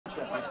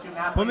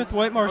Plymouth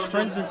Whitemarsh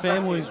friends and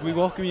families, we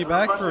welcome you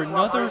back for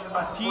another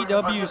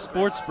PW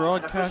Sports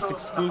broadcast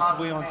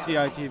exclusively on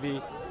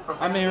CITV.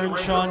 I'm Aaron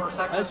Chun.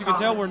 As you can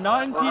tell, we're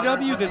not in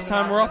PW this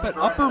time. We're up at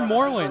Upper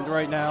Moreland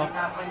right now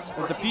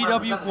as the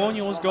PW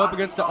Colonials go up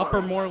against the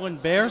Upper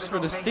Moreland Bears for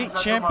the state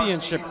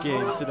championship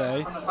game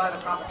today.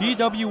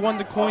 PW won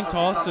the coin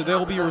toss, so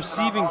they'll be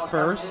receiving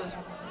first.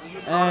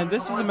 And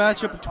this is a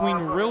matchup between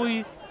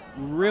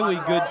really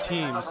good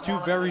teams, two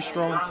very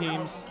strong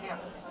teams.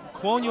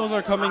 Colonials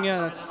are coming in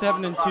at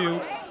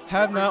 7-2,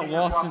 have not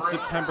lost since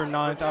September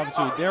 9th.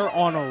 Obviously, they're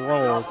on a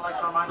roll.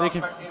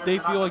 They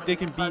feel like they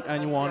can beat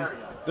anyone.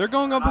 They're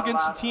going up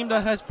against a team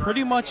that has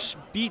pretty much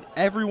beat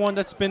everyone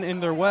that's been in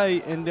their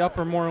way in the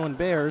Upper Moreland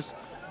Bears.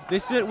 They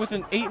sit with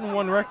an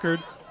 8-1 record.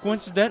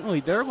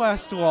 Coincidentally, their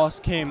last loss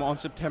came on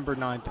September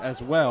 9th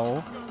as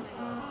well.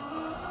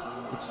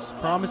 It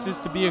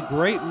promises to be a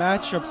great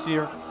matchup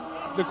here.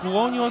 The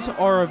Colonials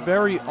are a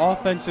very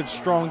offensive,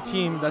 strong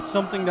team. That's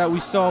something that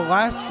we saw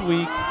last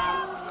week,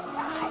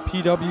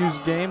 PW's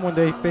game, when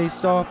they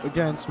faced off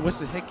against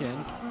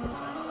Wissahickon.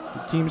 The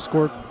team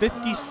scored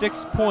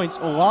 56 points,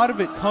 a lot of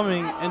it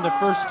coming in the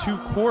first 2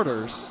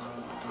 quarters.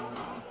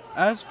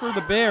 As for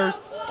the Bears,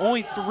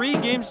 only 3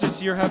 games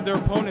this year have their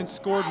opponents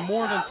scored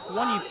more than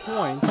 20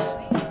 points.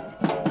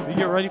 We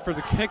get ready for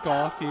the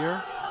kickoff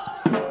here.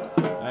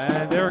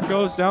 And there it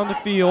goes down the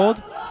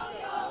field.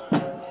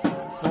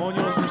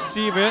 Colonials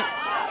receive it,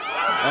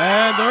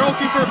 and they're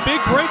looking for a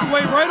big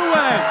breakaway right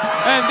away.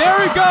 And there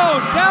he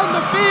goes down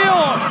the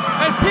field,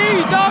 and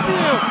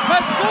PW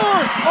has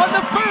scored on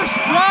the first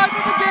drive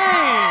of the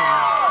game.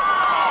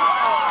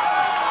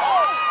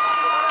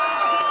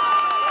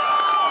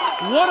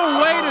 What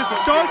a way to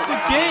start the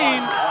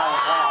game.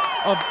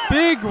 A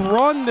big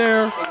run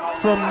there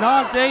from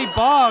Nazay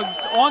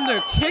Boggs on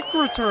the kick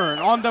return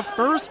on the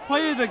first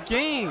play of the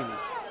game.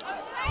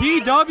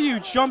 PW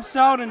jumps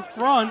out in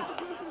front.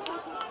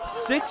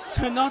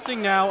 6-0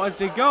 now as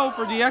they go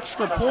for the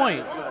extra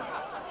point.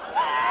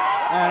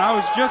 And I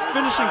was just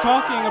finishing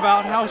talking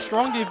about how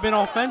strong they've been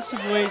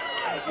offensively,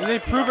 and they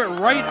prove it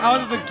right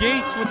out of the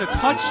gates with a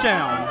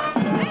touchdown.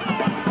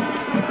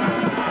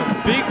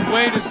 A big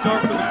way to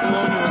start for the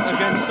Colonials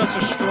against such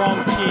a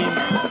strong team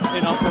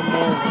in Upper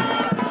Moreland.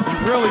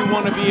 You really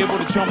want to be able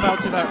to jump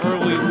out to that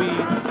early lead.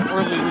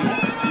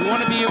 You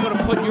want to be able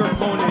to put your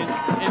opponent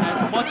in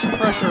as much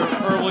pressure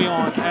early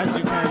on as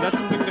you can. That's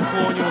something the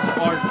Colonials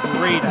are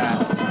great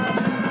at.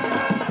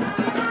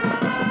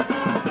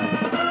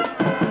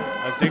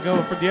 As they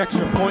go for the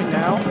extra point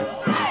now,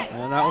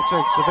 and that looks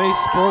like Survey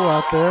Sproul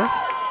out there.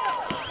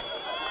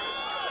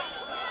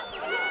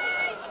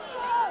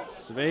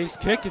 Survey's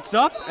kick, it's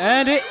up,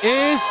 and it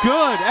is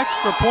good.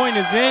 Extra point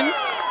is in.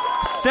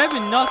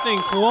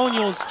 7-0.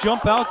 Colonials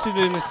jump out to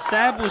an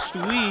established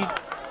lead.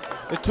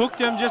 It took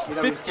them just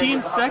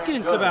 15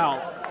 seconds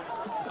about.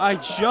 I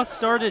just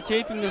started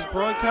taping this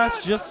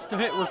broadcast, just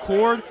hit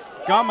record,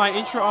 got my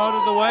intro out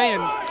of the way,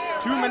 and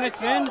 2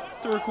 minutes in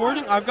to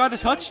recording, I've got a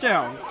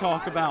touchdown to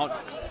talk about.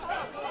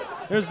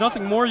 There's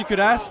nothing more you could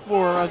ask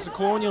for as a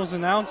Colonials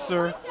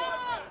announcer.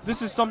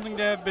 This is something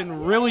they have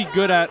been really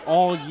good at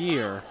all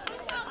year.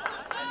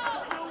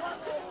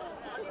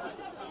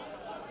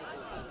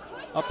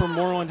 Upper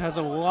Moreland has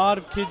a lot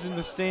of kids in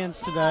the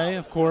stands today,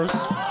 of course,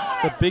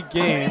 the big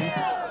game.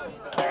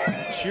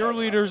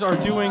 Cheerleaders are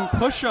doing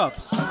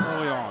push-ups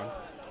early on.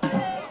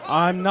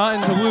 I'm not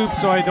in the loop,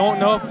 so I don't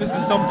know if this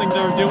is something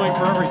they're doing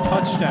for every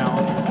touchdown.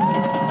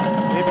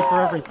 Maybe for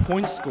every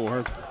point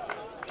scored.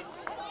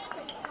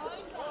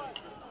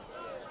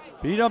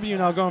 BW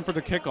now going for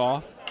the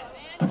kickoff.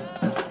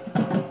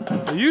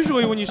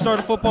 Usually when you start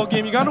a football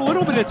game, you got a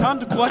little bit of time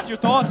to collect your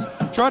thoughts,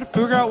 try to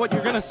figure out what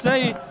you're going to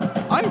say.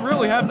 I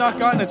really have not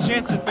gotten a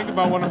chance to think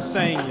about what I'm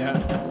saying yet.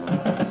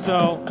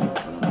 So,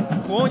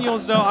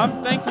 Colonials, though, I'm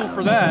thankful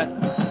for that.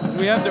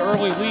 We have the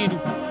early lead.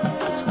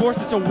 Of course,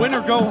 it's a win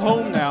or go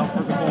home now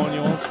for the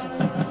Colonials.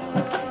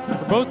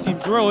 For both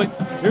teams, really.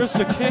 Here's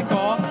the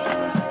kickoff.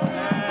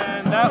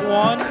 And that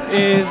one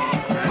is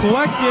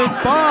collected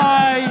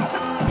by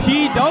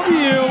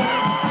PW.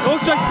 It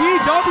looks like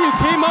PW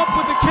came up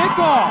with the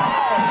kickoff.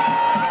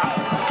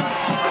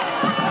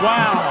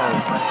 Wow.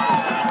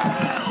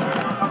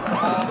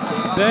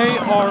 They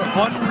are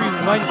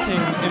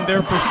unrelenting in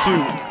their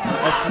pursuit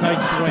of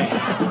tonight's win.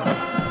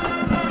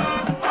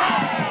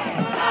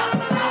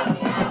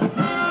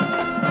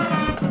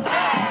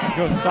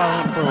 Go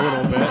silent for a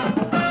little bit.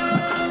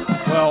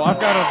 Well, I've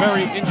got a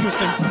very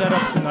interesting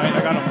setup tonight.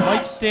 I got a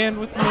mic stand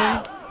with me.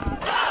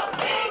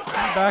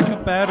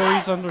 Backup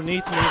batteries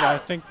underneath me that I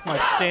think my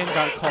stand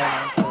got caught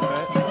on for a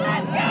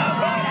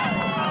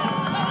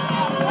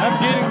bit.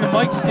 Navigating the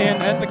mic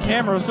stand and the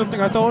camera is something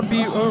I thought would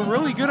be a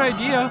really good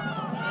idea.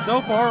 So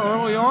far,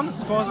 early on,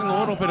 it's causing a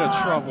little bit of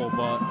trouble,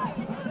 but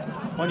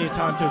plenty of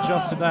time to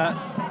adjust to that.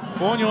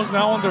 Colonials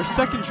now on their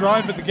second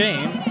drive of the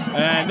game,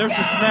 and there's a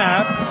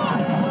snap.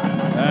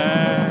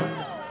 And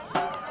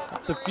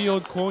the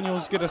field,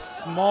 Colonials get a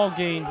small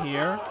gain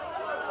here.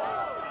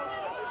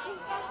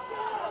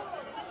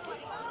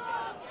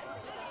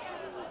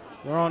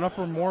 They're on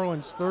Upper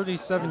Moreland's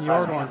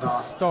 37-yard line to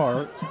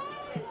start.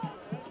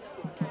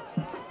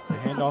 The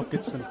handoff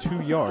gets them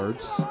 2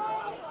 yards.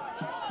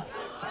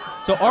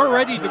 So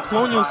already the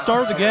Colonials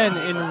started again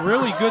in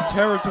really good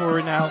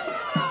territory now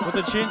with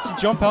a chance to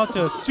jump out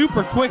to a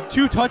super quick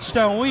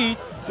 2-touchdown lead.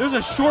 There's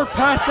a short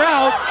pass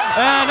out,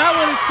 and that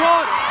one is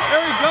caught.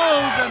 There he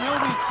goes, and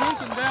he'll be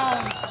taken down.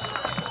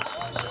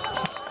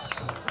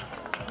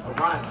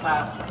 O'Brien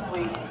pass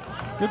complete.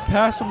 Good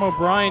pass from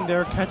O'Brien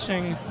there,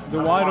 catching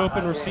the wide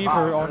open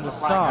receiver on the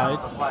side.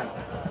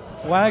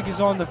 Flag is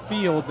on the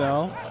field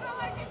though.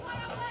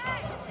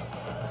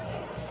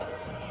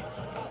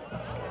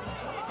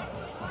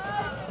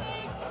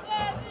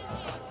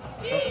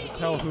 Tough to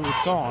tell who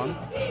it's on.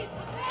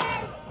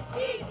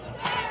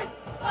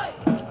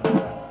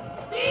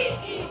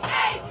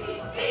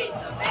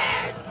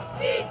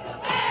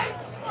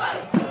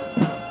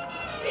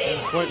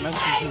 Didn't quite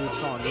mention who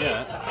it's on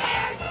yet.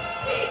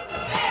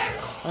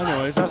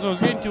 Anyways, as I was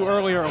getting to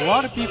earlier, a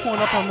lot of people in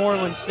Upper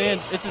Moreland stand.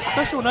 It's a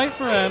special night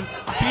for them.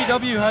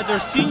 PW had their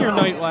senior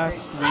night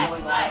last week.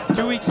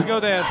 2 weeks ago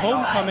they had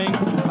homecoming.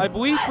 I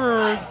believe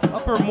for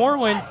Upper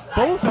Moreland,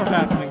 both are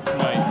happening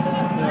tonight.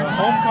 The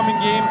homecoming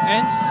game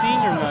and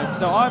senior night.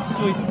 So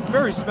obviously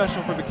very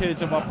special for the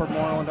kids of Upper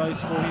Moreland High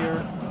School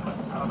here.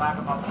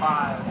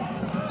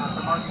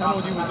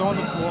 Penalty was on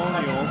the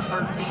Colonials.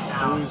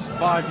 It was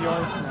 5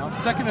 yards now.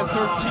 2nd and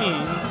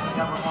 13.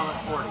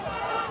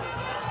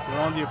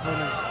 They're on the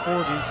opponent's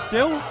 40.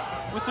 Still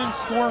within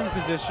scoring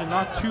position,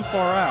 not too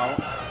far out.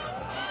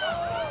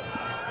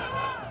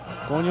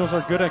 Colonials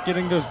are good at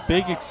getting those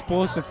big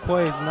explosive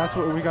plays, and that's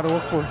what we got to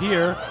look for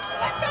here.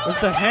 There's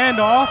the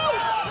handoff,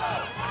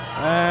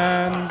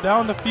 and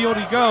down the field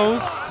he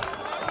goes.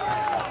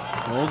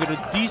 And we'll get a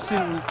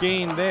decent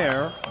gain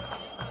there.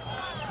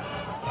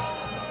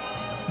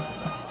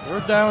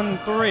 We're down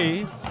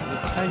 3, with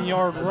a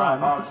 10-yard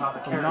run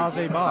from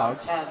Naze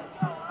Boggs.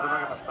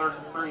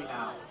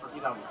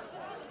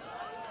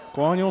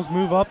 Colonials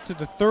move up to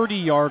the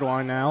 30-yard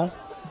line now.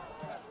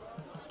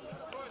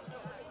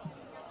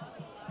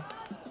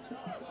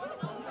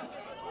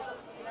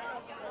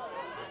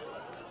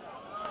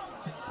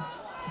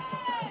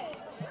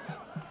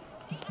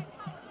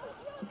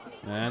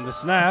 And the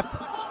snap,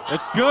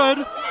 it's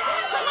good.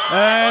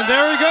 And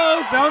there he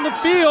goes, down the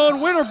field.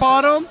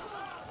 Winterbottom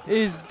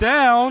is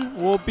down.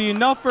 Will be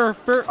enough for a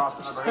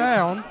first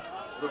down.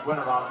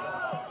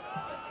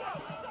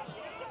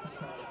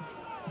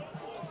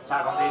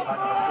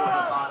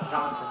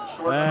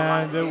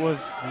 And it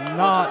was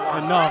not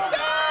enough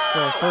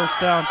for a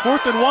first down.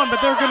 4th and 1, but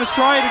they're going to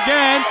try it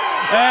again.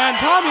 And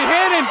Tommy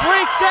Hannon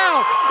breaks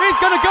out. He's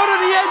going to go to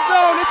the end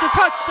zone. It's a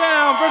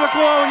touchdown for the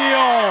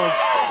Colonials.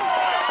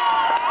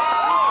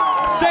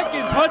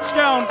 2nd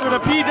touchdown for the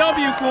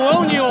PW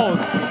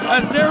Colonials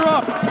as they're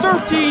up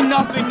 13-0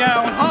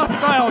 now in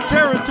hostile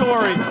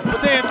territory,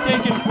 but they have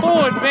taken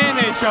full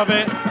advantage of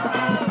it.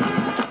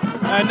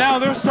 And now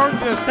they're starting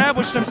to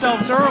establish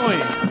themselves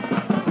early.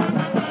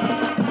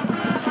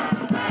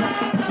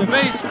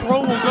 Vase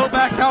Pro will go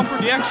back out for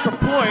the extra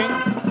point.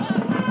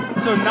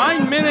 So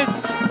 9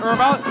 minutes, or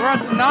about, we're at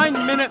the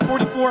 9-minute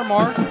 44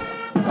 mark.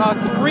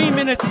 3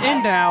 minutes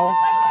in now.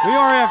 We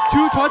already have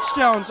 2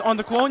 touchdowns on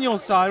the Colonial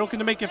side, looking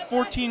to make it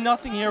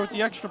 14-0 here with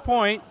the extra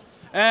point.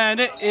 And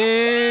it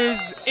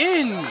is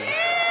in.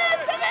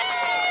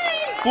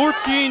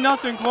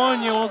 14-0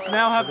 Colonials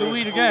now have the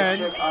lead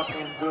again.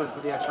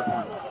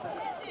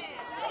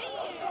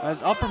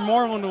 As Upper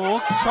Moreland will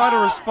look to try to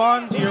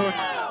respond here with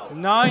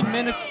 9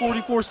 minutes,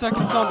 44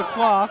 seconds on the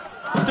clock.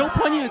 Still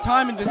plenty of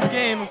time in this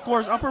game. Of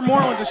course, Upper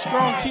Moreland is a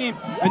strong team.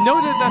 I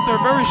noted that they're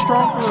very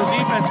strong for their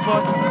defense,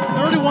 but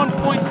 31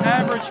 points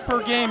average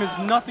per game is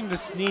nothing to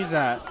sneeze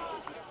at.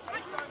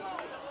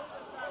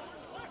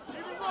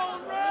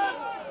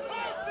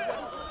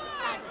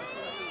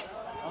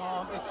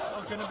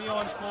 It's going to be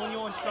on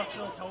Colonial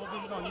Instructional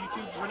Television on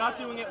YouTube. We're not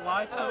doing it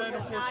live tonight,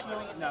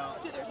 unfortunately. No.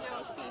 So there's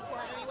no speed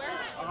for it anywhere?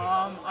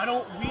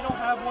 We don't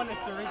have one. If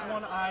there is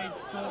one, I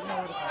don't know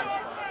where to find it.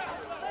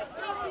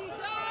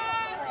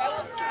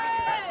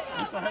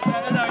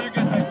 No, you're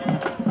good, thank you.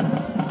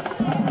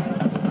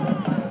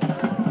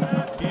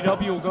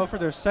 PW will go for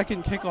their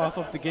 2nd kickoff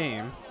of the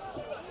game.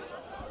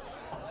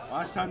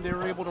 Last time they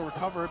were able to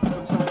recover it, put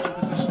themselves in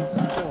position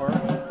to score.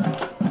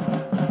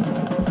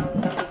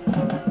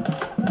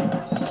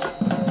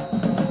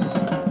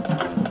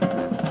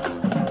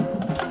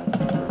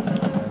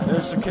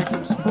 There's the kick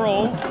from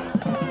Sproul.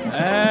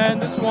 And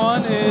this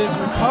one is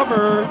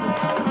recovered.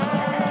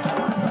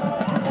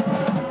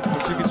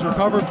 It's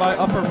recovered by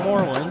Upper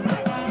Moreland.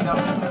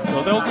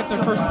 So they'll get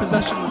their first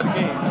possession of the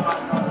game.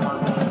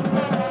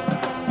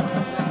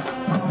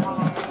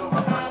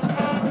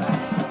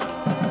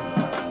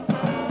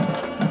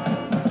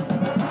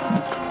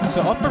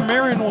 So Upper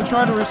Moreland will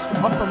try to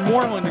respond.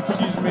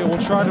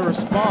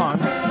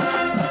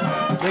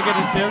 They get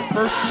their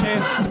first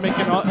chance to make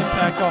an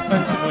impact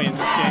offensively in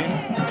this game.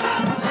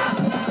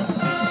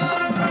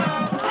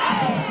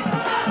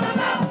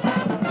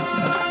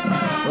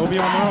 They'll be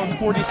on their own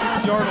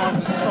 46-yard line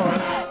to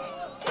start.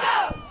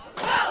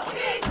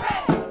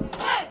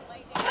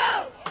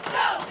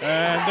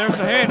 And there's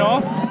a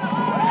handoff.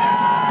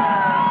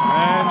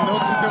 And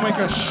looks like they'll make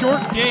a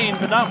short gain,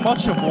 but not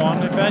much of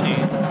one, if any.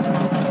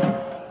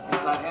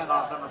 Inside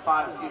handoff, number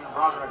 5, Stephen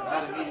Broderick,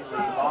 met immediately,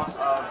 loss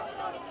of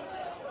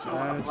 2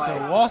 and it's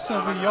a loss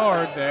of a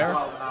yard there.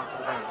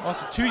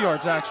 Loss of 2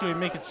 yards, actually,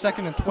 make it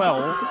 2nd and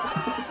 12.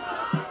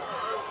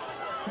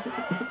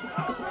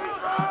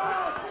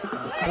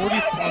 40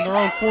 on their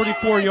own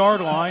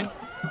 44-yard line.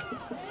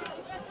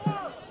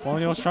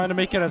 Colonial's trying to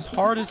make it as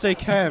hard as they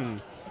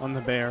can on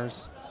the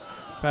Bears.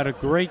 Had a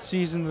great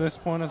season to this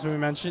point, as we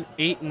mentioned,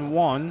 8-1.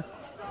 One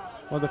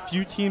of the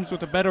few teams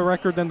with a better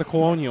record than the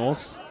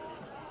Colonials.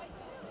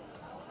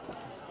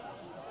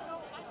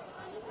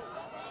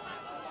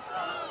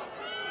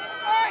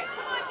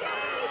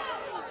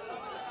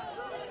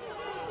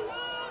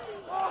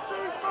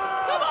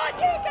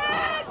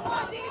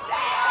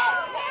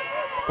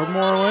 But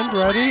Moreland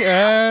ready,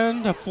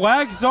 and the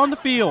flag's on the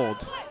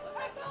field.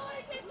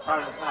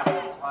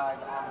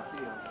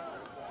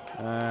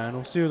 And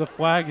we'll see who the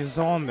flag is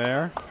on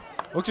there.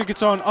 Looks like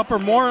it's on Upper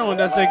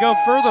Moreland as they go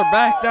further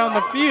back down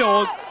the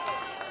field.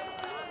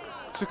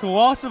 Took a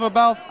loss of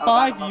about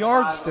 5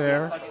 yards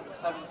there.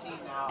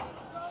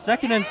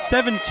 2nd and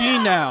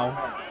 17 now.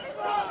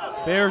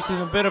 Bears in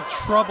a bit of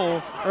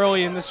trouble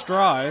early in this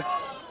drive.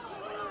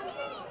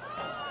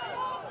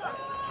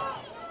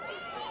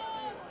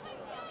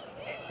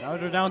 Now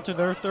they're down to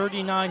their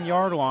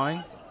 39-yard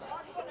line.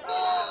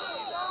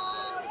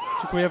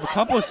 Looks like we have a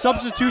couple of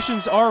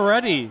substitutions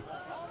already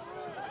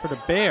for the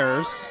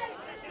Bears.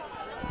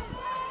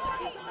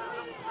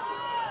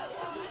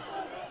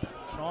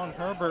 Sean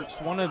Herbert's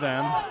one of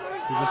them,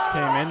 who just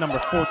came in, number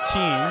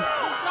 14.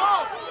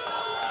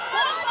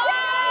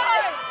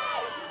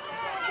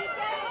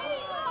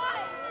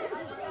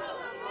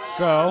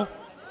 So,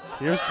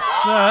 here's the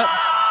set.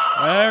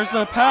 There's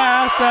the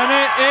pass, and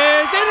it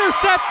is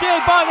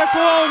intercepted by the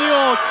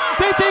Colonials.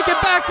 They take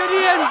it back to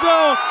the end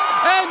zone,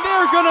 and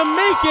they're gonna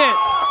make it.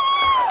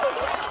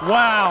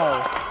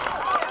 Wow.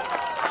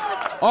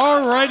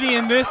 Already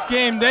in this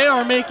game, they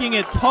are making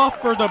it tough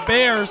for the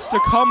Bears to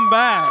come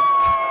back.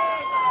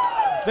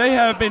 They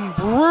have been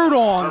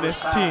brutal on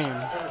this team.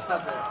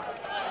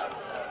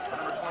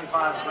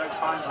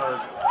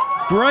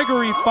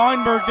 Gregory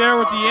Feinberg there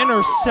with the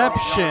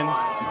interception.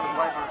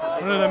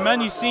 One of the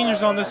many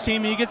seniors on this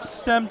team. He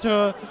gets them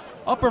to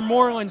Upper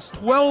Moreland's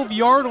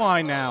 12-yard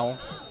line now.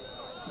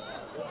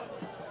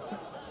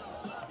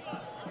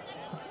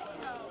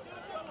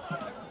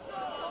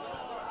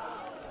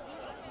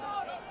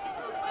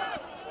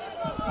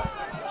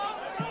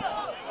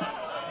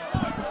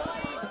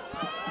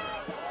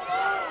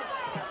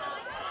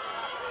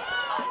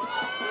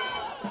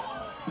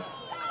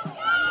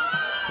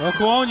 The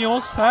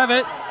Colonials have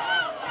it.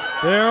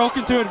 They're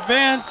looking to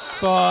advance,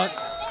 but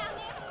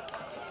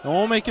they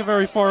won't make it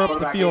very far up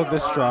the field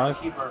this drive.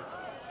 Bring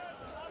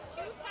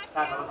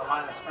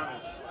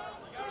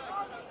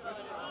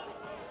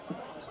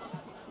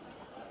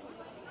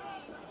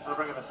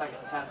up a 2nd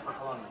and 10 for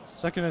Colonials.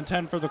 2nd and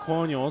 10 for the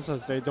Colonials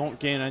as they don't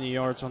gain any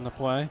yards on the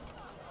play.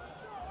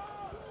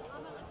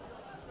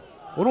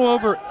 A little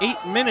over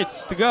 8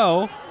 minutes to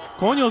go.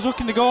 Colonials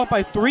looking to go up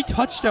by 3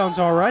 touchdowns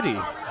already.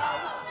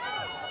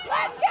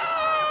 Let's go!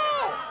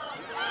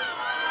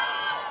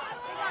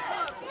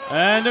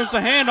 And there's the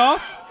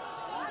handoff.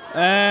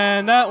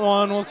 And that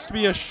one looks to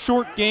be a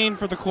short gain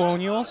for the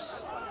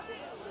Colonials,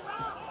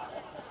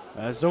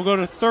 as they'll go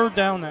to 3rd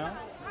down now.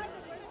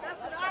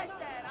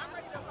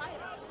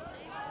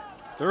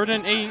 3rd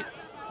and 8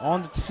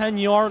 on the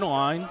 10-yard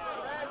line.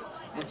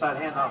 Inside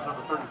handoff,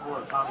 number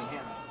 34, Tommy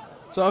Hammond.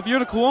 So if you're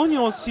the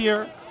Colonials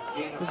here,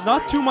 there's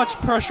not too much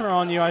pressure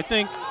on you. I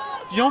think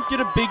if you don't get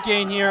a big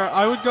gain here,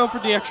 I would go for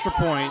the extra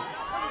point.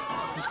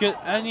 Just get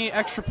any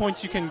extra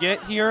points you can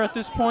get here at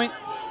this point.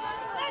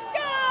 Let's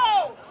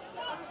go!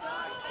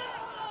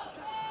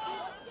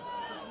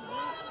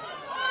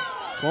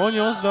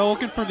 Colonials, though,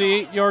 looking for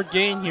the 8-yard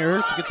gain here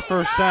to get the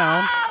first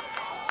down.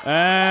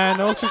 And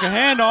it looks like a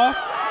handoff.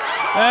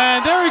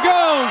 And there he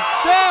goes,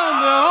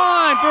 down the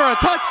line for a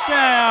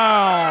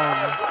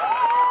touchdown.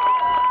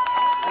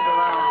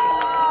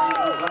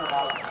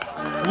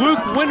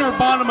 Luke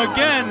Winterbottom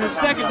again, his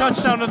 2nd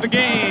touchdown of the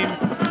game,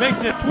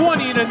 makes it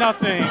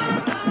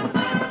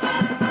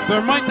 20-0.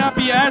 There might not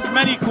be as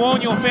many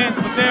Colonial fans,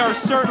 but they are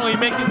certainly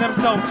making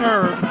themselves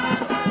heard.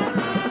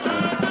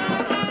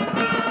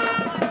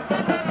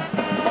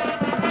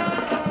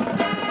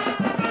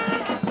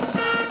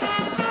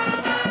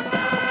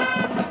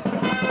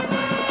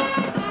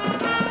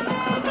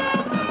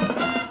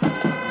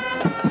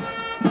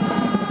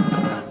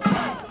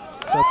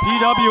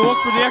 PW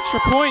look for the extra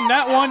point, and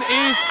that one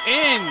is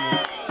in.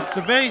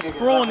 Savay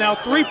Sproul now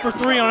 3 for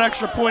 3 on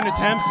extra point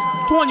attempts.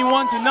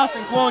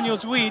 21-0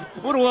 Colonials lead.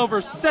 A little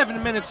over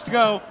 7 minutes to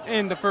go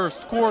in the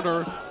first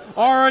quarter.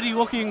 Already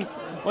looking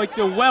like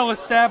the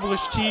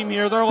well-established team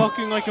here. They're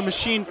looking like a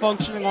machine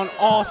functioning on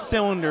all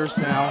cylinders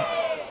now.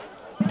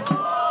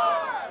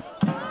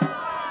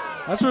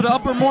 That's where the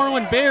Upper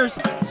Moreland Bears,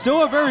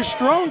 still a very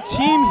strong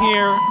team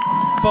here.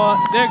 but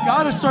they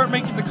got to start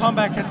making the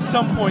comeback at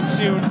some point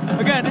soon.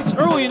 Again, it's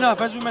early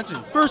enough, as we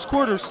mentioned. First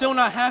quarter, still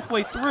not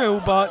halfway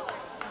through, but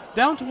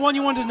down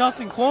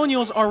 21-0.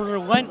 Colonials are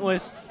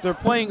relentless. They're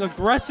playing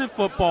aggressive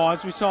football,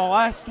 as we saw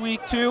last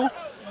week too,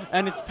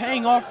 and it's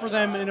paying off for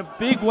them in a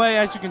big way,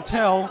 as you can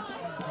tell.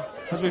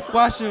 As we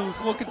flash a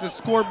look at the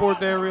scoreboard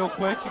there real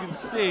quick, you can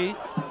see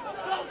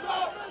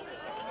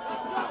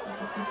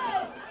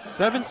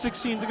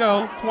 7:16 to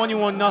go,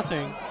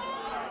 21-0.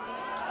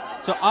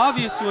 So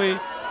obviously,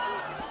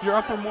 if you're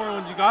Upper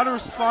Moreland, you got to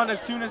respond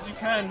as soon as you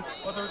can,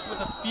 whether it's with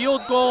a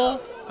field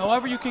goal,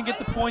 however you can get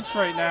the points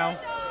right now.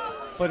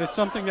 But it's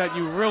something that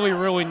you really,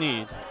 really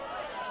need.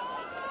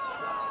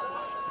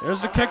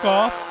 There's the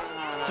kickoff.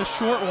 It's a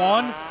short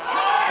one.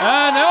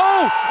 And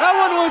oh, that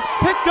one was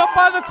picked up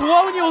by the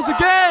Colonials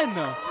again.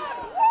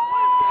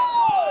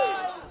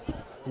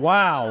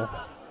 Wow.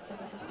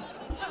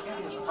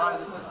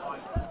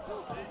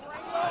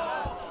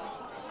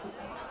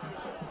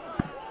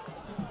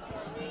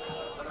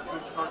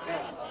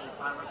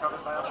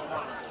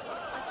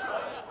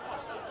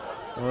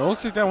 Well, it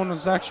looks like that one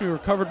was actually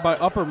recovered by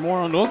Upper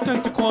Moreland. It looked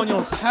like the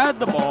Colonials had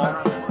the ball.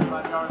 I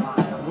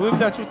believe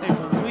that's what they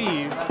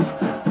believed.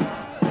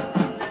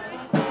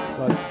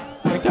 But I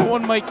think that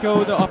one might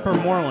go to Upper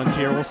Moreland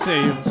here. We'll see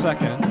in a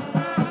second.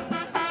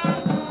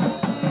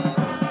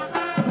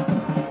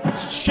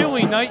 It's a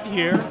chilly night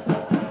here.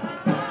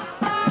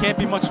 Can't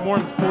be much more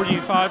than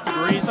 45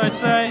 degrees, I'd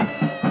say.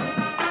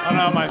 I don't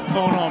have my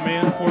phone on me,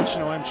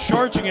 unfortunately. I'm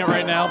charging it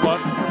right now,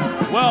 but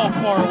well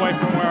far away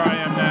from where I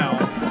am now.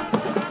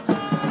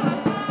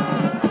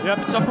 Yep,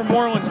 it's Upper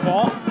Moreland's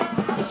ball.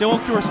 Still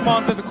look to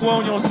respond to the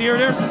Colonials here.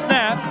 There's the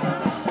snap.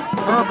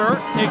 Herbert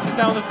takes it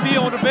down the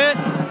field a bit.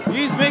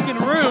 He's making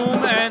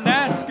room, and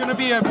that's going to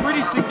be a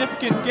pretty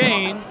significant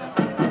gain.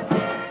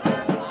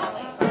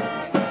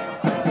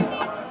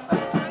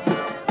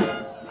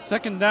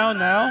 Second down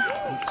now,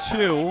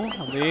 2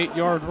 on the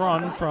 8-yard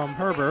run from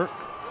Herbert.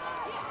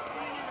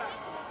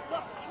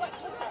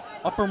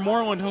 Upper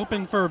Moreland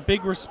hoping for a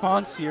big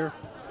response here.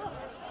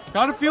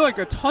 Gotta feel like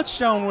a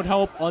touchdown would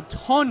help a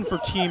ton for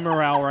team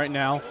morale right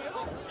now.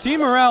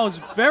 Team morale is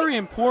very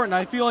important.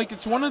 I feel like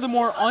it's one of the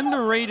more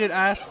underrated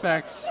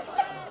aspects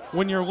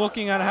when you're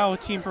looking at how a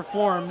team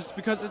performs,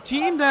 because a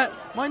team that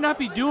might not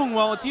be doing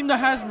well, a team that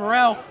has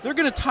morale, they're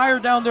gonna tire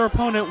down their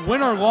opponent,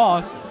 win or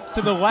loss,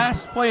 to the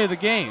last play of the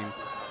game.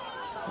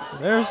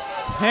 There's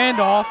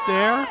handoff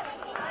there.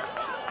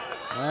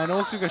 And it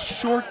looks like a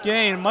short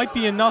gain. Might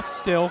be enough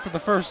still for the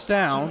first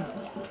down.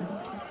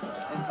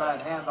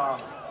 Inside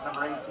handoff,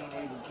 number 18,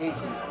 Aiden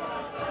Casey.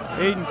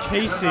 Aiden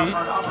Casey,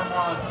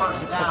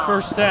 the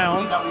first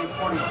down. PW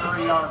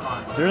 43-yard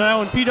line. They're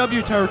now in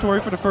PW territory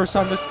for the first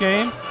time this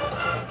game.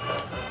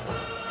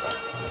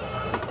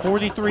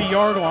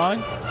 43-yard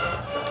line.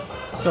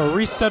 So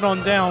reset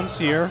on downs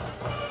here.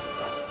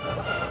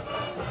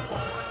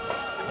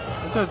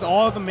 This has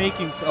all the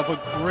makings of a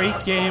great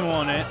game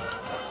on it.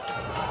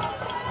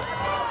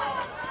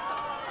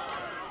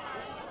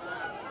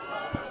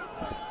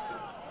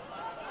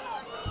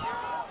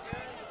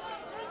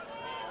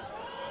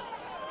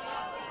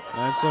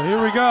 And so here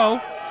we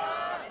go.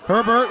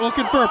 Herbert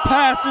looking for a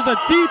pass. There's a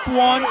deep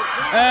one,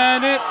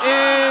 and it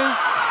is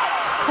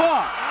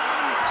caught.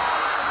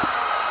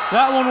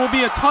 That one will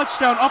be a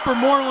touchdown. Upper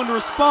Moreland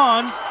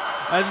responds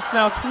as it's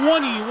now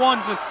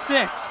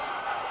 21-6.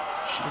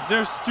 As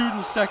their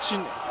student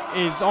section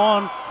is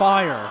on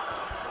fire.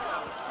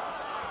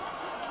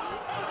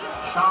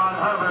 Sean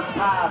Herbert's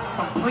pass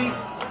complete.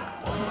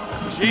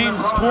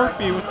 James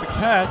Torpy with the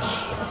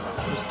catch.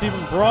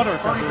 Stephen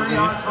Broderick, I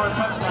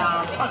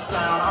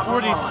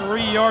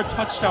 43-yard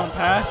touchdown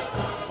pass,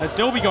 as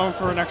they'll be going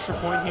for an extra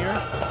point here.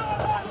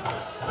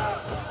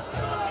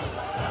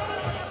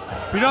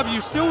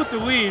 PW still with the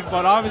lead,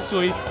 but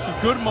obviously some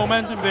good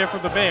momentum there for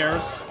the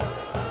Bears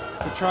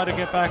to try to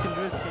get back into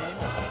this game.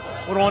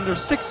 A little under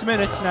 6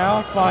 minutes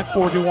now,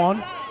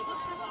 5:41.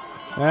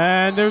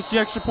 And there's the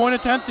extra point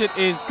attempt. It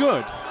is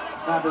good.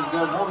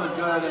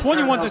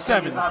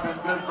 21-7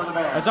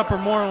 as Upper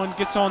Moreland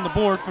gets on the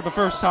board for the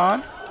first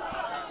time.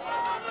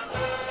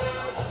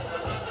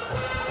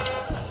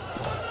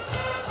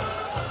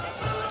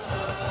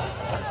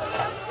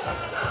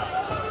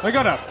 They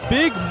got a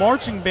big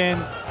marching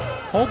band,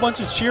 whole bunch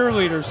of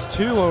cheerleaders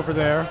too over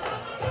there.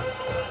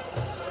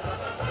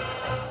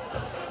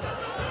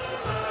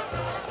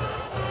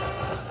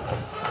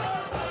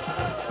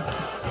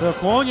 The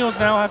Colonials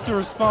now have to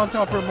respond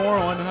to Upper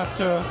Moreland and have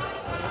to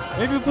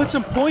maybe put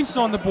some points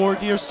on the board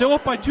here. Still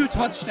up by 2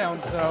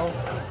 touchdowns though.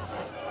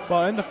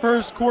 But in the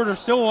first quarter,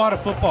 still a lot of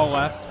football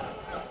left.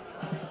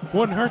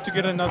 Wouldn't hurt to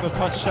get another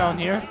touchdown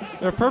here.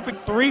 They're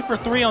perfect 3 for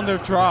 3 on their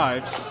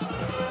drives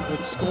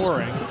with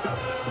scoring.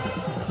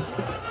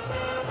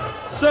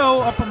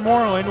 So Upper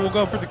Moreland will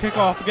go for the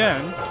kickoff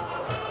again.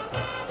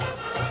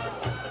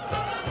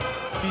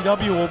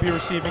 PW will be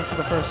receiving for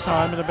the first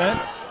time in a bit.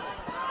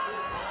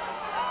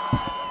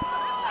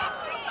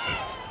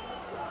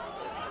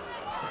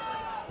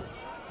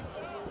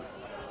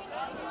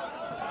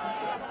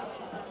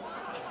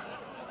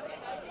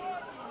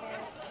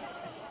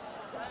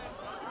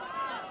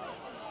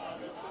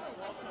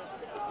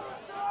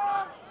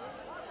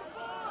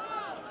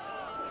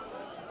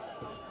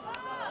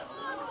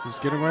 He's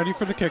getting ready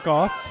for the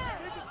kickoff.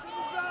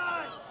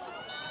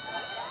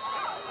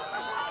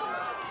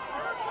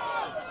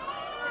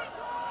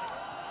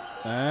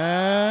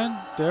 And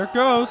there it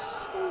goes.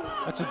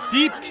 That's a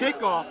deep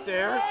kickoff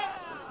there.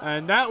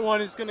 And that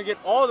one is going to get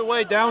all the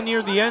way down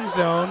near the end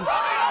zone.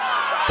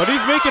 But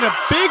he's making a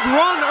big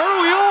run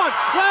early on.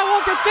 Wow,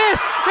 look at this.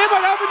 They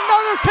might have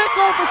another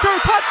kickoff return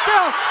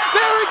touchdown.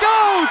 There he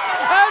goes.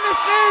 And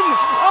it's in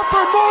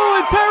Upper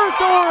Moreland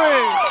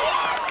territory.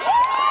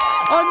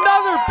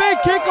 Another big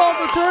kickoff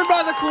return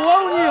by the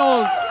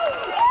Colonials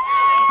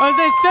as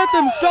they set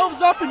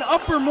themselves up in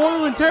Upper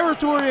Moreland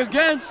territory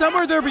again,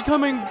 somewhere they're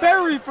becoming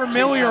very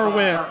familiar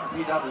with.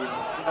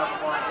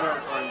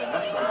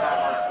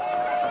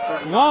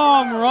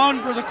 Long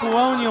run for the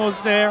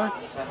Colonials there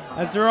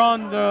as they're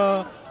on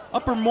the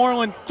Upper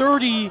Moreland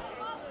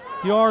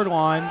 30-yard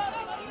line.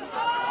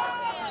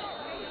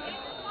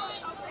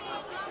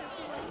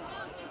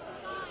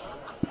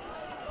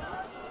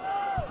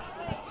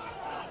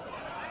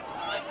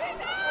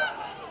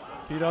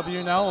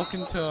 PW now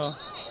looking to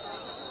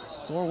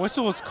score.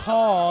 Whistle is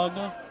called.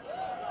 I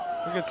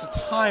think it's a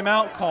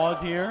timeout called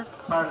here.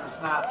 Prior to the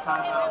snap,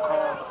 timeout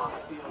called on the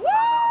field.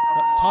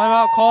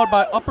 Timeout called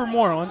by Upper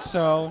Moreland,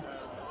 so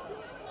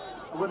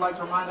I would like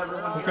to remind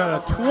everyone we've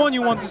got a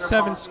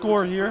 21-7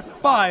 score here,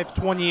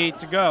 5:28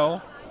 to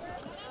go.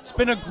 It's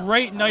been a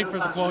great night for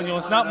the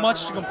Colonials. Not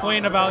much to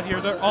complain about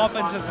here. Their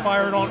offense has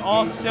fired on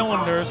all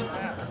cylinders.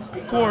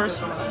 Of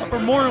course, Upper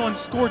Moreland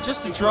scored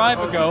just a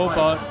drive ago,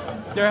 but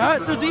their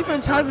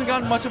defense hasn't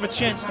gotten much of a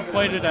chance to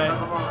play today.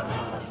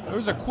 There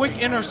was a quick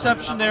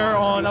interception there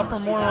on Upper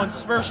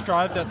Moreland's first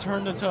drive that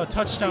turned into a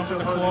touchdown for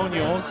the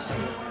Colonials.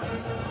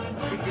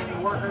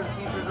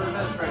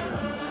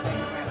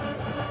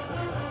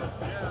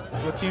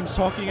 The team's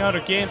talking out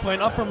a game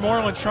plan. Upper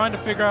Moreland trying to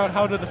figure out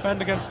how to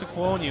defend against the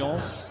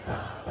Colonials.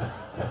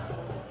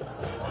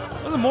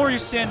 Well, the more you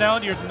stand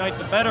out here tonight,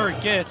 the better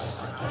it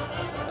gets.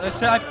 I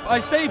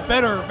say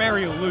better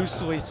very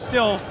loosely. It's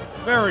still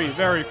very,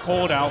 very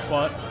cold out,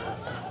 but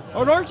I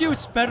would argue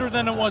it's better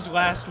than it was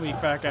last week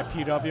back at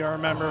PW, I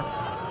remember.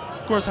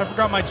 Of course, I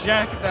forgot my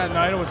jacket that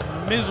night. It was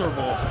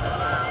miserable.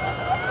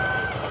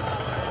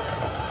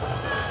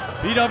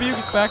 PW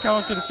gets back out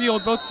onto the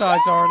field. Both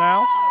sides are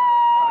now.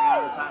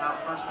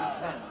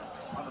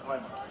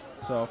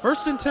 So,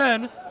 1st and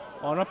 10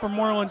 on Upper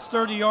Moreland's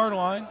 30-yard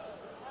line.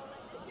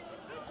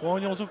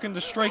 Colonials looking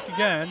to strike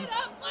again.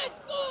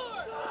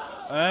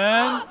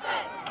 And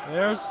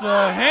there's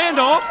the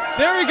handoff.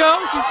 There he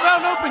goes. He's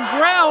found open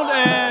ground,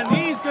 and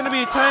he's going to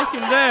be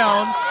taken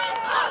down.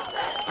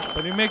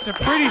 But he makes a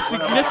pretty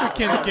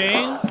significant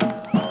gain.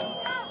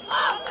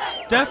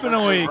 It's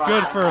definitely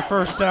good for a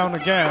first down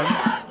again.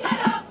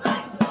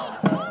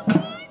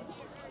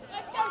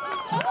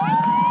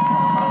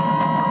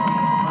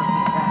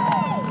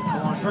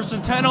 First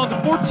and 10 on the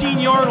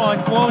 14-yard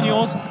line.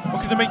 Colonials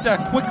looking to make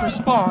that quick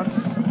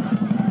response.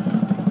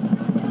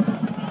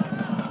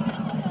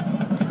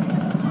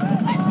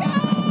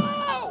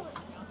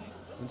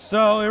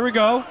 So here we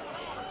go.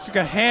 It's like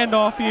a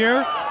handoff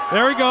here.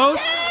 There he goes.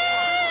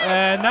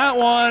 And that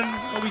one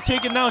will be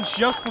taken down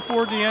just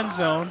before the end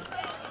zone.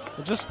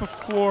 Or just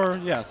before,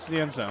 yes, the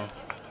end zone.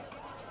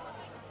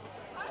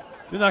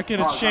 Did not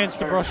get a chance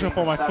to brush up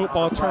on my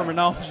football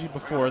terminology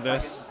before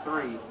this.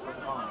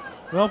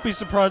 Don't be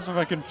surprised if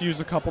I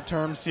confuse a couple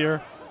terms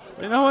here.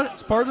 But you know what?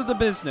 It's part of the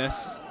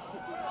business.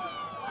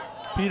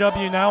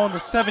 PW now on the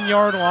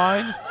 7-yard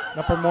line.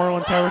 Upper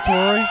Moreland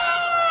territory.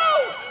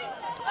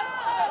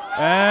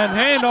 And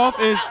handoff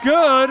is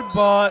good,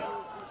 but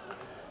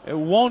it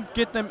won't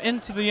get them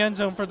into the end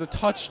zone for the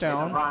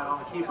touchdown.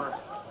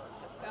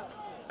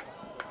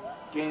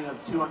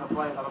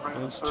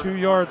 And it's 2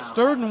 yards.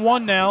 3rd and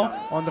 1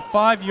 now on the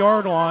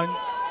 5-yard line.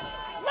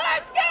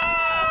 Let's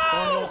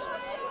go!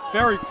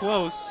 Very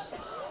close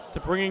to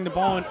bringing the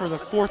ball in for the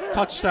 4th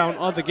touchdown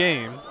of the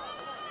game.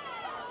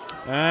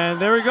 And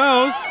there he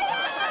goes.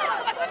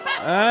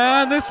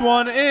 And this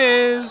one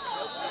is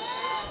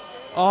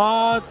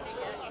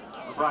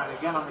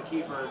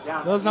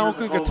does not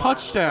look like a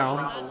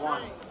touchdown,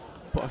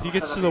 but he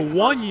gets to the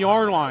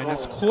 1-yard line,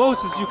 as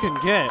close as you can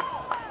get.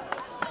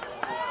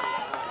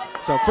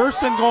 So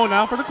 1st and goal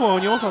now for the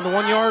Colonials on the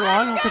 1-yard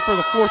line, looking for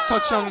the 4th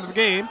touchdown of the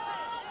game.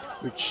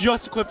 We've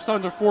just eclipsed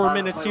under 4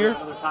 minutes here.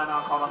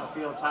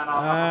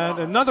 And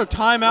another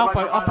timeout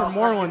by Upper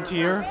Moreland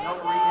here.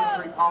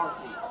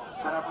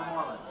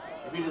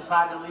 If you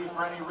decide to leave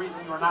for any reason,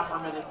 you are not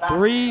permitted back.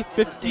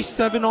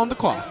 3:57 on the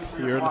clock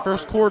here in the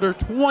first quarter.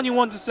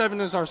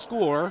 21-7 is our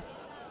score.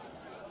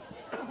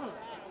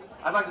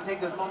 I'd like to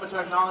take this moment to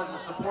acknowledge the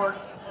support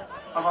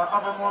of our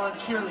Upper Moreland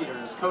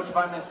cheerleaders, coached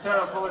by Miss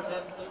Sarah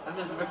Fullerton and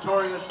Miss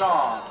Victoria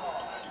Shaw.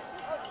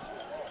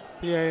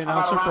 PA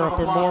announcer for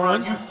Upper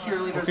Moreland,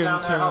 looking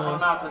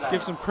to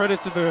give some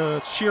credit to the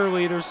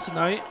cheerleaders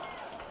tonight.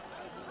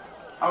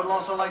 I would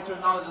also like to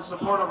acknowledge the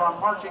support of our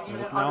marching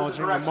unit,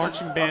 acknowledging the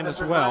marching band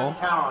as well.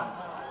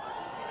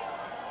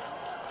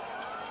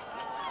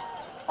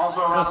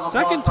 The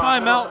second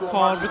timeout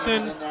called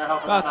within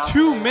about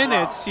 2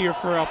 minutes here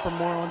for Upper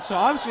Moreland. So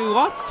obviously a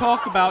lot to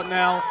talk about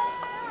now,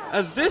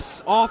 as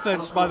this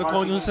offense by the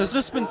Colonials has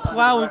just been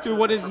plowing through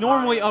what is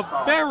normally a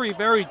very,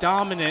 very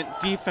dominant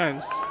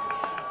defense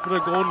for the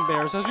Golden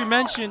Bears. As we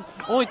mentioned,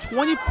 only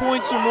 20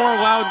 points or more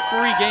allowed in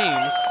 3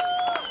 games.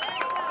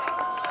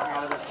 Coming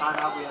out of this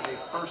timeout, we have a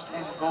first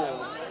and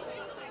goal.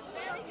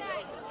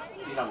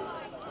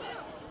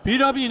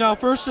 PW now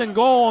first and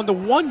goal on the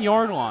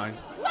 1-yard line.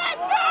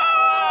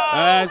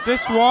 As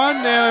this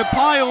one, they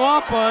pile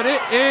up, but it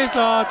is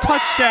a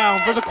touchdown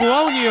for the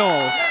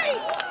Colonials.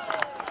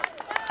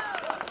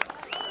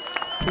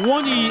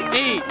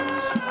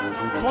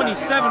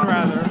 27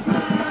 rather.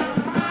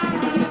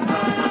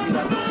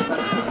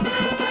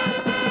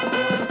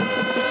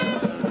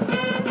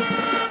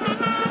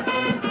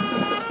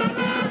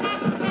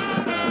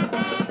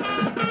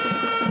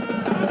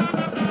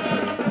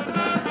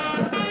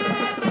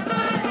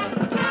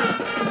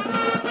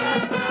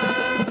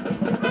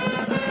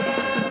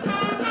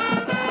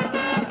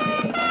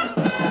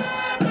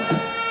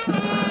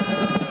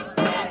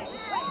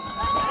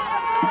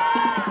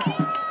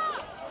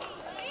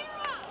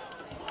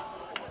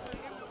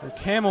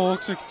 Camel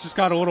looks like it just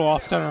got a little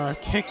off center and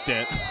kicked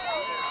it.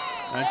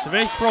 And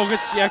Sevastopol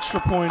gets the extra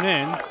point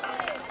in.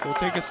 We'll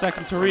take a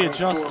second to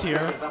readjust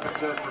here.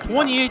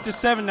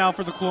 28-7 now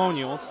for the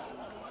Colonials.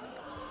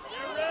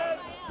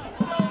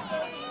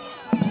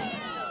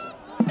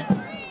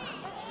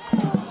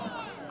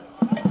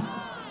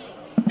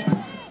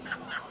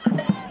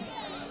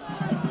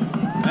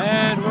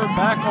 And we're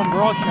back on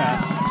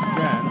broadcast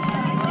again.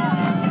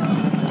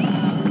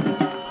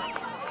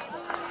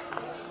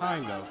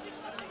 Kind of.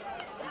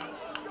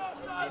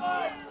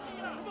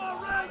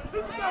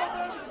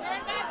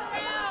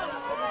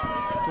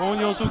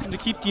 Colonials looking to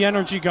keep the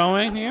energy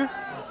going here.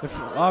 They've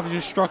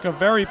obviously struck a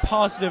very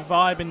positive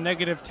vibe in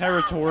negative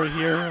territory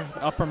here in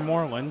Upper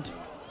Moreland.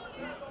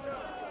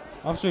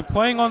 Obviously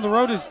playing on the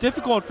road is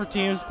difficult for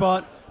teams,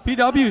 but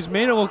PW's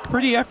made it look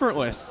pretty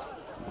effortless.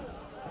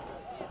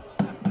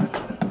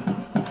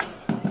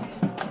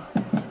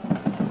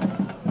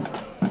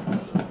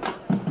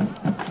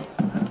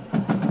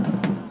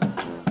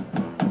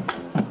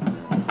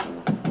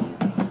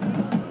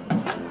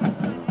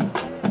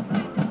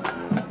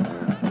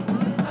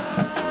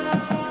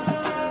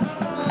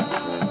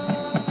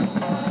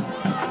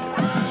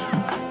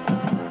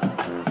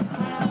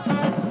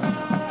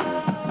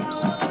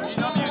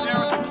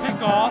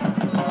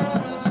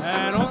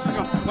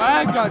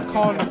 Got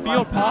caught in the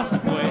field,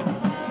 possibly.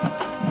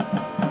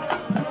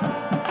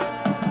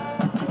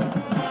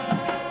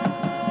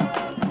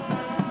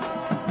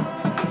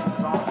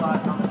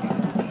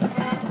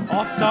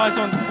 Offsides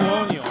on the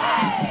Colonials.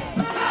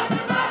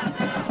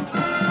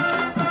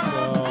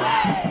 So,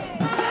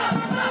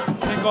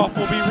 kickoff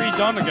will be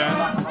redone again.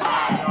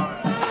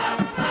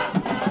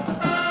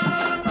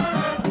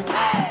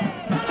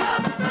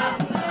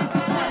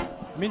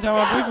 Meantime, I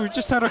believe we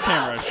just had our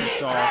camera issue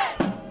solved.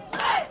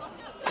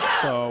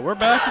 So we're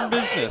back in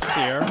business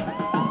here.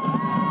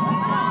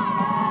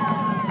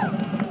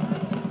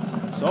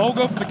 So we'll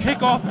go for the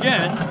kickoff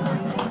again.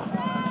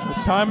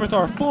 This time with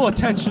our full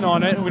attention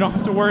on it. We don't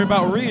have to worry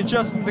about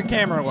readjusting the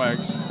camera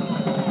legs.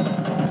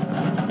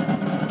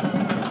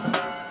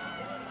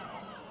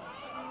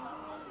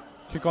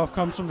 Kickoff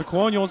comes from the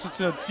Colonials.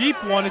 It's a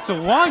deep one. It's a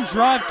line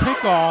drive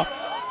kickoff.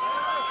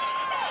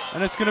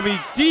 And it's going to be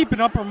deep in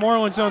Upper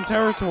Moreland zone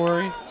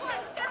territory.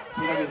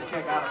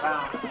 Kick out of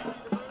bounds.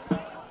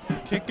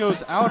 Kick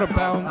goes out of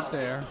bounds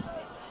there.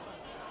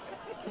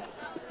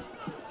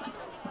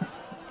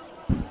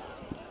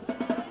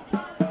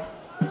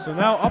 So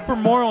now Upper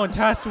Moreland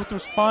tasked with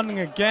responding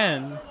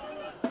again.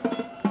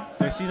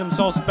 They see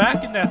themselves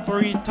back in that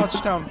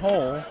 3-touchdown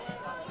hole.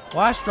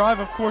 Last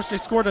drive, of course, they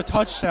scored a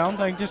touchdown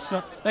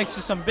thanks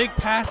to some big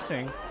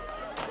passing.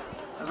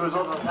 As a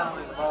result of the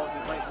penalty, the ball will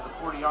be placed at the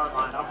 40-yard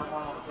line. Upper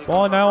Moreland will take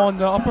ball now on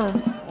the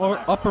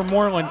Upper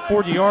Moreland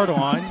 40-yard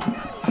line.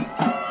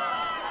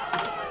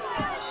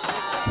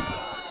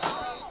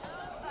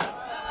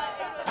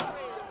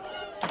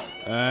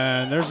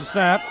 And there's a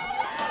snap.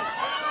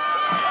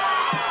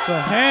 It's a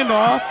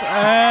handoff,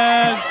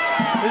 and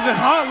is it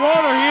hot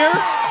water here?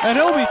 And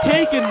he'll be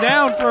taken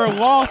down for a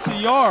loss of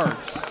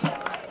yards.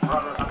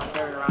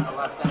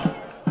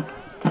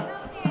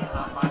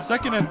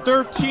 Second and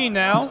 13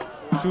 now.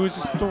 So it's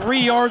just 3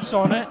 yards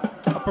on it.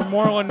 Upper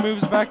Moreland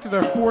moves back to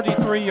their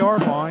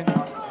 43-yard line.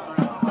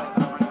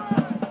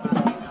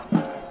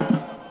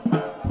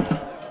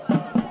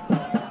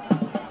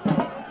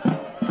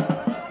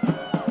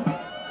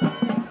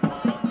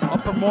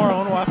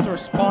 Moreland will have to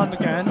respond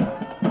again.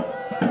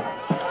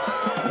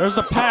 There's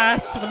a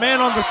pass to the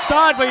man on the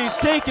side, but he's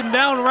taken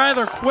down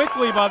rather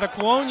quickly by the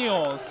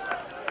Colonials.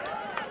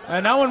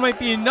 And that one might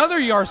be another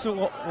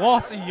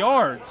loss of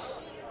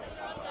yards.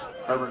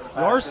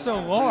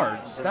 Larsa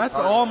Lards. That's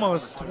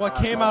almost what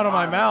came out of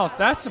my mouth.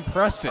 That's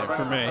impressive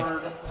for me.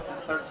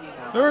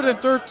 3rd and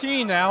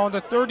 13 now on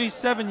the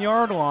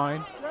 37-yard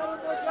line.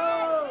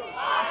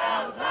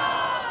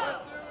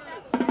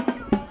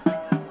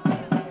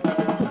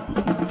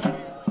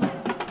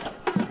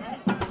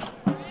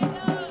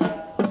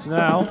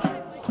 Now,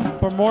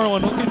 for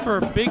Moreland looking for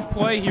a big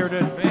play here to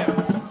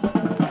advance.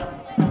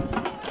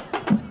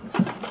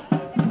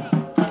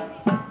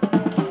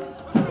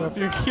 So if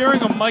you're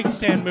hearing a mic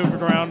stand moving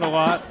around a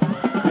lot,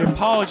 I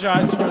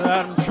apologize for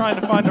that. I'm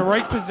trying to find the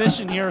right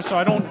position here so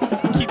I don't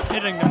keep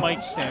hitting the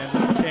mic stand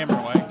with the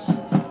camera legs.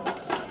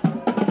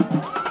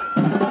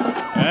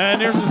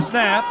 And there's a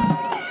snap.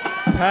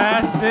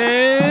 Pass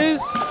is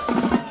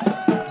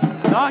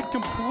not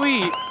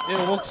complete,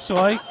 it looks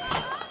like.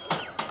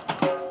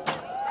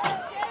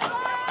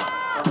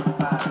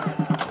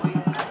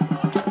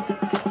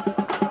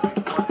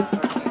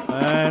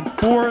 And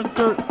fourth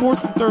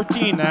and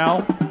 13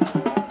 now.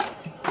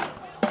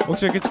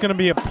 Looks like it's going to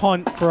be a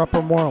punt for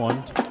Upper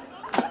Moreland.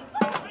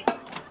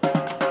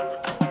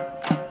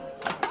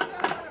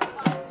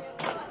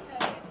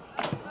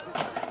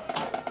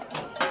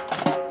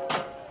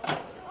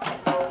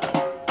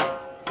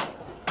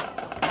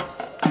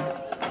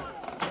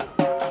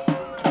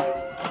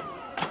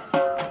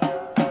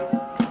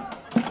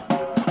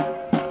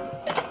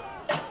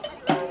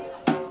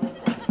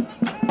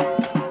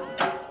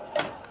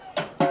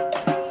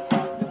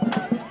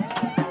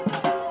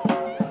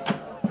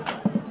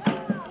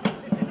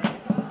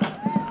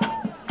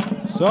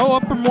 So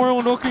Upper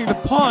Moreland looking to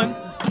punt,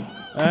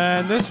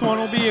 and this one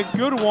will be a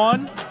good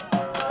one.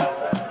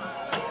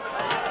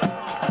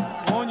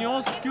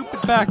 Colonial scoop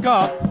it back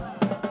up.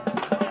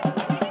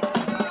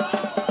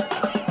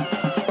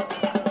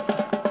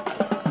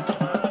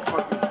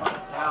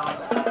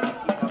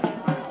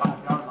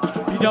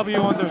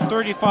 PW on their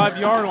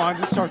 35-yard line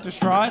to start this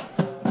drive.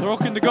 They're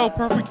looking to go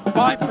perfect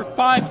 5 for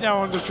 5 now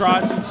on the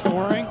drives and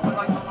scoring.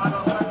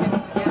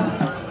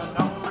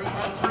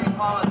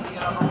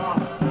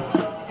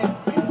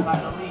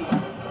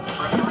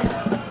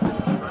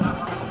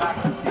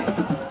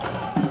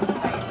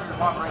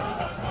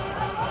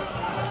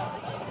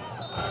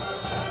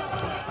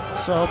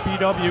 So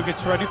PW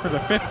gets ready for the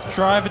 5th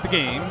drive of the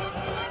game.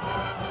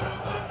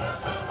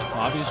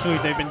 Obviously,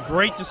 they've been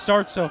great to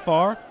start so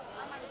far.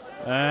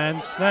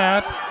 And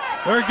snap.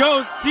 There it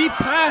goes. Deep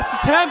pass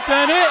attempt,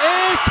 and it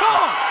is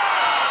caught!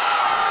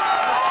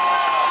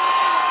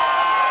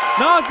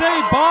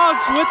 Najee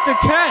Boggs with the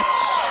catch.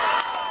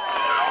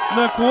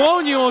 The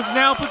Colonials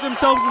now put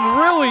themselves in a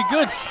really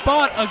good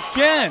spot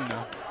again.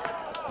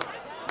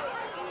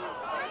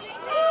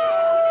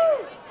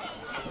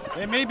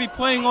 They may be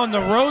playing on the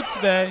road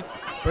today,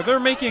 but they're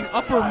making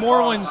Upper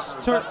Moreland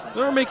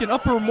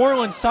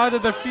side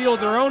of the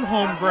field their own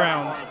home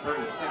ground.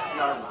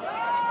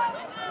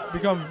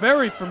 Become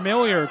very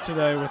familiar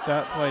today with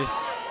that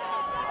place.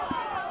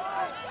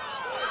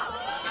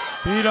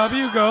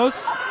 PW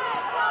goes.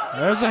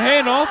 There's a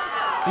handoff.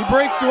 He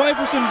breaks away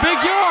for some big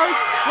yards.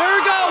 There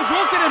he goes.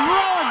 Look at him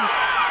run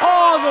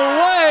all the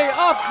way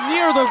up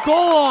near the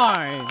goal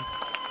line.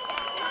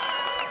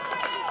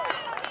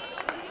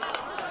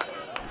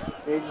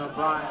 Aiden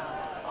O'Brien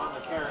on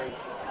the carry.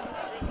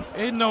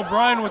 Aiden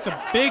O'Brien with a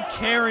big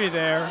carry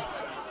there.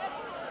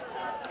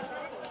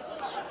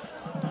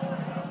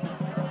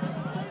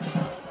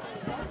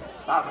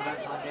 Stop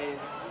eventually made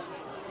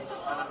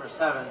by number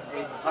 7,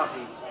 Aiden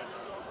Tuffy.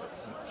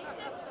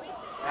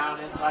 Down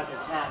inside the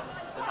 10,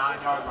 the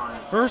 9-yard line.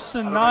 First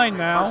and 9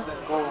 now.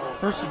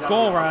 First and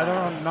goal rather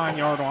on the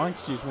 9-yard line,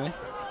 excuse me.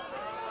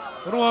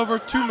 A little over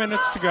 2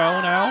 minutes to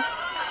go now.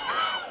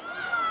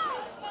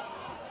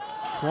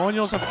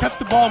 Colonials have kept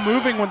the ball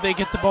moving when they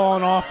get the ball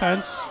on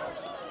offense.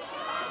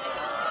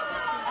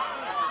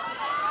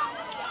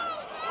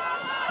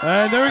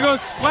 And there he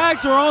goes.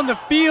 Flags are on the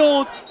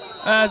field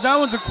as that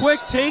one's a quick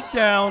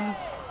takedown.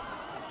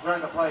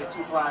 During the play,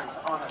 2 flags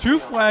on the Two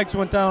field. flags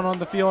went down on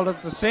the field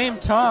at the same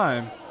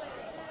time.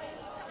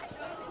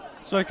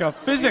 It's like a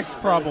physics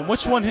problem.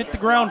 Which one hit the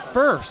ground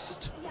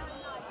first?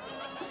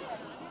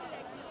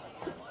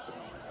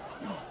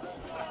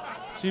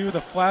 See who the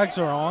flags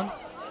are on.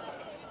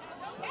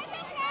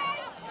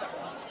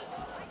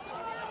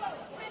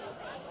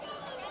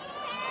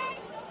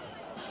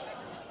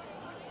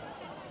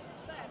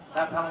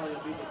 That penalty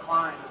will be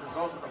declined as a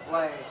result of the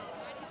play.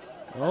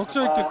 Well, looks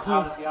like the Ball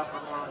out at the Upper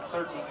Moreland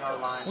 13-yard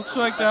line. looks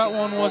like that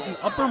one was an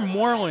Upper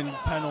Moreland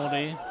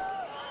penalty.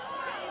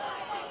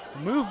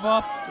 Move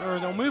up, or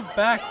they'll move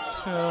back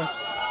to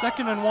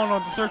 2nd and 1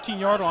 on the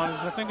 13-yard line.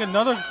 As I think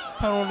another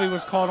penalty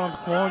was called on the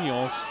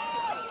Colonials.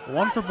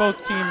 One for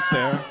both teams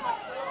there.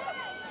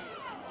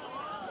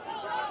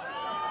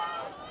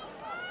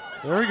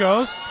 There he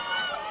goes.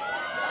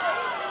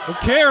 The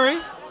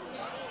carry.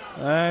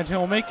 And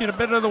he'll make it a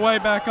bit of the way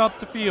back up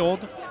the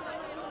field.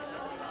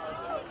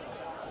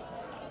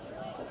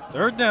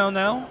 3rd down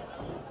now.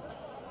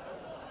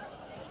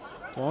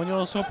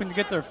 Colonials hoping to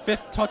get their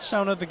 5th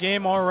touchdown of the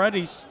game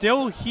already.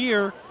 Still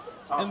here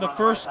in the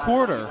first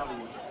quarter.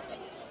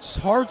 It's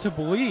hard to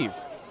believe.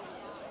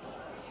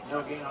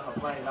 No gain on the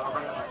play. That'll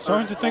bring up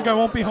Starting to think I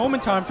won't be home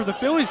in time for the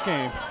Phillies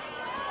game.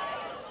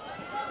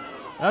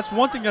 That's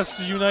one thing that's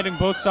uniting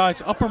both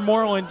sides, Upper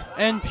Moreland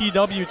and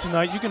PW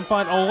tonight. You can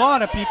find a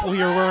lot of people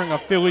here wearing a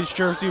Phillies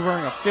jersey,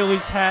 wearing a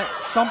Phillies hat,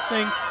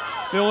 something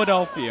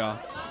Philadelphia.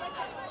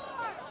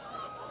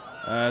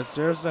 As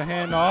there's the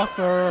handoff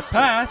or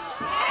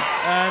pass,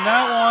 and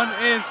that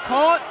one is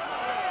caught.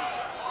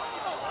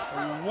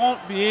 We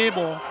won't be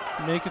able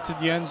to make it to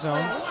the end zone.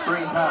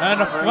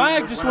 And a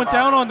flag just went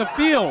down on the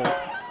field.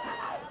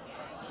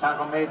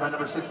 Tackle made by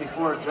number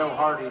 64, Joe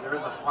Hardy. There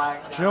is a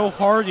flag. Joe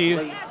Hardy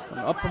on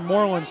the Upper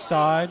Moreland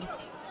side.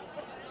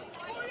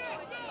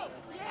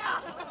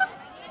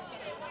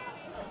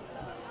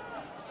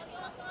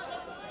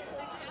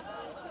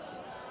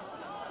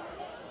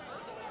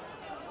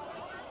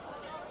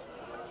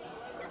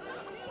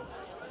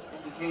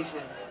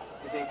 Indication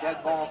is a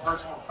dead ball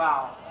personal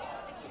foul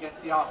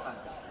against the offense.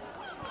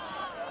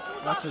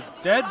 That's a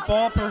dead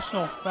ball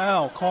personal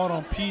foul called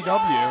on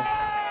PW.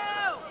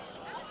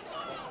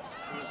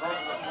 The result of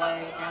the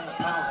play and the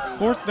penalty.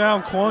 Fourth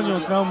down,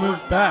 Colonial's now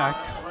moved back.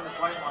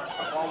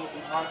 The ball will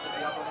be marked at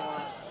the Upper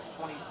Moreland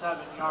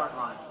 27-yard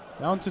line.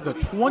 Down to the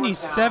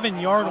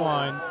 27-yard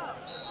line.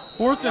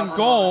 Fourth and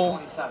goal,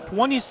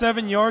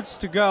 27 yards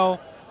to go.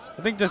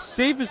 I think the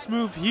safest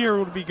move here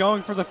would be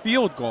going for the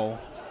field goal.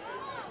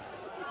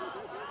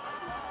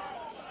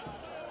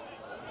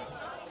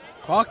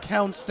 Clock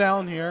counts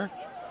down here.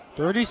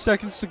 30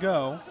 seconds to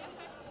go.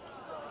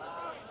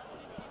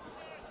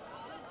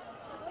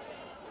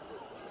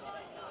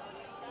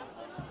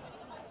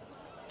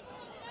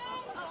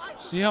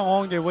 See how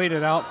long they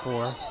waited out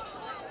for.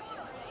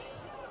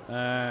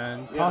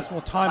 And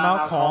possible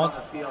timeout called.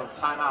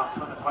 Timeout,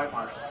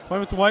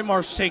 Plymouth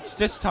Whitemarsh takes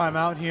this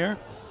timeout here.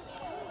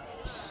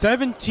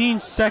 17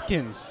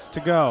 seconds to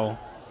go.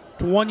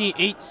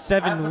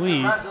 28-7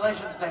 lead.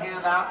 Congratulations to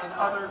hand out in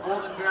other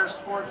Golden Bear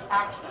sports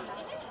action.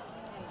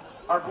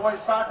 Our boys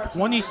soccer team,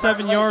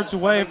 27 yards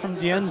away from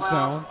the end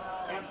zone.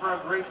 And for a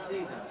great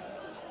season.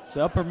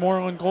 The Upper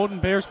Moreland Golden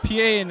Bears PA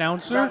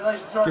announcer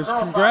gives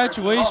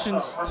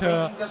congratulations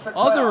to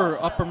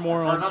other Upper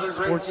Moreland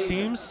sports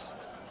teams.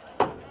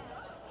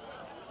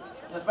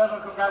 A special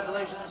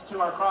congratulations to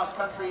our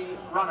cross-country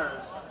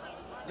runners,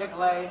 Nick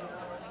Lay.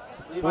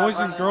 Boys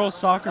and girls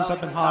soccer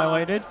have been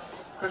highlighted,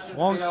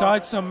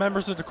 alongside some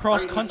members of the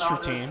cross-country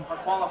team. For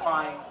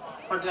qualifying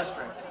for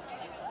districts.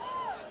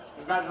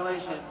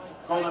 Congratulations,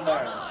 Golden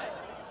Bears.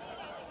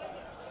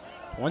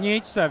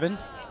 28-7.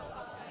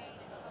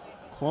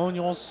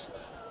 Colonials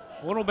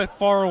a little bit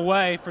far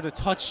away for the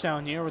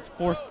touchdown here with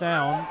fourth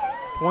down,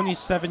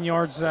 27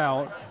 yards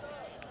out.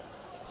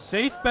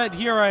 Safe bet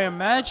here, I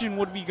imagine,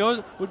 would be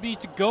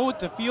to go with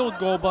the field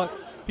goal, but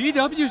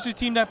PW is a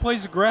team that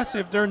plays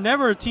aggressive. They're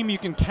never a team you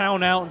can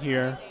count out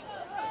here.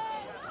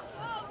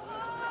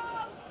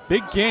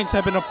 Big gains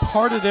have been a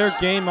part of their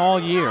game all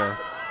year.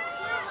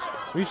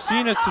 We've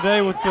seen it today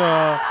with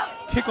the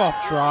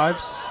kickoff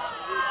drives.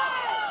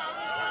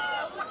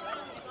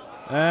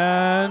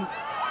 And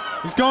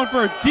he's going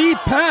for a deep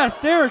pass.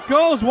 There it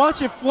goes.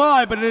 Watch it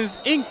fly, but it is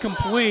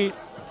incomplete.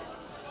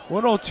 A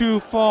little too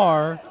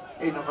far.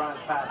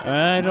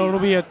 And it'll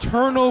be a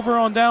turnover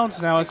on downs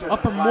now as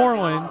Upper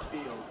Moreland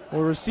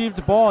will receive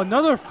the ball.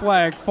 Another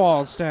flag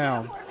falls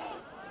down.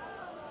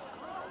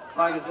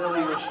 Flag is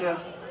illegal shift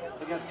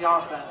against the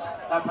offense.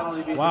 That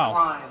penalty be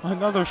wow.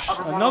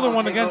 Another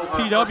one against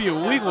PW.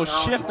 Illegal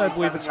shift, I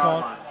believe it's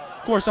called.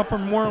 Of course, Upper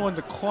Moreland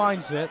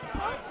declines it.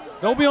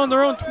 They'll be on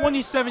their own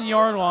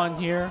 27-yard line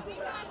here.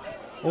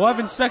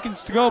 11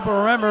 seconds to go, but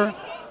remember,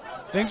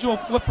 things will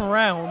flip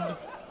around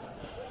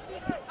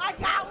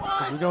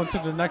as we go into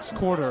the next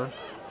quarter.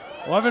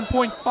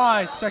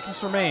 11.5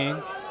 seconds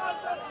remain.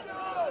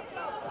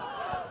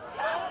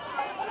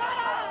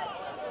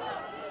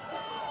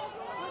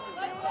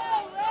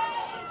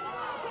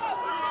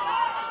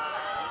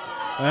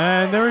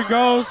 And there he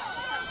goes.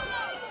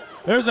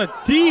 There's a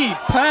deep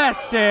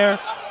pass there,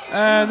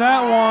 and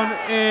that one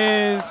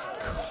is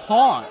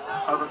caught.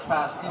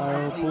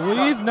 I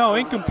believe, no,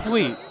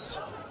 incomplete.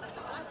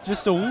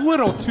 Just a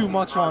little too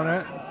much on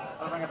it.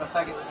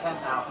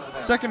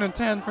 Second and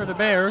 10 for the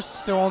Bears,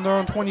 still on their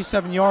own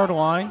 27-yard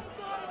line.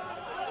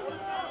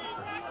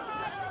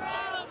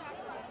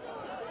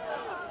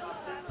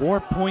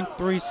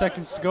 4.3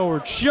 seconds to go. We're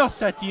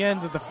just at the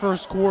end of the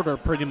first quarter,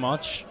 pretty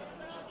much.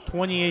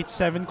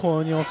 28-7,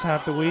 Colonials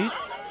have the lead.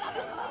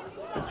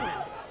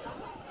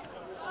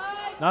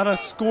 Not a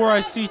score I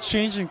see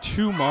changing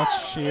too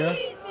much here.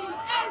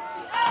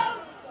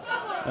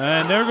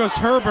 And there goes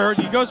Herbert.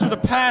 He goes with a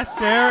pass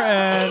there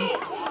and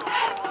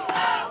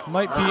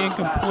might be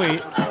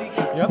incomplete.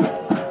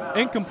 Yep,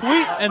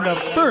 incomplete, and the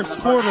first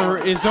quarter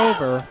is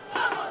over.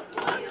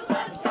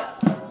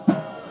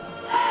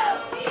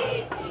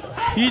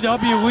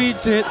 PW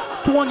leads it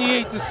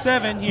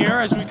 28-7 here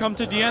as we come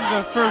to the end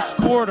of the first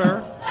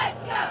quarter.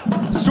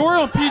 The story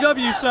on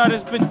PW side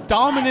has been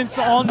dominance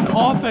on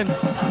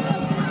offense.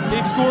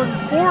 They've scored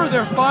 4 of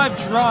their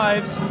 5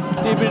 drives.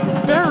 They've been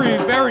very,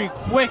 very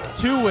quick,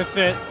 too, with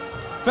it.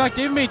 In fact,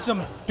 they've made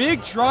some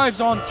big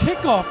drives on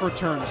kickoff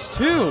returns,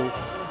 too.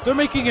 They're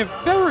making it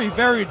very,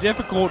 very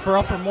difficult for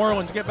Upper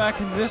Moreland to get back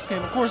into this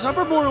game. Of course,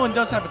 Upper Moreland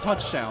does have a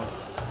touchdown.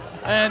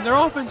 And their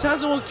offense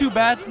hasn't looked too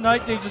bad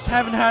tonight. They just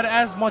haven't had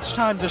as much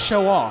time to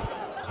show off.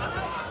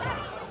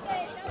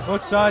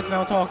 Both sides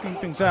now talking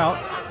things out.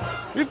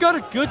 We've got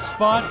a good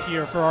spot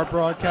here for our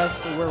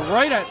broadcast. We're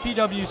right at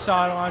PW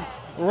sidelines.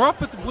 We're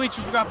up at the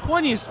bleachers. We've got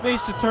plenty of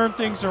space to turn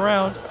things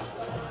around.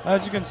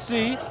 As you can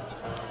see,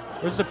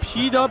 there's the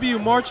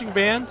PW marching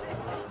band.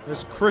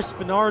 There's Chris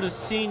Bernard, a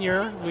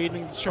senior,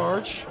 leading the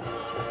charge.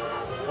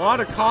 A lot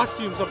of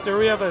costumes up there.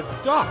 We have a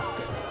duck.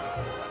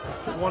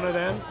 One of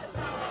them.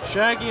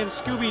 Shaggy and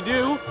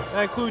Scooby-Doo.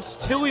 That includes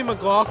Tilly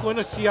McLaughlin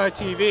of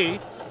CITV.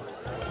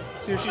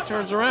 See if she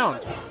turns around.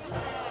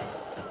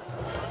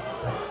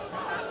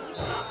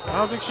 I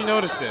don't think she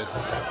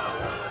notices.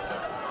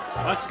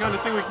 That's the kind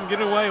of thing we can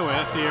get away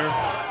with here.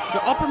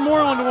 The Upper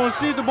Moreland will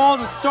receive the ball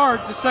to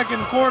start the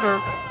second quarter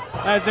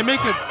as they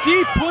make a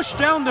deep push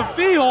down the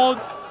field,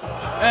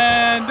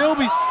 and they'll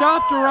be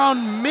stopped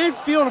around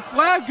midfield. A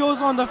flag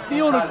goes on the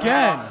field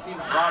again.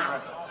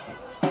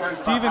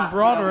 Stephen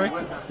Broderick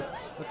with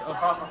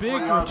a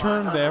big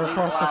return there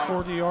across the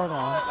 40-yard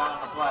line.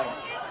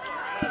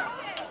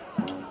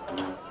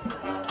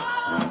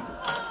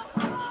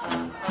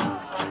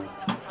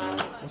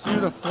 We'll see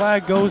where the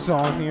flag goes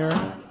on here.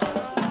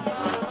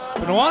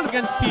 Been a lot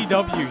against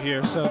PW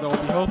here, so they'll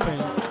be hoping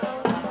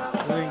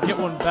they can get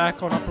one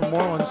back on Upper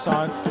Moreland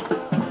side.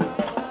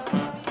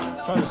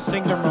 Trying to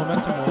sting their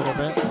momentum a little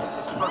bit.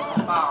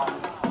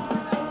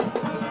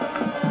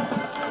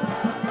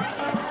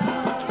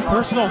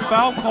 Personal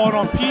foul called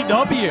on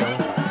PW.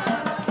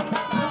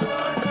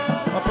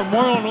 Upper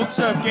Moreland looks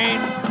to have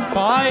gained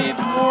 5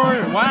 more.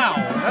 Wow,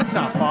 that's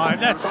not 5.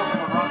 That's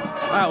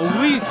at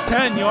least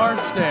 10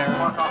 yards there.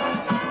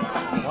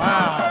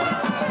 Wow.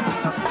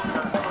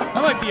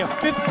 That might be a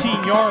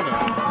 15-yarder.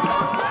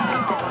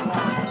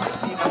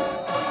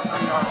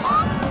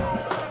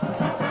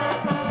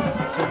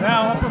 So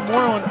now Upper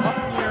Moreland up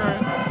here.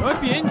 It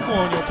might be in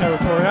Colonial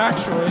territory,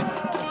 actually.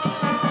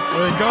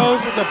 There he goes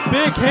with a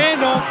big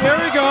handoff. There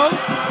he goes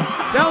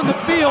down the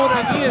field,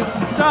 and he is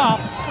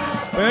stopped.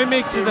 But he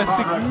makes it a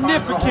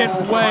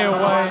significant way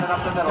away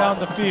down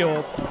the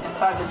field.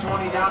 Inside the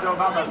 20, down to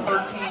about the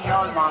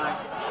 13-yard line.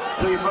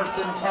 First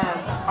and 10,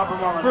 Upper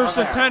Moreland. First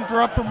and 10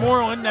 for Upper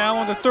Moreland now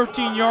on the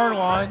 13-yard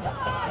line.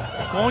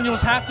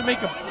 Colonials have to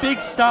make a big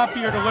stop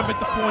here to limit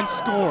the points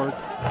scored,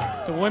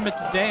 to limit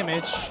the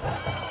damage.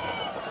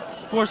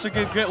 Of course, they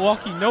could get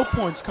lucky, no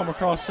points come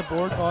across the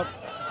board, but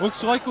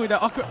looks likely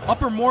that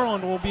Upper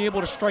Moreland will be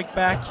able to strike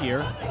back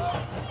here.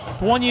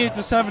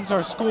 28-7 is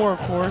our score, of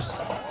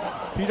course.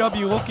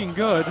 PW looking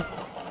good.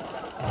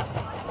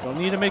 They'll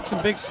need to make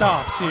some big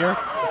stops here.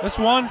 This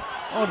one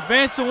will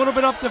advance a little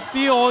bit up the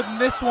field, and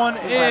this one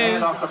is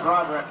not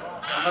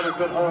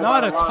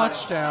a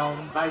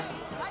touchdown. Nice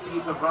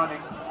ease of running.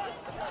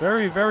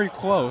 Very, very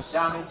close.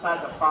 Down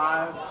inside the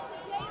 5.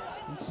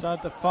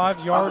 Inside the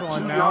 5-yard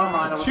line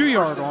now. The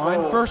 2-yard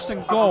line. First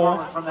and goal.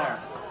 From there.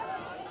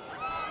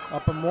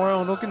 Upper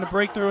Moreland looking to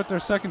break through with their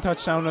second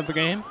touchdown of the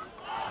game.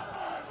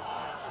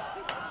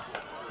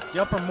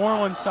 The Upper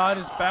Moreland side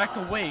is back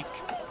awake.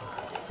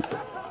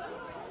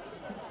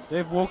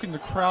 They've woken the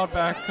crowd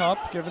back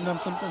up, giving them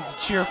something to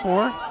cheer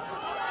for.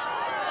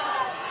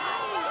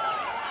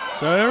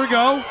 So there we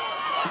go.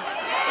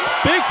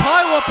 Big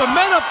pile up of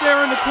men up there,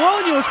 and the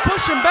Colonials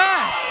pushing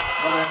back.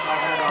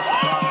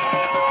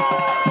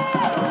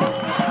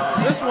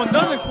 This one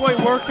doesn't quite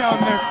work out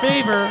in their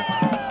favor.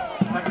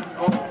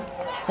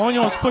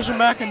 Colonials pushing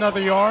back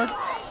another yard.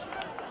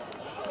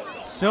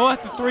 Still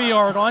at the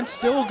 3-yard line.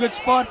 Still a good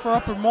spot for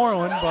Upper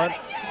Moreland, but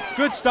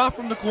good stop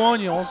from the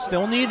Colonials.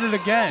 Still needed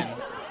again.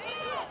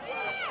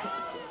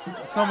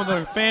 Some of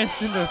the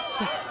fans in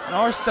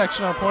our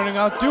section are pointing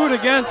out, do it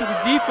again to the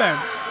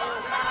defense.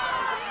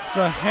 It's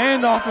a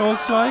handoff, it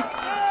looks like.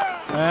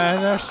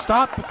 And they're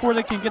stopped before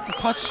they can get the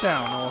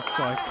touchdown, it looks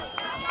like.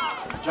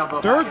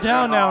 Third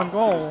down now and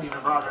goal.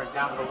 Stephen Broderick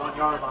down to the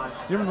 1-yard line.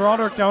 Stephen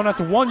Broderick down at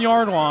the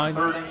 1-yard line.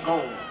 Third and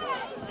goal.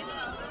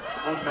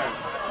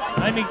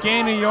 Any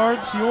gain of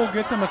yards, you will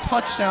get them a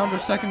touchdown, their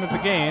second of the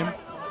game.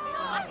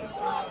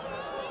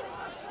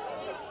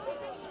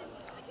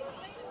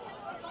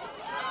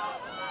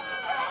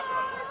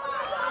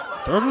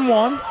 Third and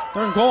 1.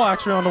 Third and goal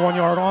actually on the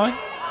 1-yard line.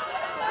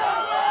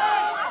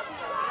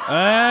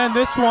 And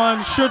this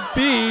one should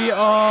be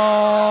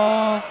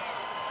a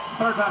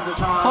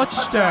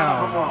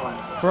touchdown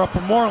for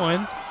Upper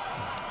Moreland.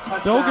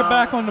 They'll get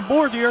back on the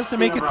board here to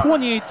make it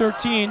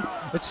 28-13.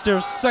 It's their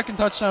second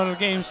touchdown of the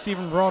game.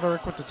 Stephen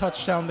Broderick with the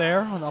touchdown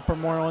there on the Upper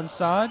Moreland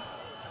side.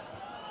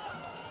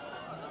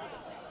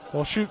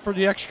 They'll shoot for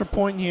the extra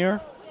point here.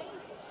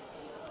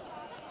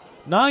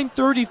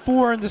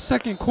 9:34 in the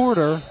second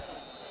quarter.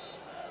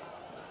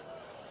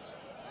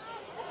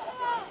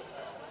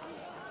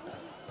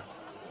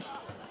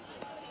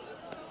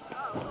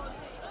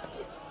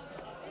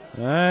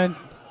 And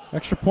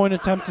extra point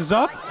attempt is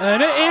up,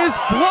 and it is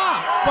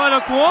blocked by the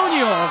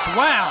Colonials.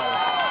 Wow.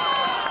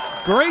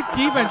 Great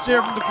defense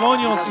here from the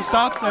Colonials to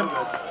stop them.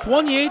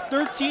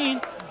 28-13.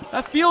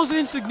 That feels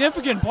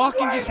insignificant,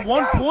 blocking just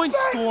 1 point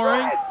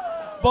scoring,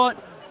 but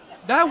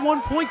that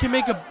 1 point can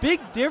make a big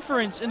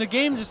difference in a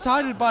game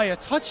decided by a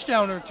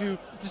touchdown or two,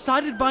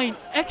 decided by an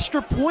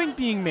extra point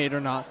being made or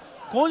not.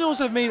 Colonials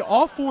have made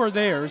all 4 of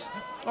theirs.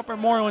 Upper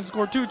Moreland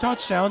scored 2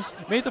 touchdowns,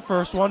 made the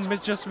first one,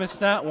 just missed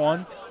that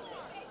one.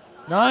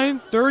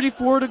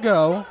 9:34 to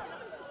go.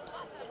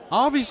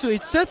 Obviously,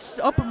 it sets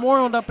Upper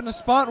Moreland up in a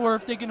spot where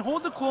if they can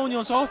hold the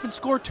Colonials off and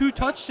score 2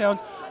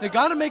 touchdowns, they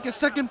got to make a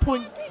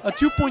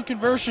 2-point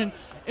conversion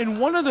in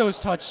one of those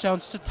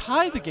touchdowns to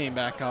tie the game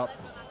back up.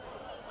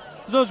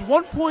 Those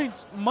 1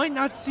 points might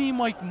not seem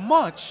like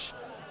much,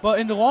 but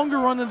in the longer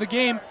run of the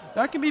game,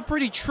 that can be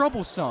pretty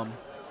troublesome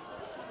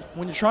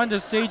when you're trying to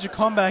stage a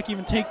comeback,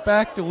 even take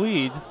back the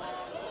lead.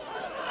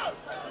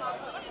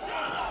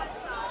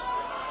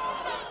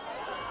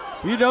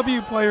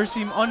 BW players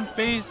seem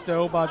unfazed,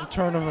 though, by the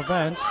turn of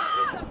events.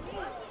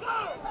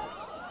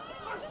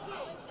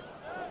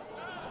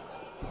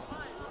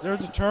 They're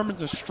determined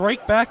to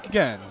strike back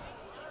again.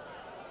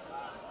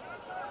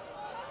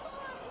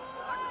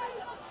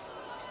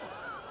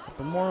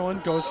 Upper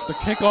Moreland goes to the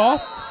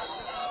kickoff.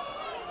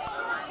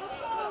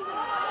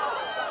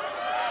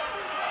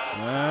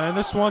 And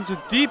this one's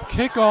a deep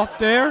kickoff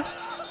there.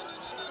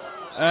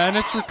 And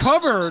it's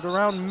recovered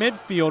around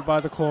midfield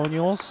by the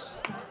Colonials.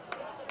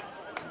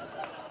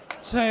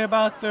 Say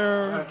about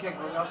their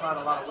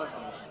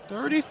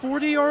 30,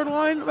 40-yard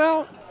line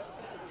about.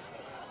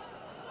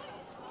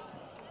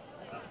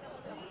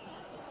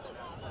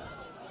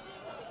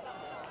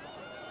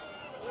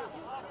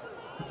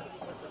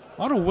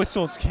 A lot of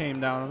whistles came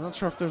down. I'm not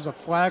sure if there's a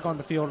flag on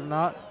the field or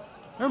not.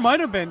 There might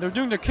have been. They're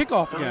doing the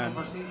kickoff again.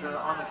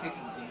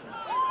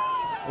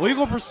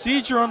 Legal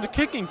procedure on the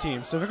kicking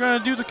team. So they're going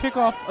to do the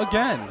kickoff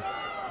again.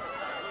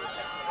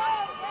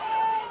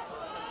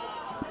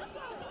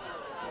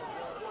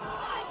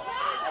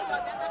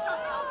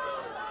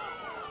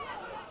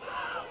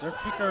 Their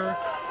kicker,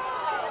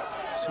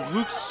 so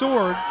Luke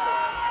Sword,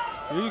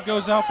 he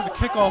goes out for the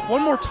kickoff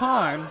one more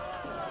time,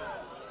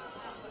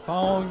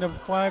 following the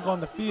flag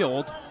on the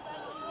field.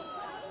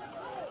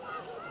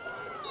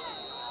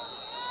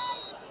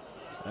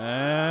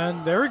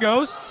 And there he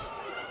goes.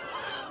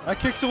 That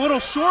kick's a little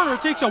shorter,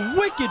 it takes a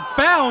wicked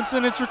bounce,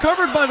 and it's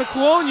recovered by the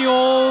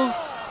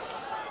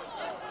Colonials.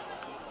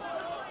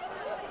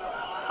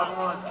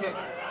 Kick,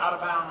 out of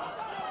bounds.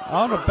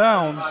 Out of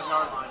bounds.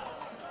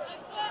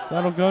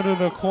 That'll go to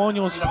the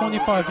Colonials'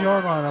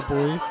 25-yard line, I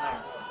believe.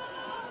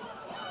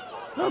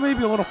 Well,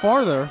 maybe a little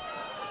farther.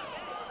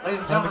 Trying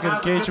to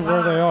get a gauge of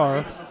where they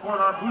are.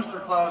 Support our booster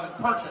club and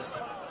purchase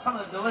some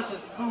of the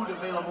delicious food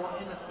available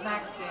in the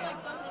snack stand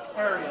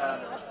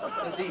area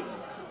this evening.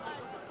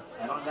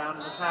 Head on down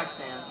to the snack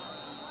stand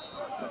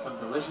with some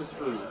delicious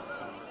food.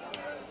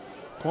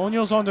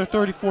 Colonials on their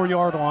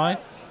 34-yard line.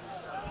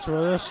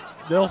 So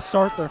they'll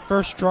start their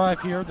first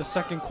drive here, the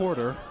second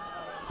quarter.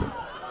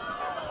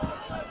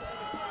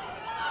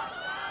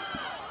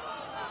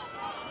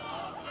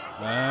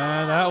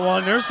 And that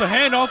one, there's the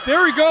handoff.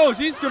 There he goes.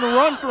 He's going to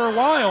run for a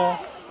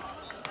while.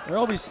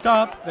 They'll be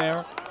stopped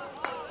there.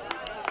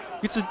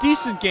 Gets a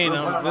decent gain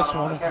out of this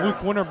one.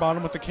 Luke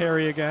Winterbottom with the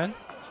carry again.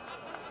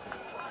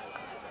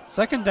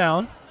 Second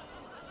down.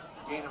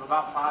 Gain of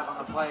about 5 on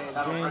the play.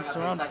 Gains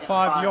around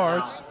 5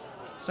 yards. Now.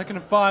 Second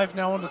and 5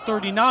 now on the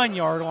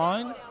 39-yard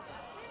line.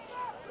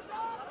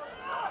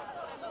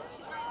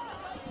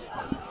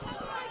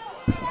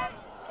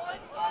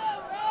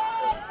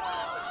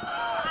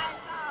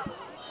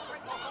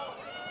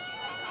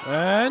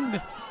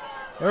 And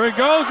there he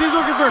goes. He's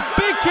looking for a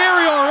big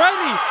carry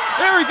already.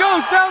 There he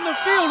goes down the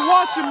field.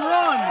 Watch him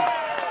run.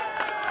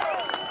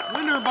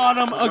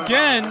 Winterbottom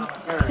again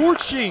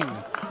torching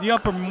the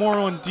Upper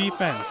Moreland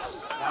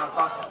defense. Now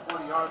across the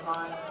 40-yard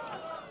line.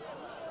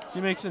 So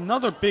he makes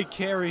another big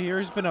carry here.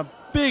 He's been a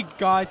big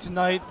guy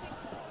tonight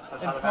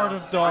and part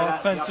of the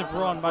offensive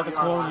run by the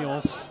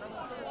Colonials.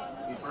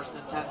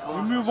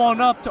 We move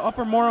on up to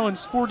Upper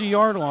Moreland's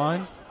 40-yard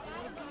line.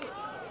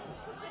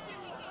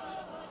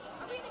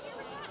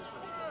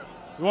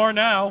 You are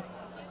now.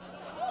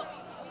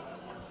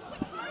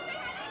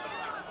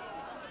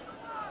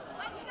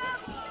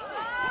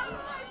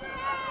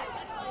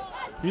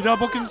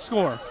 B-Double can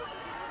score.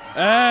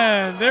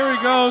 And there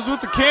he goes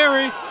with the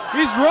carry.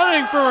 He's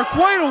running for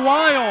quite a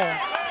while.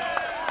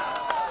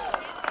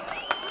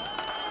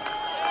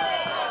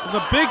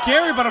 There's a big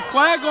carry, but a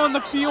flag on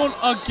the field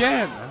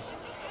again.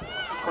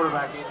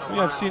 We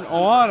have seen a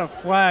lot of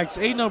flags.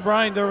 Aiden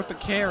O'Brien there with the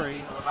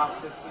carry.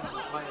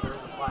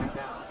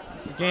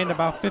 He gained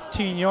about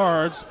 15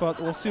 yards, but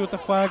we'll see what the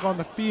flag on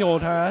the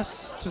field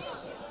has to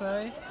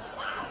say.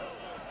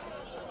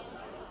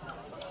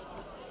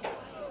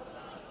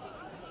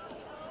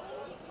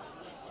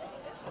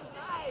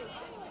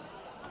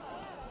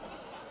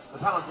 The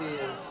penalty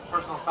is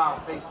personal foul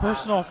face mask.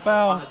 Personal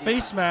foul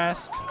face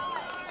mask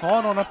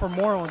called on Upper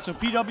Moreland, so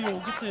PW will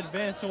get to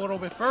advance a little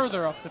bit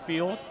further up the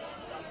field.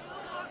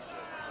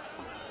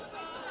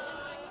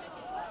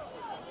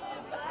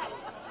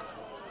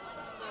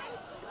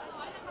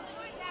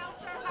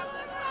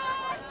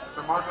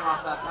 Marking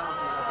off that penalty,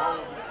 the ball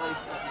will be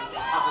placed at the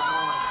Upper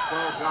Moreland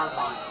 12-yard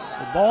line.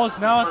 The ball is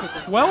now at the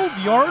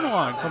 12-yard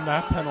line from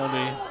that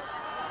penalty.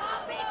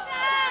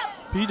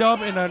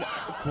 P-Dub in a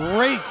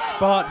Great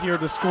spot here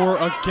to score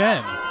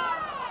again.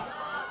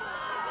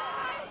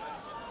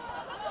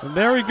 And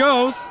there he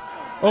goes.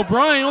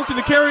 O'Brien looking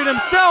to carry it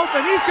himself,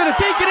 and he's going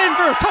to take it in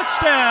for a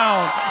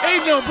touchdown.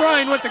 Aiden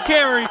O'Brien with the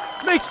carry,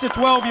 makes the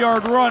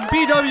 12-yard run.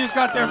 PW's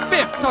got their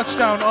 5th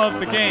touchdown of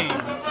the game.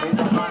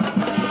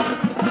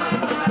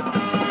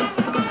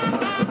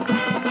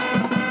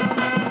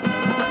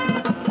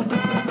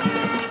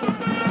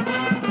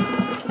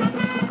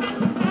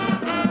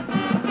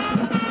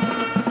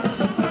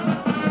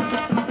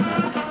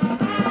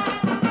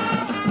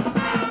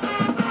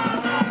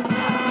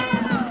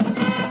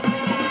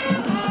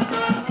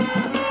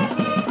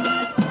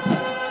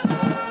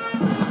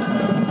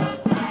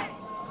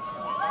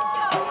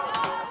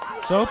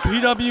 So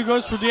PW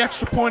goes for the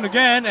extra point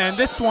again, and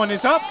this one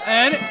is up,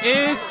 and it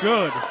is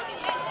good.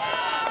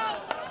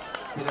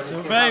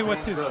 Survey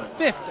with his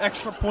 5th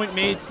extra point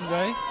made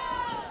today.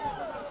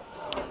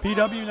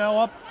 PW now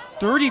up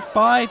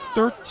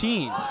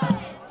 35-13.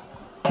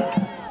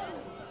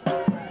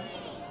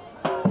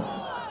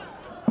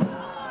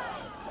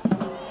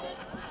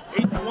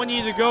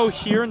 .8:20 to go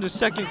here in the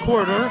second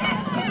quarter.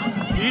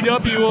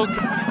 PW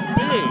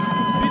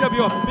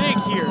up big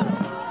here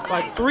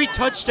by 3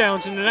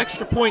 touchdowns and an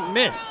extra point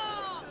missed.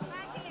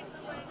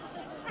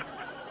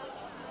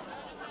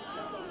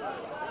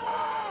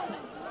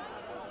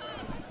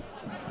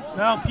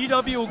 Now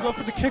PW will go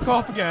for the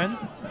kickoff again.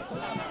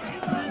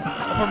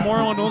 Upper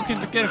Moreland looking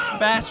to get a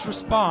fast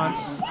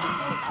response.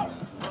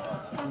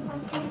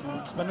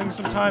 Spending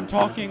some time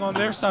talking on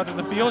their side of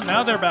the field.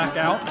 Now they're back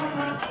out.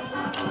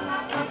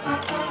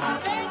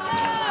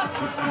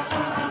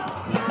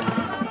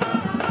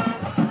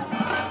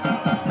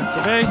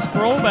 Survey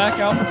Sproul back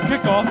out for the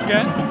kickoff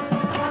again.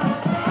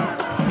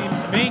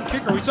 Team's main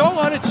kicker. We saw a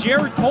lot of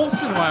Jared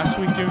Colson last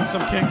week doing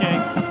some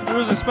kicking. It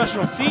was a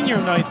special senior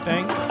night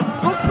thing.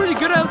 Looked pretty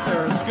good out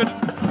there. It's a good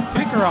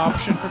kicker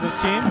option for this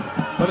team,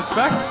 but it's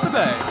back to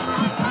Survey.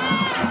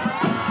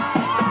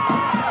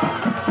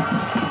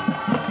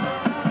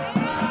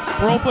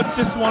 Sproul puts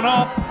this one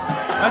up.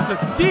 That's a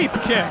deep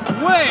kick,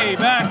 way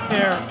back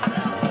there.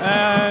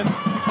 And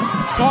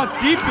it's caught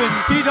deep in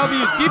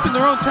PW, deep in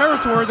their own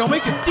territory. They'll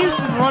make a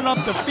decent run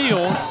up the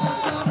field.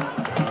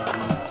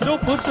 Still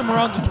puts them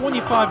around the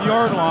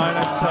 25-yard line,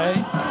 I'd say.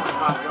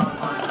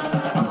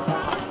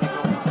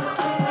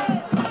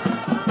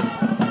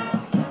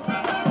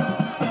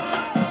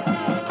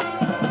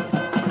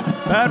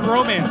 Bad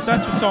Romance,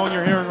 that's what song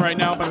you're hearing right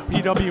now by the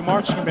PW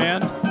marching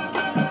band. They've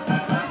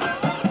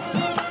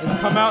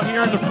come out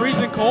here in the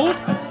freezing cold.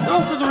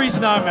 Also the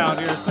reason I'm out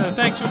here.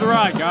 Thanks for the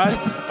ride,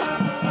 guys.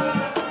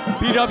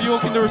 PW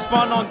looking to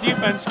respond on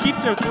defense, keep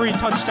their 3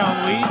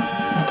 touchdown lead.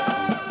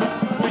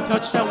 3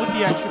 touchdown with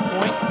the extra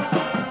point.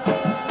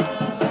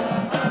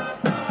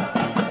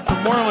 For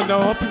Moreland,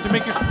 though, hoping to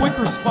make a quick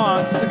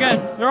response.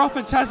 Again, their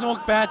offense hasn't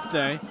looked bad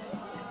today.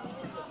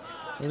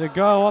 They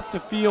go up the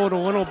field a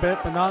little bit,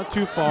 but not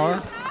too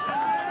far.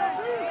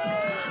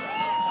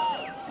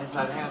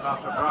 Inside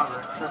handoff to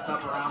Broderick, tripped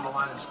up around the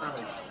line of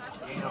scrimmage.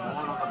 Gain of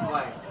 1 on the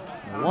play.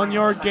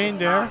 1-yard gain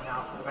there.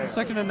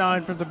 2nd and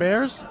 9 for the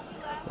Bears.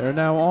 They're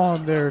now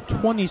on their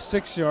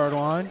 26-yard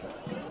line.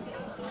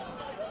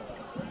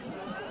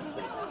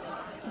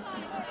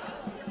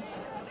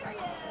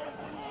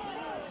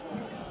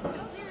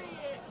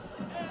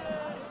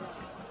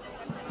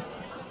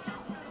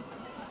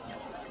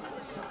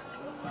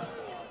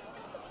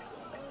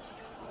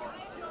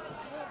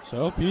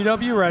 So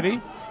PW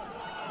ready.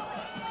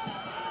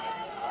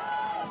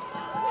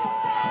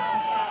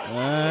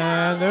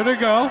 And there they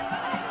go.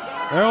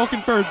 They're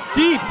looking for a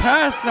deep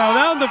pass now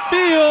down the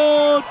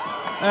field.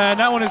 And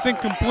that one is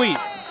incomplete.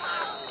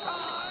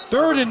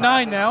 3rd and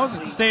 9 now as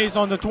it stays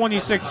on the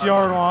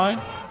 26-yard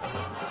line.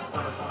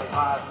 Number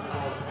 25,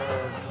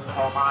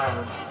 Paul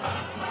Myers.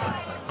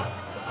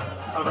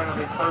 Oh, they're going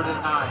to be 3rd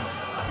and 9.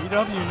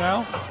 PW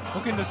now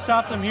looking to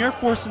stop them here,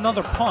 force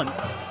another punt.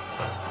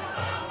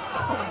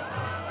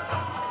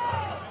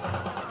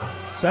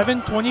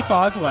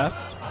 7:25 left.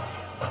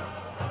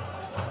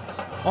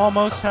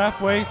 Almost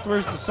halfway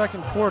through the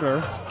second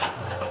quarter.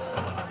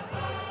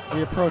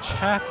 We approach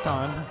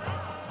halftime.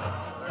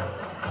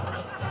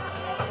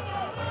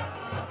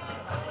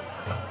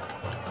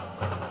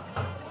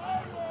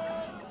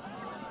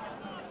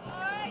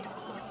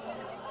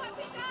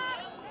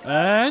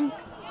 And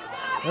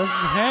there's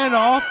a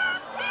handoff.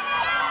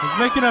 He's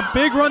making a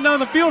big run down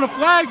the field. A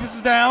flag is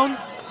down.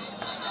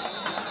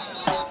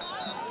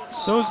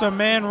 So's the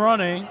man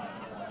running.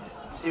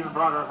 Stephen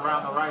Broderick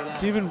around the right end.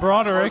 Stephen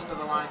Broderick. Close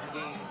to the line to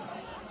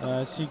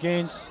gain. He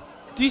gains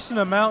a decent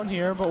amount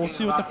here, but we'll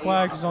see what the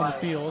flag is on the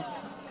field.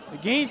 They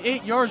gained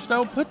 8 yards,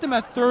 though. Put them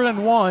at 3rd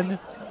and 1.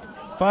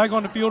 Flag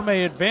on the field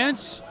may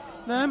advance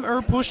them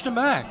or push them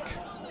back.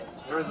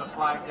 There is a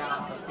flag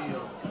down on the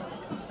field.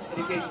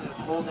 Indication is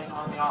holding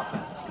on the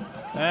offense.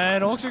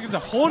 And it looks like it's a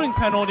holding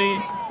penalty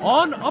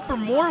on Upper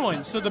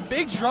Moreland. So the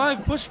big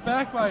drive pushed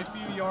back by a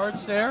few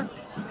yards there.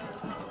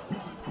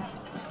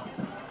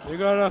 They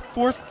got a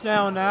 4th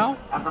down now.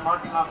 After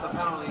marking off the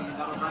penalty,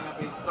 that'll bring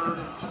up a 3rd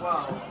and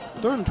 12.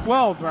 3rd and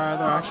 12,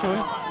 rather,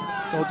 actually.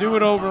 They'll do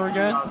it over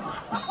again.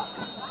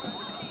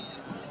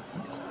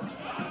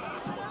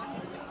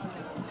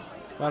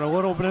 Got a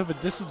little bit of a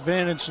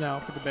disadvantage now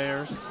for the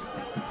Bears.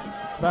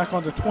 Back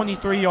on the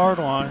 23-yard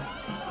line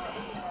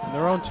in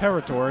their own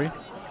territory.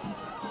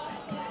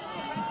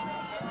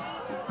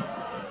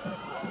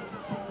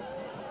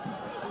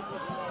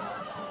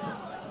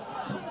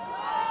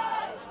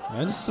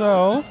 And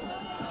so,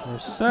 they're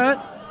set.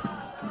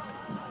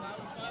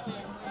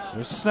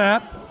 There's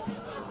snap.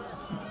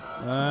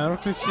 I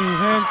don't think she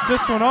hands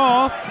this one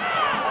off.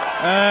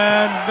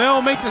 And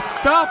they'll make the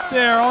stop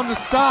there on the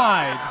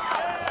side.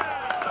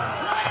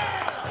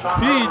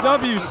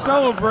 PW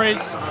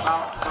celebrates.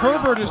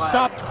 Herbert is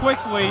stopped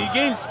quickly. He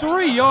gains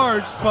 3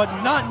 yards, but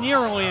not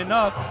nearly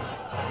enough.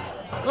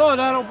 Oh,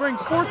 that'll bring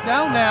 4th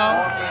down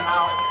now.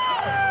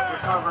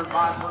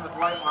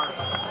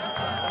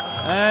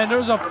 And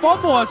there's a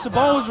fumble as the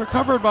ball was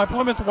recovered by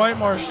Plymouth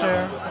Whitemarsh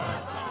there.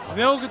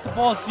 They'll get the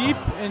ball deep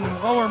in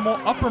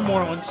upper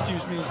Moreland,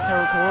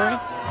 territory.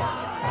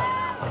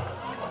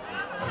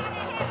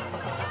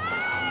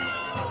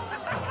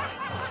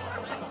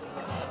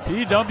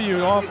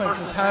 PW offense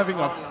is having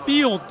a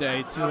field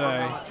day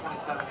today.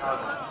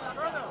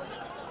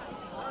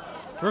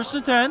 1st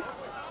and 10.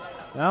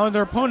 Now in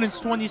their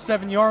opponent's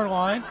 27-yard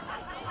line.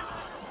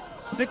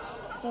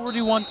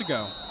 6:41 to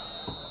go.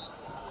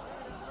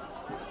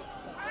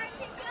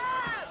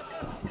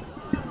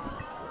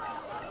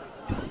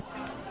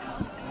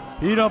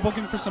 PW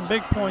looking for some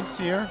big points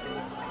here.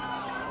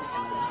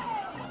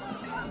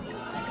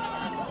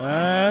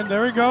 And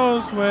there he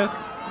goes with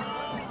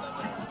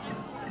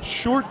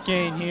short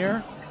gain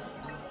here.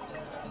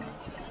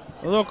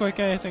 Doesn't look like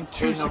anything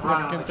too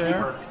significant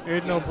there.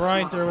 Aiden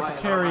O'Brien there with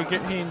the carry,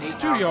 gains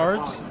 2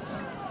 yards.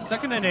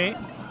 2nd and 8.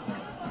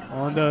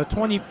 On the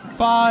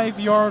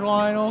 25-yard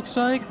line, looks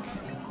like.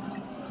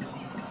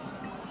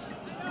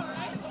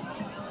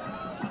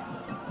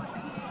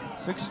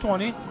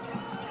 .620.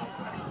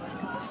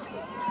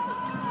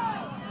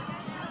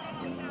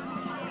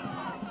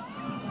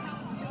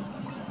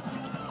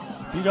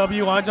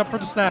 PW lines up for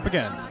the snap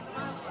again.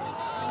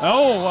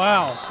 Oh,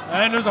 wow.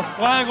 And there's a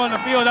flag on the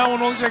field. That one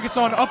looks like it's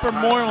on Upper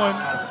Moreland.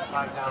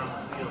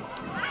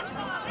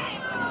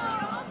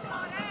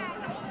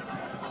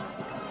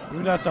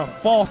 Ooh, that's a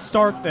false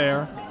start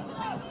there.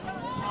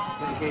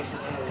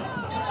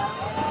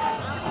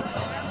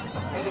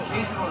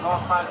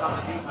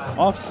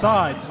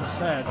 Offsides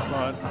instead,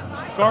 but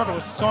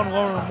regardless, it's on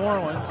Lower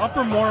Moreland.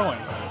 Upper Moreland.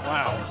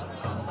 Wow.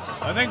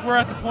 I think we're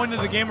at the point of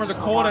the game where the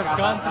cold has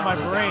gone to my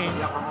brain.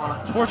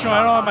 Fortunately,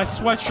 I don't have my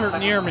sweatshirt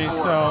near me,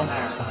 so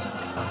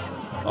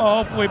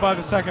hopefully by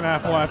the second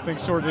half we'll have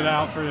things sorted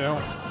out for you.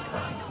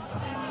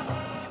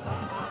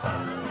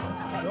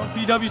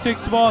 PW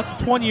takes the ball at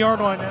the 20-yard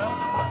line now.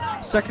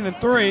 2nd and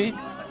 3.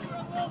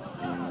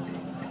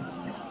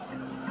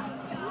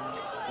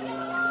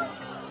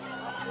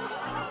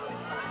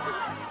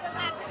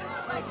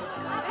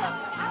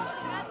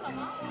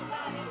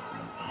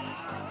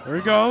 There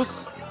he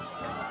goes.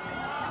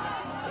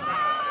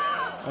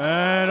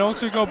 And it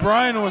looks like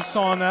O'Brien was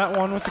on that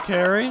one with the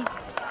carry.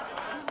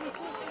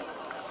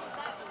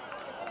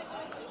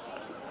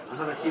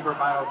 Another keeper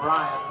by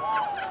O'Brien,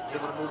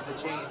 able to move the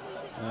chains.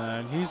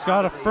 And he's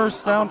got a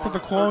 1st down for the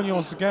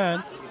Colonials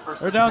again.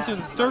 They're down to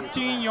the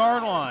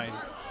 13-yard line.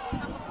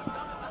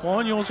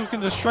 Colonials looking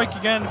to strike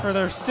again for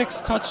their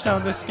 6th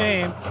touchdown this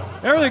game.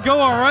 There they go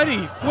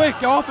already,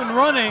 quick, off and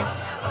running.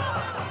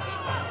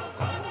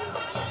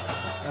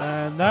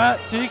 And that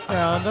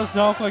takedown does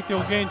not look like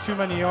they'll gain too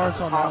many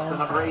yards on that one.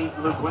 Number 8,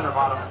 Luke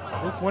Winterbottom.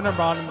 Luke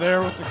Winterbottom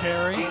there with the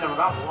carry. Gain of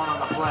about 1 on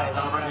the play.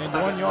 And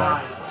 1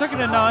 yard.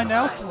 2nd and 9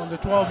 now on the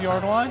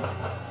 12-yard line.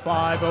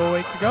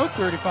 5:08 to go.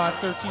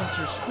 35-13 is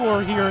your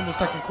score here in the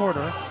 2nd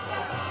quarter.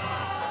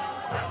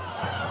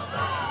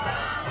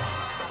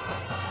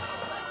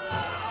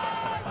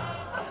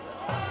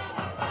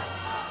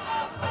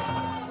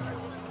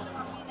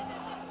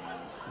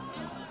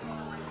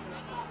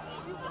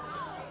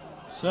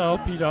 So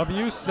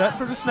PW set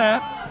for the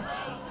snap.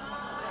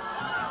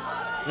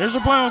 Here's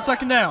a play on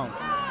 2nd down.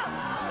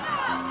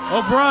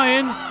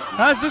 O'Brien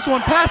has this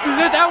one, passes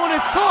it. That one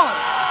is caught.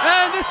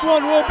 And this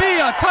one will be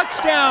a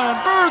touchdown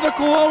for the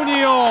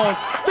Colonials.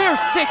 Their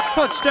 6th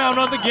touchdown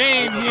of the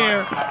game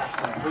here,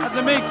 as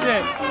it makes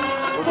it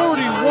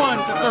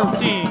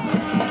 41-13.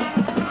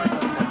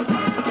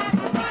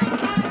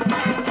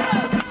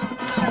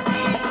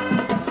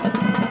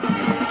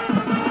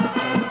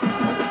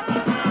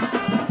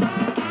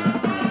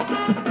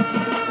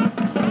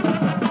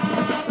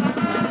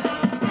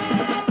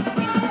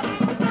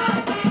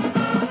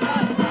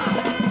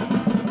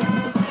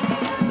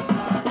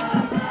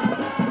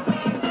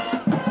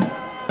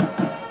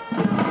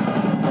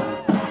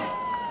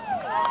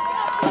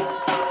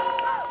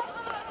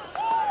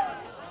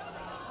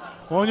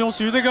 Colonials,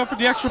 here they go for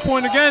the extra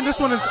point again. This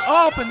one is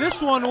up, and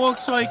this one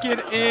looks like it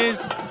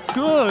is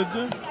good,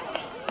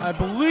 I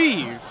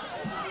believe.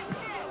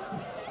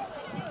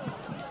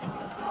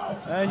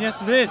 And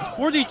yes, it is.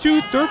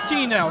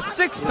 42-13 now.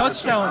 6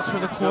 touchdowns for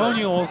the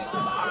Colonials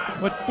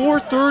with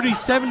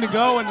 4:37 to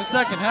go in the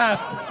second half.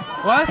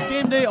 Last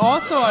game they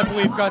also, I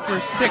believe, got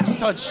their 6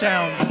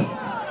 touchdowns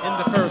in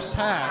the first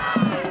half.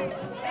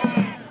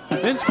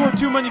 Didn't score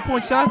too many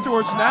points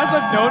afterwards, and as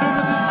I've noted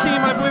with this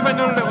team, I believe I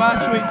noted it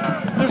last week,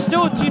 they're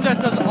still a team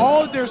that does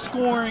all of their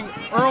scoring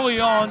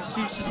early on,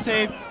 seems to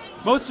save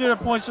most of their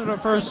points in the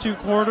first 2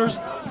 quarters,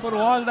 put a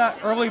lot of that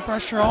early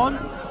pressure on.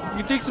 You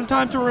can take some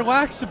time to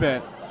relax a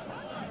bit.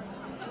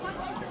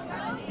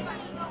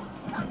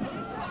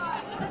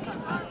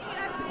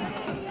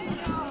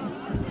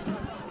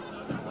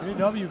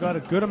 PW got a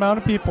good amount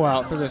of people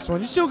out for this one.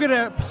 You still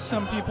get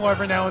some people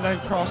every now and then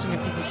crossing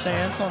into the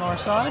stands on our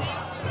side.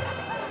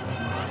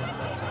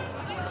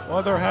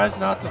 Weather has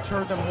not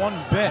deterred them one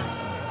bit.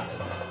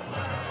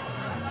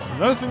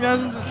 Another thing that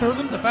hasn't deterred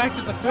them, the fact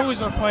that the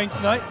Phillies are playing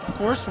tonight, of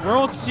course,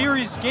 World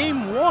Series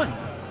Game 1.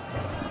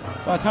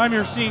 By the time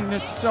you're seeing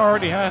this, it's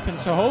already happened,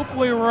 so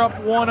hopefully we're up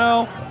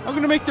 1-0. I'm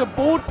going to make the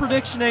bold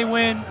prediction they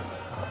win.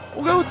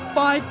 We'll go with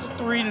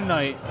 5-3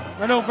 tonight.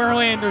 I know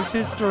Verlander's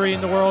history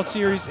in the World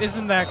Series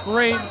isn't that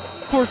great.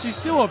 Of course, he's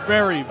still a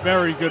very,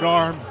 very good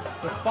arm.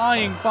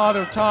 Defying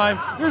Father Time.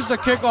 Here's the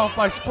kickoff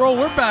by Sproul.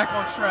 We're back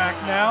on track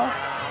now.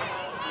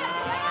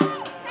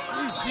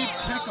 Deep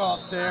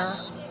kickoff there.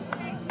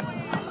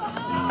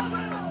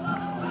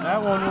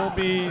 That one will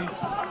be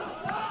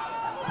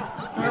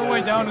fair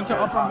way down into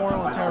Upper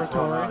Moreland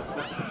territory.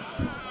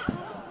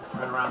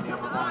 Around the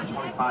upper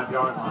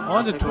 25-yard line.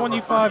 On the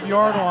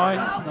 25-yard line,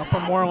 Upper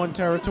Moreland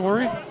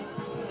territory.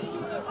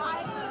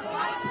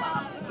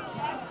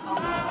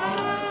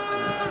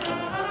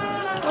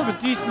 We'll have a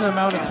decent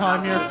amount of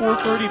time here,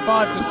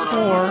 4:35 to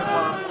score.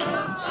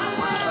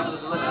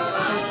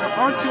 There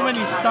aren't too many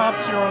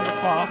stops here on the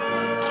clock.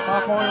 The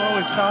clock only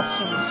really stops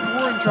from the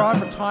scoring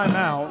drive or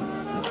timeout.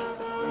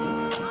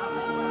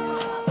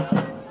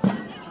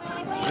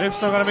 They've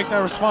still got to make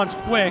that response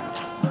quick.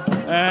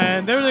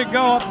 And there they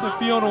go up the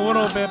field a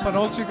little bit, but it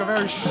looks like a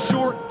very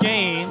short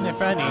gain,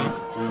 if any.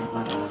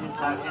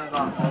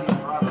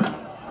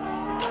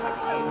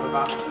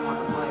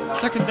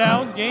 Second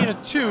down, gain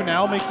of 2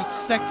 now, makes it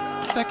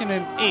second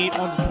and 8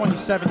 on the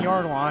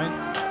 27-yard line.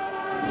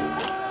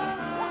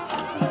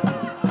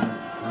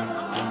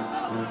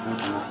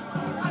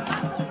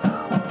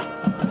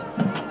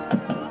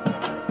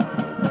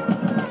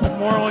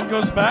 Moreland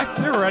goes back,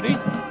 they're ready.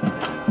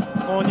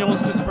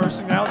 Colonials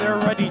dispersing now, they're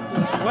ready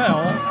as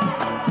well.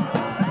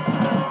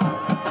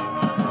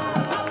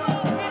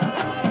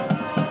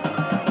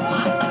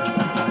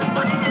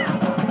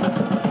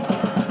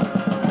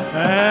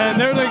 And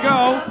there they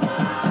go.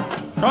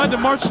 Tried to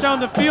march down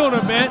the field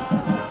a bit,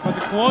 but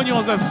the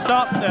Colonials have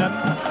stopped them.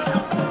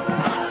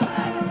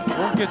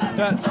 Won't get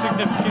that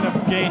significant of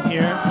a gain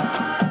here.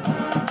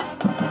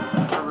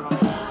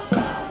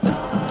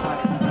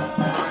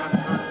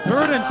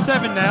 Third and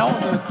 7 now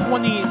on the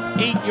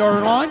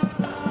 28-yard line.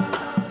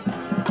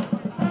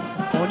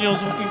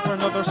 Colonials looking for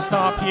another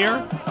stop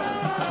here.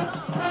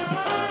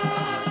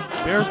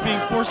 Bears being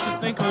forced to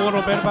think a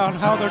little bit about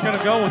how they're going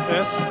to go with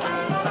this.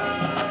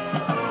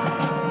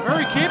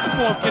 Very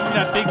capable of getting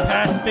that big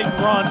pass, big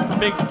run for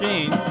big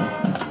gain.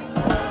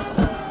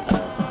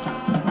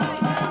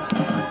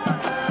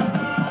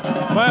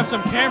 We have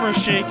some camera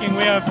shaking.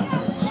 We have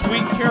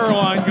Sweet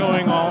Caroline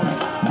going on.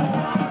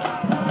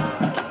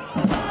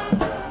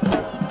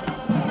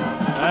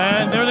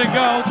 And there they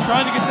go,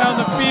 trying to get down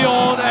the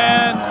field,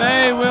 and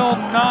they will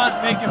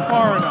not make it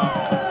far enough.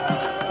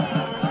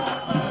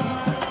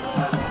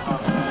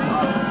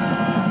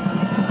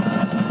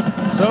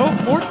 So,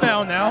 4th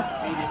down now.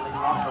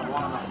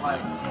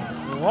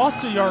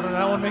 Lost a yard on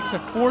that one, makes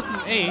it 4th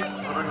and 8.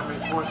 We're going to be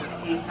 4th and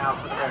 8 now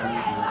for the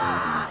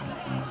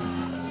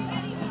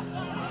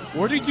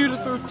Bears.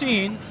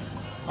 42-13.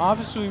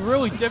 Obviously,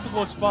 really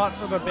difficult spot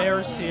for the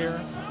Bears here.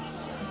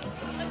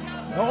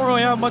 Don't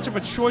really have much of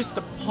a choice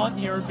to punt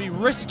here. It'd be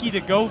risky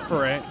to go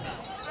for it.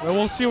 But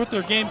we'll see what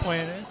their game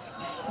plan is.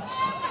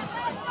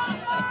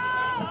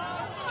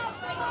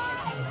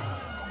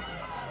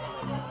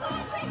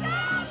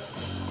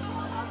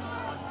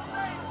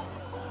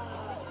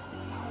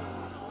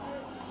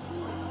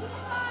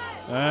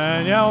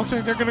 And yeah, looks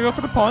like they're going to go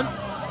for the punt.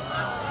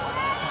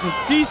 It's a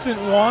decent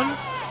one.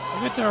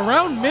 We'll get to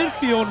around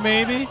midfield,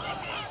 maybe.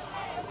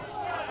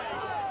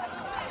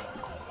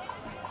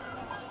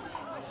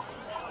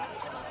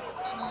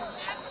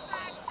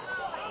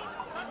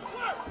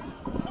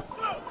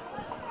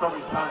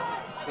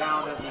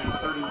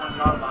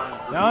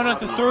 Down at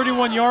the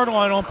 31-yard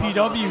line on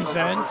PW's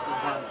end.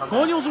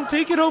 Colonials will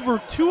take it over.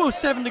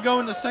 2:07 to go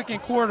in the second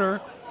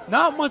quarter.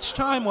 Not much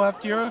time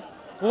left here.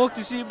 We'll look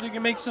to see if they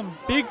can make some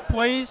big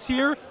plays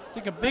here.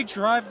 Take a big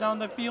drive down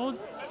the field.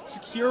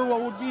 Secure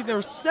what would be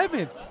their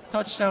 7th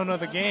touchdown of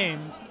the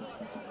game.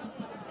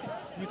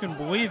 You can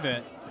believe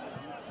it.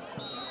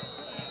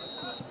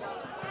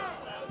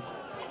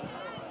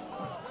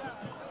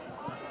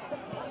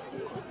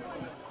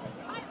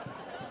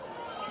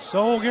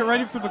 So we'll get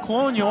ready for the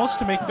Colonials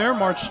to make their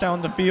march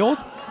down the field.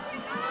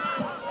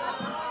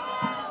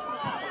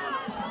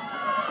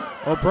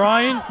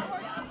 O'Brien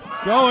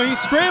going, he's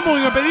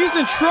scrambling a bit, he's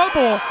in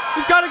trouble.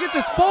 He's got to get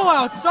this ball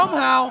out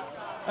somehow,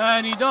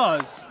 and he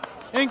does.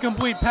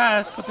 Incomplete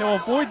pass, but they'll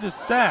avoid the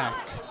sack.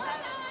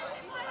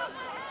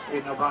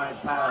 Aiden O'Brien's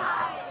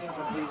pass,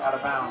 incomplete, out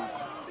of bounds.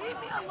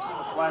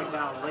 Flag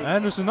down late.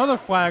 And there's another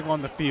flag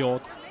on the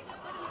field.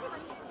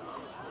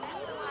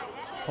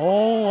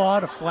 Whole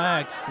lot of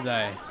flags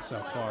today so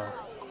far.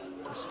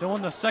 We're still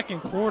in the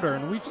second quarter,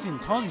 and we've seen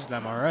tons of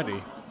them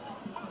already.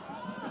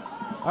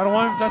 I don't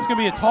know if that's going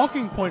to be a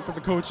talking point for the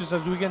coaches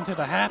as we get into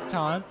the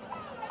halftime.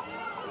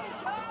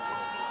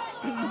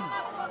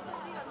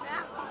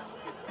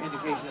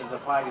 Indication that the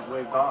flag is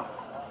waved off.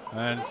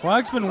 And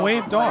flag's been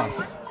waved off.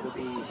 Will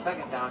be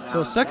second down now.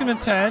 So 2nd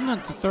and 10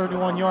 at the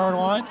 31-yard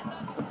line.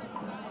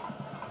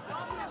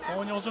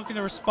 Colonial's looking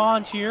to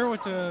respond here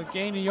with the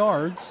gain of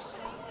yards.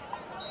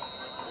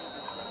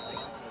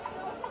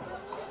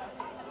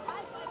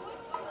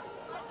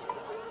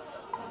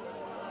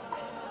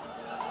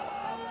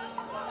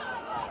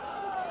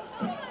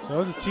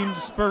 So the team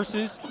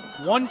disperses.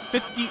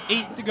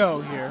 1:58 to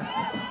go here.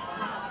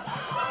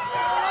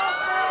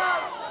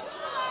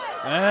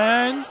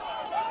 And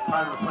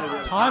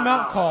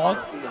timeout called.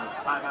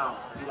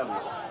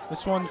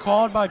 This one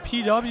called by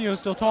PW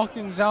as they'll talk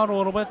things out a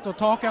little bit. They'll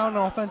talk out an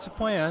offensive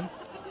plan.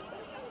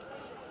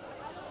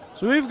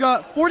 So we've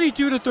got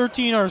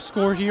 42-13 our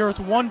score here with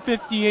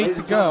 1:58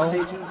 to go. Stay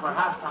tuned for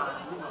halftime.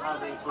 We will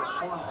have a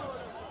performance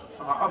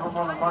from our Upper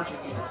Moreland marching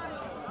unit,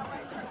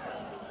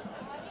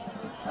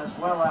 as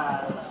well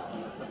as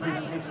the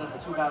presentation of the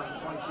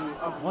 2022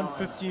 Upper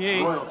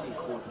 1:58. Royalty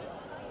Court.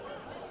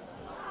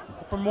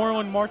 Upper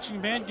Moreland Marching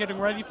Band getting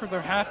ready for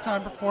their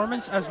halftime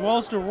performance, as well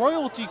as the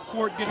Royalty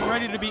Court getting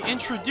ready to be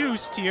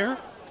introduced here.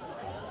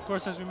 Of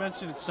course, as we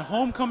mentioned, it's the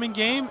homecoming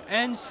game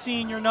and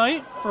senior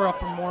night for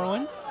Upper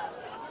Moreland.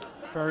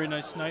 Very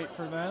nice night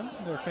for them,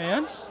 their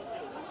fans,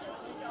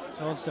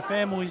 as well as the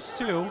families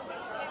too,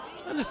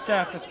 and the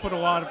staff that's put a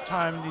lot of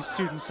time in these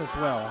students as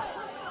well.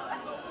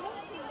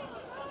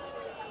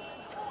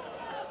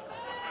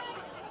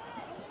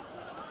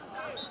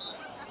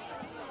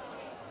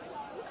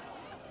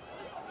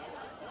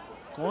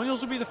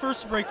 Colonials will be the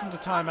first to break from the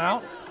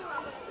timeout.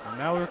 And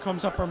now here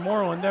comes Upper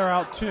Moreland. They're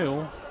out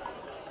too.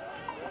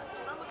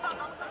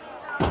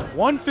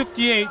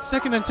 1:58,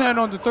 2nd and 10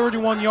 on the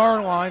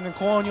 31-yard line in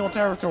Colonial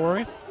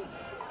territory.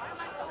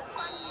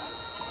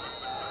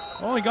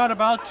 Only got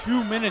about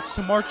 2 minutes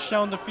to march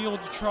down the field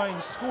to try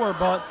and score,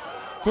 but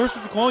of course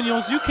with the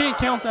Colonials, you can't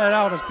count that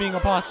out as being a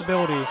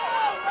possibility.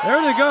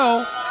 There they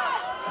go.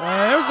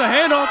 There's the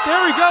handoff.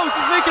 There he goes.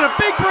 He's making a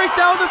big break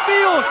down the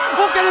field.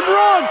 Look at him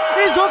run.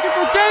 He's looking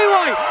for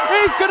daylight.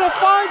 He's going to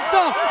find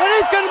some, and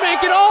he's going to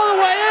make it all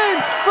the way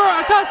in for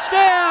a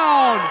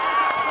touchdown.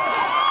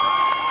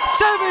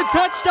 7th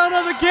touchdown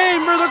of the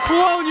game for the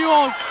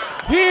Colonials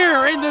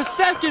here in the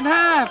second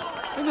half,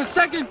 in the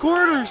second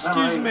quarter,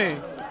 excuse me.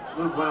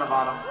 Luke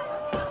Winterbottom.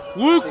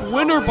 Luke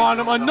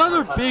Winterbottom,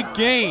 another big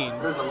gain.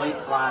 There's a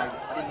late flag.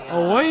 A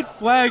late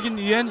flag in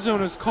the end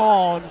zone is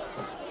called.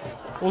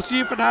 We'll see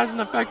if it has an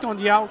effect on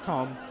the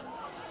outcome.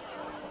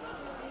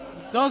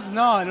 It does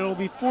not. It'll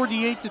be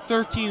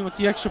 48-13 with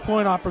the extra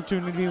point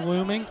opportunity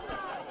looming.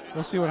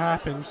 We'll see what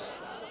happens.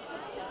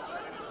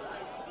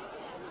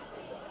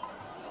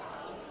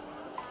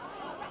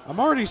 I'm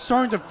already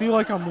starting to feel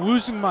like I'm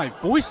losing my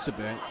voice a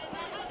bit.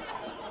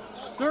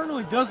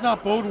 Certainly does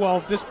not bode well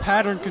if this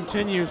pattern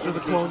continues for the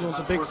Colonials,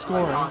 a big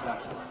scoring.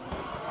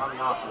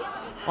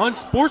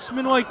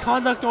 Unsportsmanlike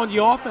conduct on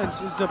the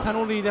offense is the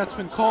penalty that's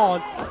been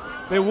called.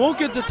 They won't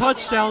get the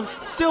touchdown.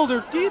 Still,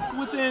 they're deep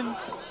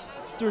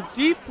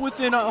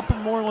within Upper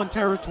Moreland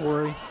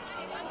territory.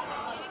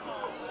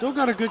 Still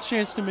got a good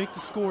chance to make the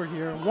score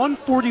here.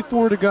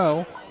 1:44 to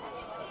go.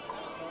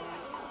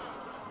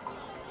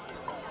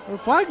 The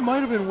flag might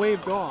have been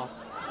waved off.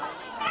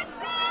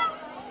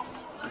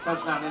 The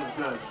touchdown is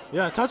good.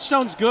 Yeah,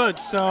 touchdown's good,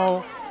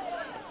 so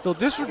they'll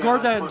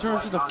disregard that in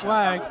terms of the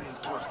flag.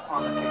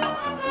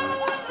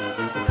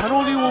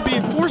 Penalty will be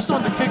enforced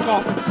on the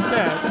kickoff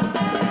instead.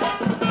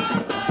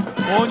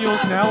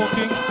 Colonials now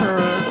looking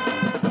for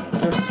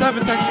their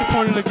 7th extra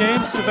point of the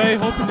game. Survey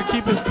hoping to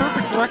keep his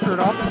perfect record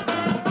up.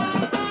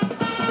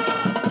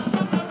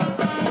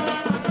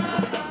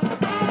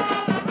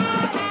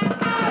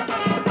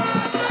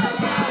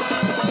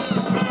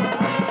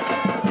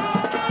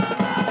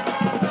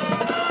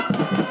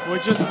 We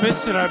just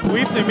missed it. I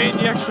believe they made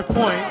the extra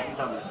point.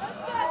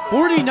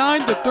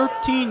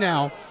 49-13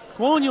 now.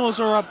 Colonials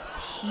are up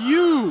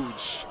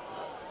huge.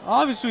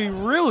 Obviously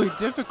really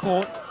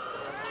difficult.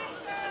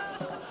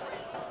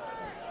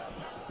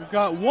 We've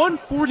got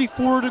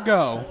 1:44 to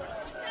go.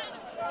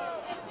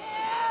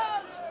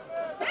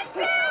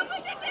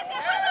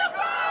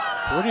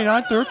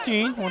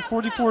 (49-13),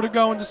 1:44 to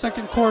go in the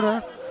second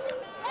quarter.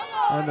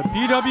 And the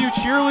PW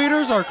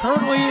cheerleaders are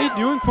currently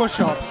doing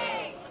push-ups.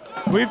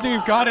 We've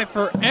got it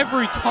for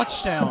every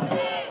touchdown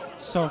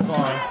so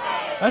far.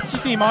 That's the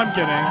theme I'm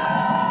getting.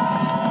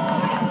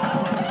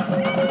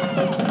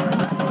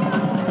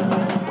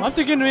 I'm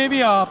thinking maybe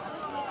a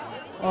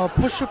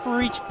push up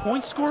for each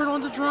point scored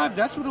on the drive.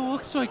 That's what it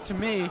looks like to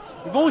me.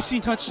 We've only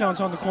seen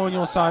touchdowns on the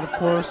Colonial side, of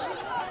course.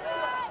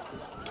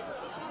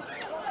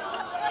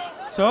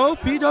 So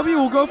PW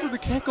will go for the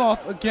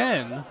kickoff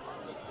again.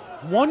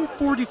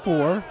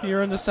 1:44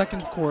 here in the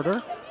second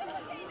quarter.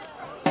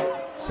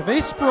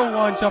 Savespro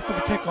lines up for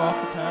the kickoff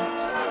attempt.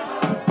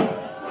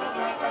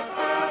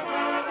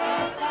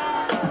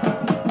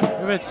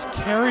 It's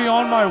Carry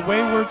On My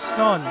Wayward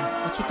Son.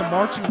 That's what the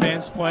marching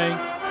band's playing.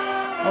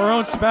 Our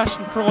own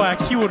Sebastian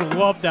Krolak, he would have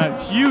loved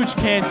that. Huge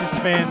Kansas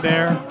fan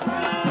there.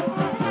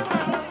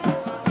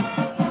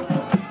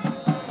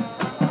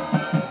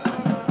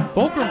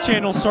 Fulcrum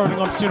Channel starting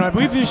up soon. I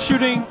believe he's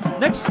shooting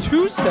next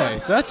Tuesday,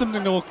 so that's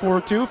something to look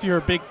forward to if you're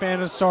a big fan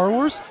of Star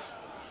Wars.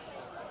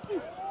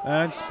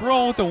 And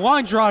Sproul with the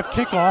line drive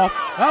kickoff.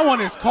 That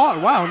one is caught.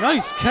 Wow,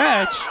 nice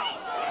catch.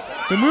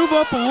 To move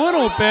up a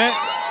little bit.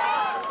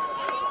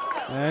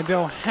 And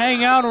they'll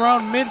hang out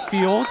around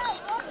midfield.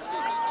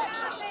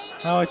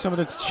 I like some of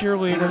the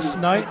cheerleaders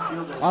tonight.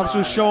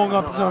 Obviously showing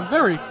up in some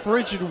very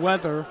frigid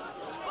weather.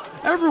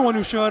 Everyone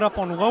who showed up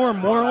on Lower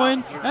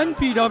Moreland and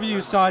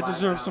PW side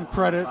deserves some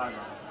credit.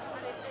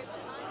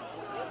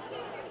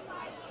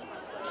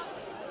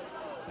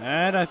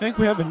 And I think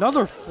we have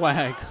another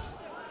flag.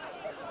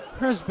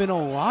 There has been a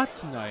lot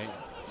tonight.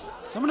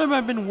 Some of them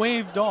have been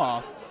waved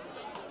off.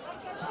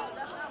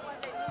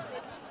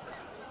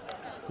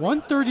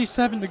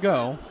 1:37 to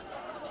go.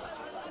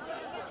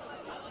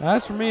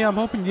 As for me, I'm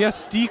hoping the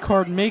SD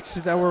card makes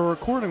it that we're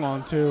recording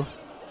on too.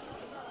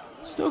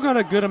 Still got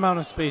a good amount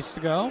of space to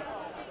go.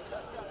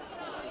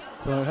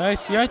 But hey,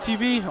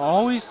 CITV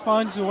always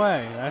finds a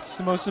way. That's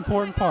the most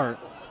important part.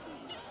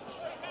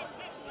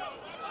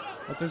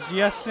 What does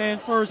the S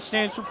stand for? It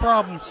stands for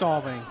problem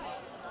solving.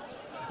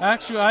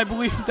 Actually, I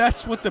believe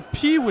that's what the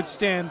P would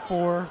stand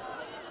for.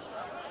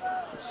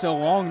 It's a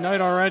long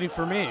night already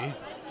for me.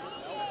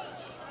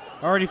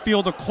 I already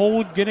feel the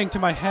cold getting to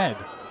my head.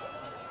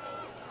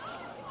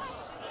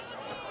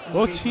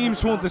 Both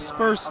teams will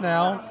disperse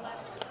now.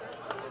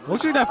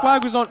 Looks like that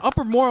flag was on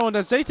Upper Moreland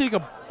as they take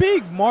a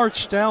big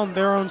march down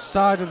their own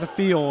side of the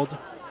field.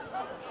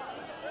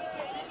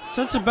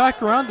 Sends it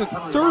back around to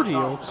 30, it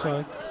looks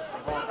like.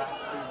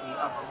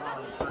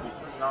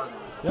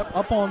 Yep,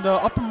 up on the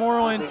Upper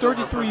Moreland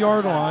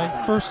 33-yard line,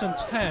 1st and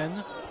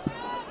 10.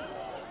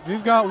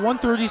 We've got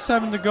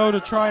 1:37 to go to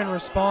try and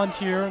respond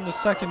here in the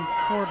second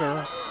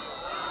quarter.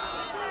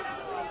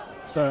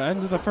 So the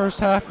end of the first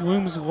half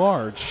looms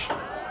large.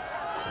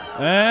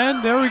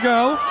 And there we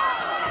go.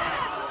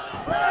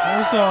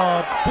 There's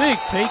a big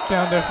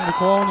takedown there from the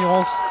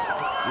Colonials.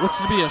 Looks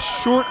to be a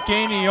short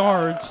gain of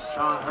yards,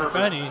 if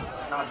any.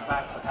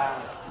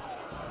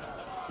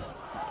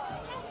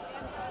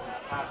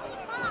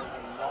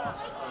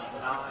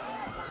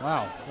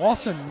 Wow,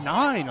 loss of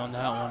 9 on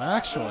that one,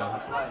 actually.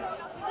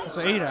 It's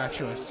an 8,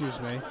 actually, excuse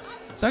me.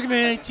 2nd and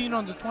 18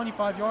 on the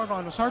 25-yard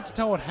line. It was hard to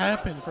tell what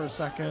happened for a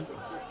second.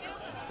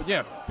 But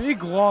yeah,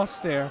 big loss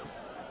there.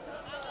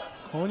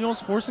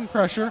 Colonials forcing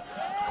pressure.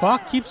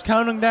 Clock keeps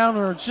counting down.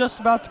 We're just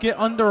about to get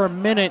under a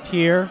minute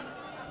here.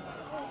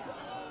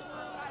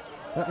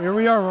 But here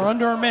we are. We're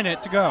under a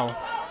minute to go.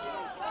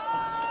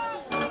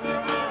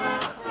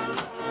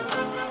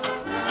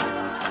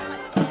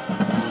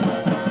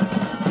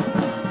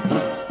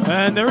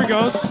 And there he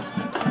goes.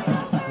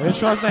 He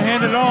tries to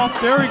hand it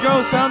off. There he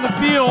goes down the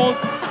field.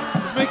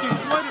 He's making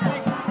quite a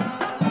big...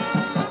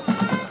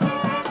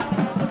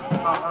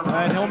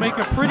 And he'll make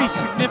a pretty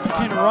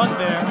significant run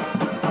there.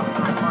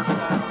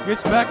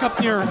 Gets back up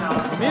near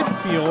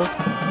midfield.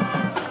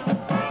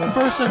 For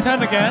 1st and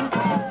 10 again.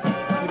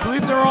 I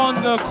believe they're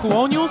on the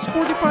Colonials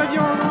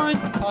 45-yard line.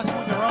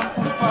 Possibly they're on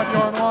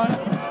 45-yard line.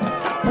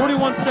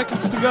 41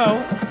 seconds to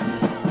go.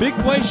 Big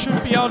play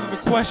shouldn't be out of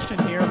the question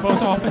here.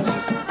 Both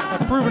offenses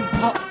have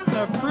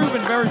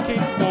proven very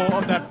capable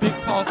of that big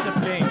positive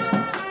gain.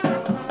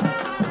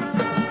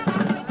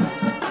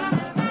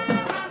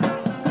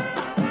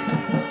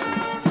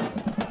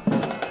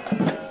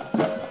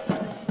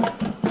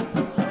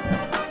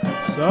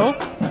 So,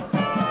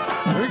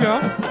 here we go.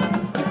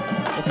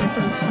 Looking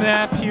for the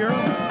snap here.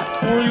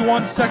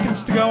 41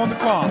 seconds to go on the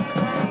clock.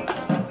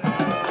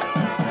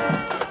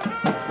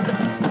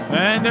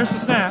 And there's the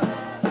snap.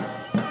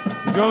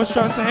 He goes,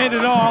 tries to hand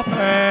it off,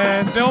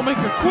 and they'll make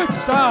a quick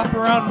stop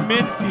around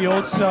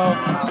midfield. So,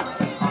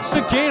 just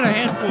to gain a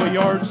handful of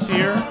yards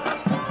here.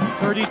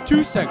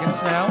 32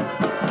 seconds now.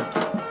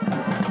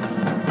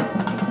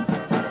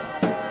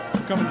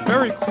 Coming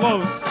very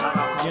close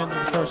at the end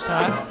of the first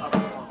half.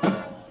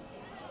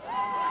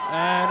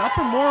 And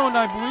Upper Moreland,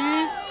 I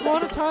believe,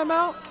 want a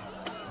timeout?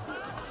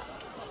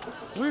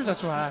 Weird,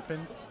 that's what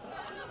happened.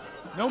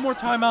 No more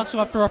timeouts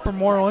left for Upper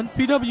Moreland.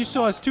 PW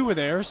still has 2 of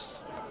theirs.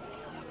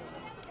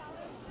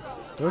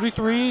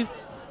 33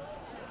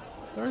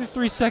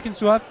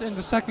 seconds left in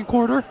the second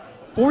quarter.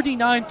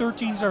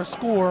 49-13 is our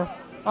score.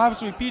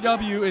 Obviously,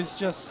 PW is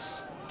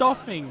just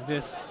stuffing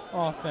this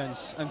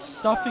offense and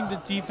stuffing the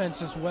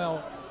defense as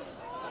well.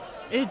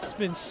 It's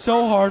been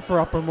so hard for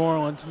Upper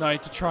Moreland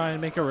tonight to try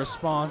and make a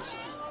response.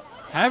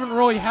 haven't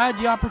really had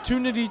the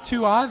opportunity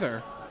to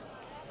either.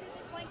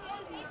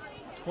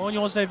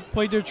 Colonials, they've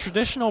played their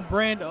traditional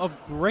brand of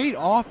great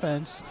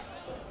offense.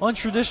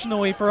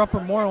 Untraditionally for Upper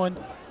Moreland,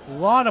 a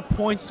lot of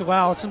points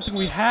allowed, something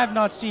we have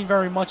not seen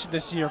very much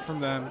this year from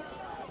them.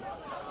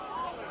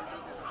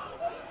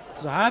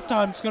 So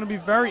halftime, it's going to be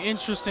very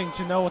interesting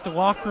to know what the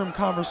locker room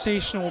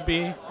conversation will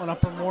be on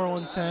Upper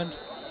Moreland's end.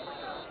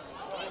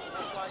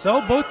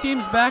 So both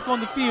teams back on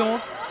the field.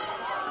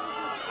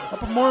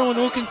 Upper Moreland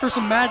looking for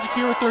some magic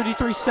here with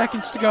 33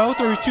 seconds to go,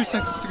 32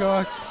 seconds to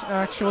go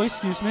actually,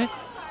 excuse me.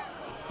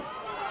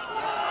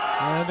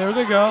 And there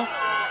they go.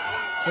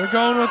 They're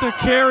going with a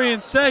carry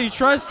instead. He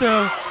tries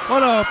to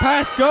let a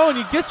pass go and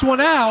he gets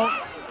one out.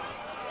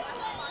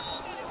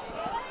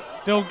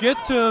 They'll get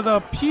to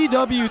the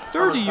PW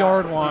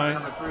 30-yard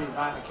line.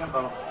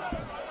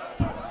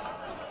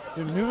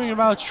 They're moving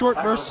about short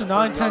bursts to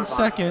 9-10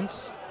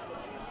 seconds.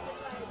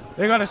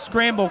 They got to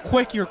scramble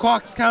quick. Your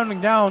clock's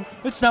counting down.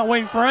 It's not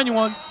waiting for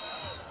anyone.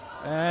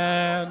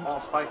 And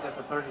ball spiked at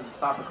the 30 to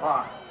stop the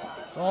clock.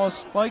 Ball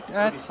spiked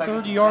at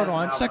 30-yard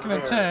line. 2nd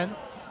and 10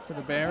 for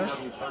the Bears.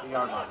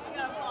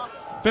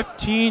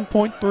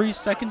 15.3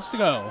 seconds to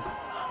go.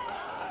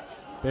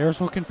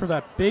 Bears looking for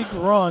that big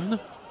run.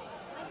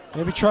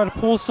 Maybe try to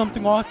pull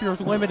something off here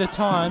with limited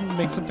time,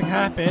 make something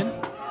happen.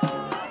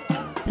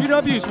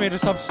 PW's made a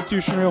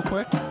substitution real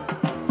quick.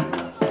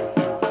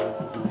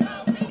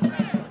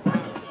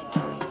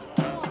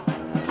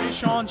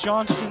 Sean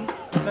Johnston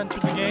has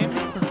entered the game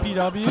for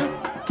PW.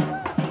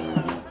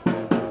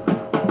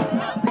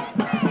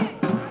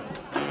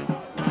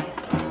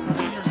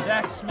 Senior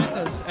Zach Smith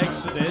has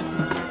exited.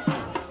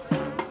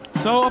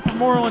 So Upper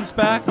Moreland's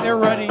back, they're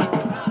ready.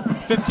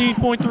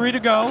 15.3 to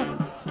go.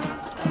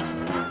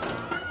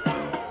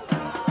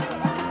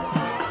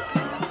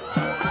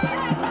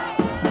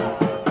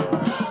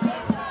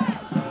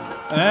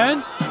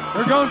 And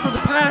they're going for the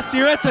pass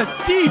here. That's a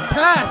deep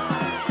pass.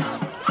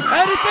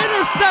 And it's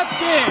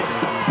intercepted.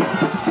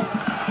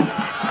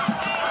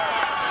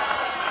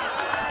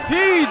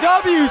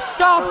 PW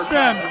stops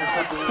them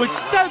with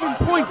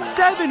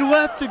 7.7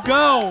 left to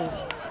go.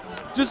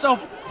 Just a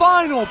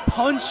final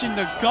punch in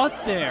the gut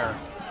there.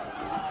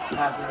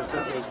 Pass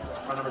intercepted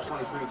for number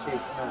 23,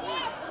 Chase Smith.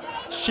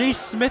 Chase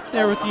Smith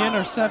there with the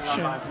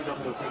interception.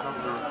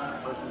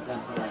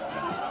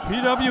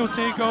 PW will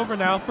take over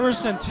now,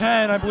 1st and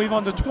 10, I believe,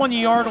 on the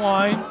 20-yard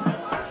line.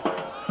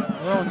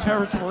 Their own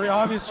territory.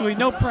 Obviously,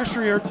 no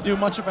pressure here to do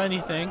much of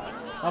anything.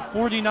 Up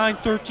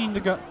 49-13 to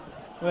go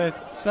with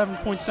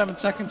 7.7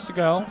 seconds to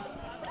go.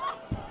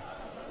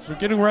 So we're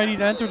getting ready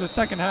to enter the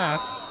second half.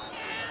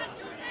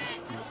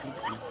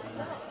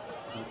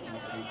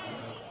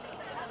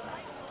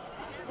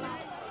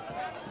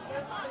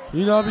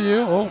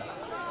 PW, oh,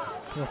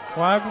 the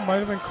flag might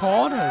have been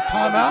called or a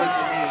timeout.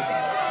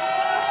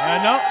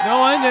 And no,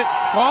 they'll end it.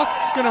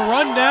 Clock's going to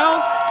run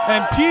down,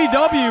 and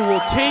PW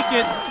will take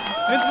it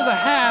into the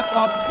half,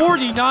 up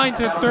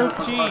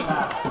 49-13.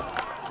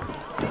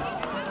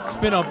 It's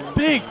been a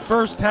big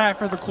first half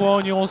for the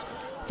Colonials,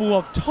 full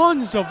of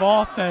tons of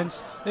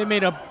offense. They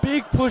made a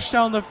big push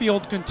down the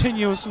field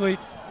continuously.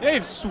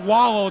 They've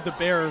swallowed the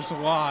Bears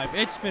alive.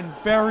 It's been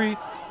very,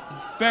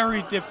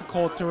 very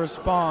difficult to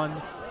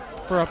respond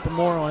for Upper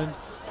Moreland.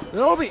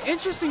 It'll be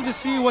interesting to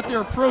see what their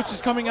approach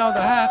is coming out of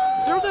the half.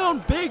 They're down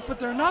big, but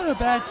they're not a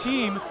bad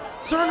team.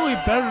 Certainly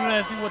better than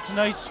I think what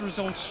tonight's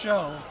results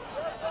show.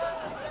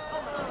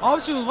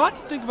 Obviously, a lot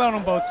to think about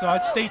on both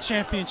sides. State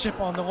championship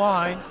on the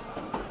line.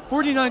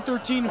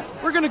 49-13,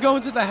 we're going to go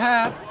into the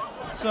half.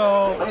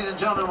 So,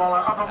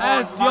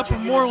 as the Upper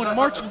Moreland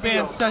marching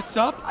band sets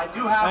up,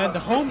 and the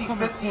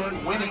homecoming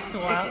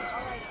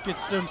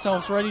gets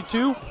themselves ready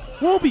too,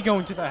 we'll be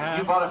going to the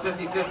half.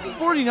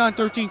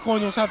 49-13,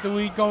 Colonials have the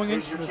lead going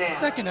into the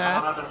second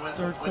half,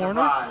 third quarter.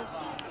 And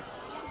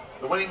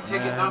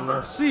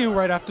we'll see you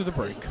right after the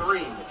break.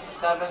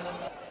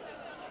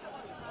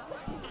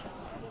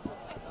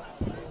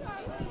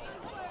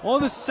 Well,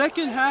 the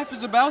second half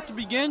is about to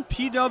begin.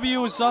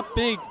 PW is up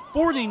big,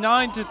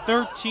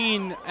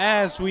 49-13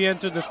 as we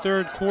enter the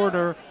third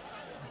quarter.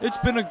 It's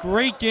been a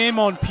great game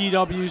on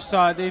PW's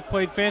side. They've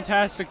played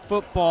fantastic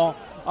football.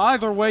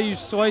 Either way you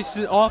slice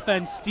it,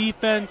 offense,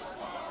 defense,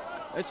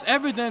 it's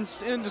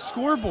evidenced in the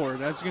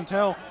scoreboard, as you can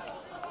tell.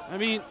 I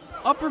mean,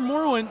 Upper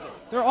Moreland,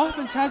 their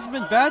offense hasn't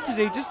been bad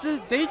today.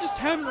 They just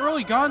haven't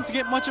really gotten to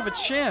get much of a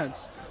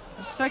chance.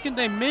 The second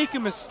they make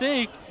a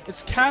mistake,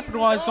 it's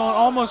capitalized on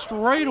almost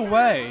right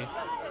away.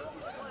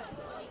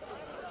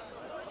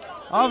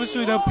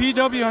 Obviously, though,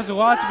 PW has a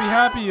lot to be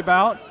happy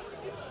about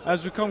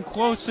as we come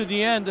close to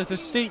the end of the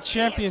state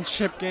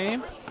championship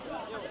game.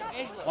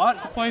 A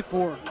lot to play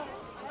for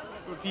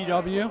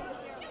PW.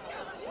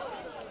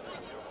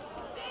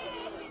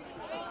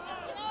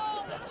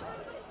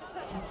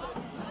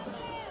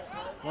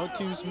 Both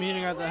teams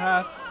meeting at the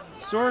half.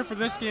 Story for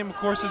this game, of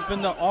course, has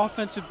been the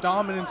offensive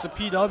dominance of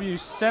PW.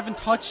 7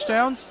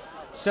 touchdowns,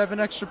 7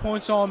 extra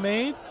points all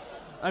made.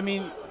 I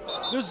mean,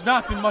 there's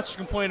not been much to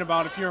complain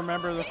about if you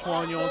remember the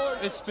Colonials.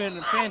 It's been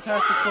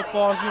fantastic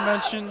football, as you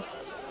mentioned.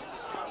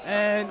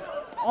 And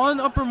on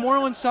Upper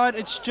Moreland side,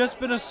 it's just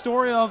been a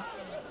story of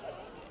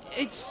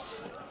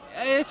it's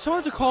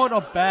hard to call it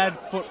a bad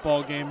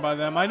football game by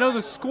them. I know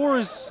the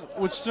scores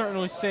would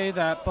certainly say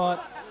that,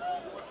 but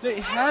they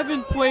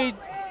haven't played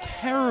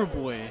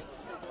terribly.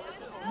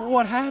 But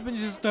what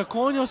happens is the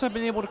Colonials have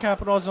been able to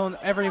capitalize on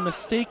every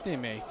mistake they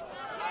make.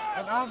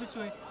 And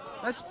obviously,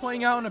 that's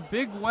playing out in a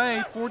big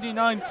way,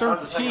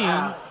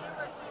 49-13.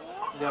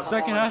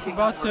 Second half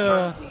about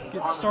to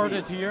get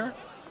started here.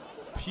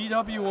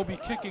 PW will be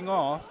kicking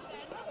off.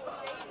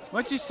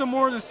 Might see some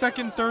more of the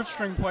second, third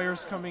string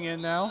players coming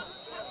in now.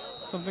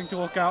 Something to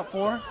look out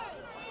for.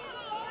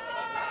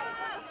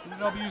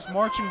 PW's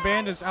marching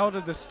band is out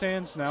of the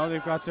stands now.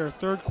 They've got their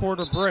third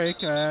quarter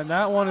break, and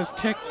that one is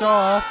kicked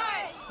off.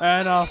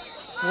 And a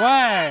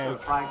flag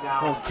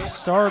will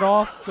start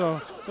off the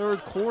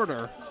third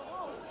quarter.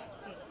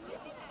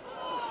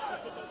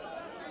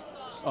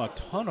 A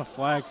ton of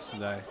flags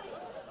today.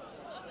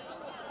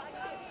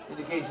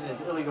 Indication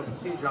is illegal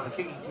procedure on the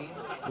kicking team.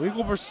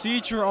 Legal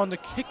procedure on the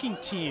kicking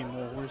team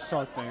will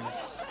restart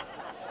things.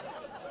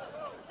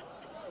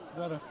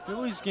 Got a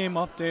Phillies game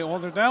update. Well,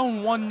 they're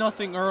down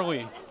 1-0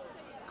 early.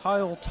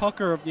 Kyle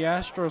Tucker of the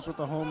Astros with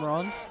the home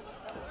run.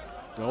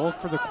 They'll look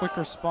for the quick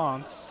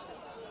response.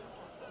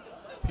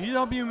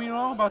 PW,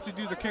 meanwhile, about to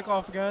do the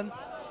kickoff again.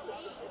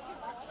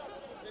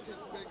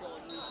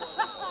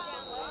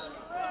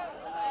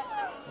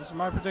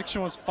 My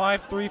prediction was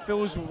 5-3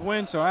 Phillies would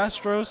win, so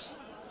Astros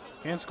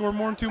can't score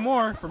more than 2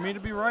 more for me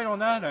to be right on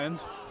that end.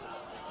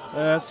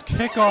 As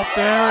kickoff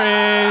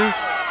there is,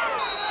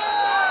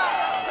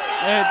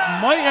 it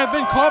might have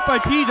been caught by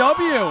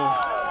PW.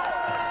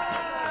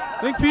 I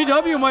think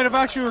PW might have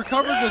actually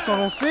recovered this one,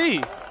 we'll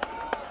see.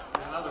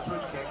 Another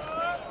foot kick.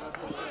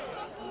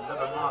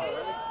 Another knock.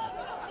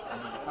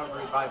 And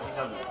recovery by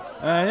PW.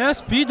 And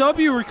yes,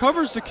 PW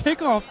recovers the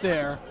kickoff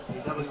there.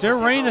 As their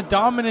reign of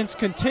dominance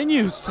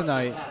continues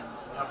tonight.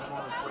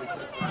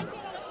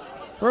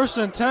 1st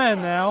and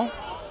 10 now.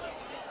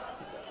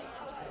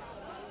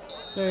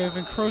 They've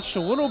encroached a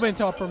little bit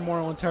into Upper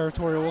Moreland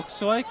territory,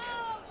 looks like.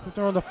 But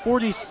they're on the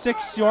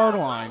 46-yard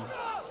line.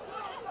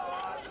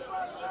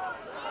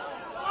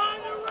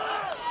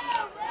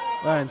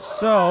 And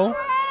so,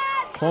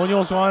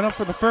 Colonials line up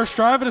for the first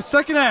drive of the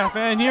second half.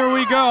 And here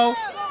we go.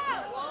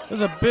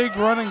 There's a big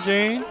running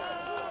gain.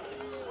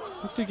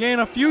 Look to gain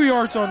a few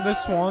yards on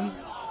this one.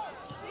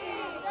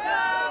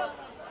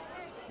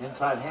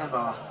 Inside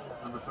handoff,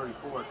 number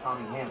 34,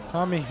 Tommy Hannon.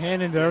 Tommy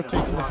Hannon there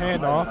taking the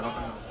handoff.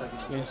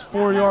 Gains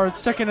 4 yards.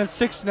 2nd and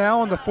 6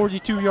 now on the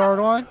 42-yard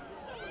line.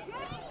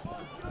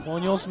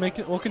 Colonials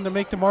looking to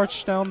make the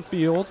march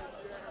downfield.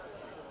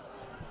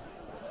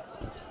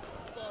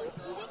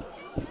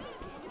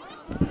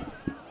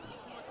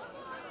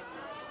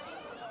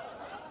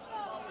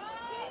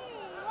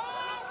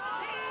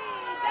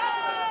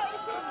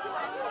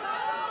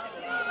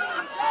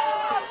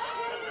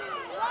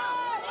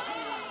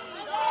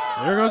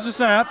 There goes the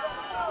snap.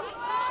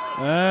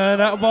 And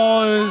that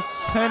ball is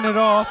handed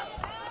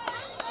off.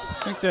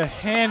 I think to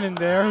Hannon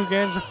there, who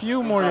gains a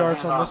few more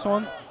yards on this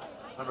one.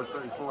 Number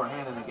 34,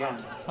 Hannon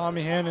again.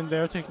 Tommy Hannon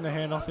there taking the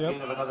handoff, yep.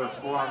 Gain of another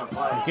 4 on the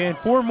play. Gained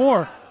 4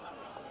 more.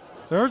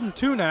 3rd and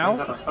 2 now.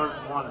 Brings up a 3rd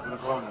and 1 for the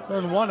Colonials. 3rd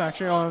and 1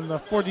 actually on the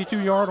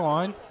 42-yard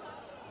line.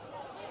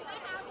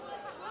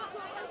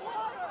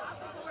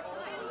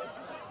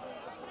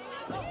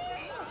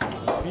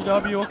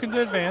 PW looking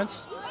to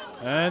advance.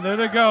 And there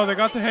they go. They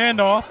got the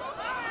handoff.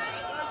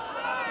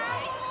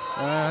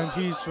 And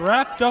he's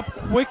wrapped up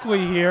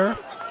quickly here.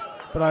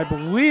 But I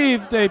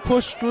believe they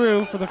pushed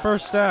through for the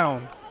first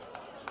down.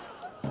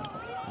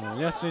 And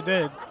yes, they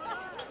did.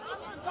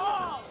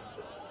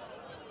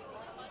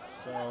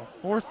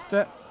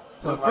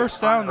 So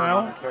first down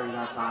now.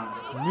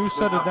 New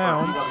set of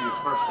downs.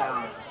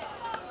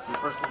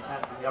 First and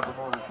 10 from the Upper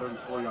Moreland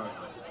 34-yard line.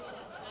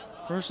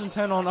 1st and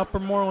 10 on Upper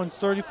Moreland's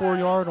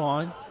 34-yard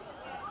line.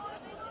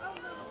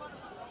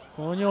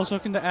 Colonials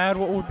looking to add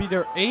what would be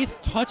their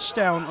 8th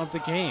touchdown of the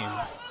game.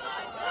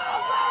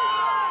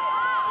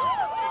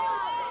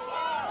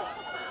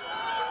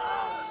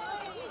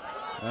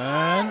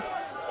 And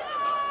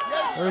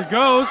there he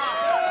goes.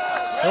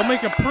 They'll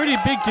make a pretty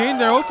big gain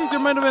there. I don't think there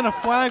might have been a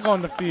flag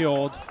on the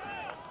field.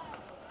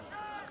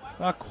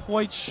 Not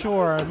quite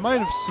sure. I might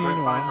have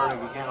seen one.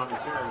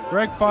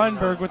 Greg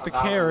Feinberg with the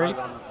carry.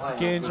 He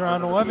gains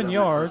around 11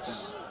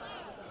 yards.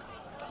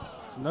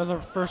 Another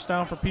first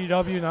down for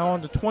PW now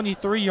on the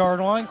 23-yard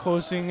line,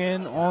 closing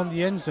in on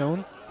the end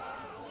zone.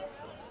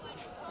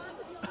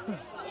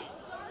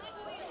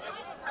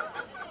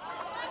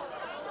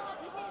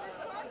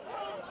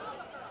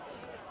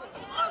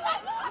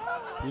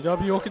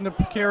 PW looking to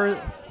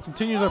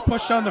continue their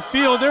push down the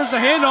field. There's the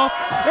handoff.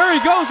 There he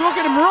goes. Look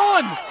at him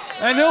run.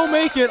 And he'll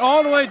make it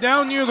all the way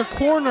down near the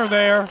corner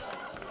there.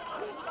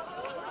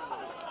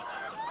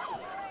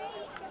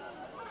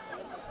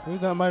 I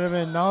think that might have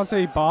been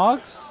Najee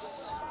Boggs.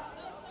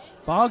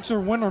 Boggs or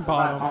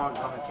Winterbottom?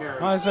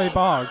 Najee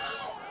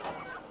Boggs.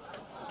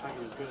 I think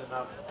it was good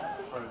enough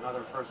for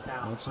another first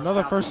down. It's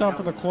another first down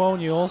for the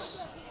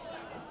Colonials.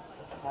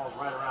 Ball's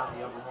right around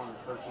the Upper Moreland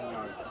 13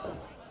 yards.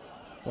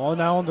 Ball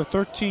now on the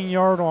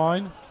 13-yard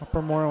line,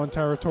 Upper Moreland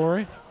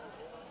territory.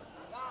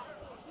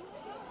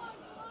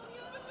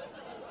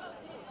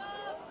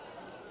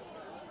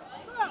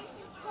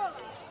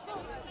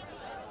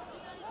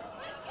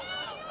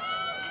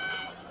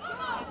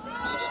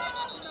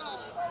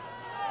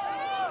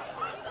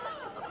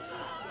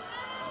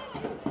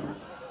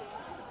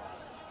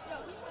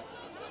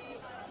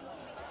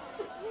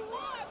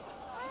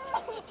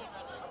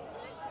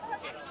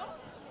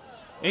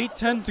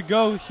 .8:10 to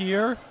go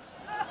here.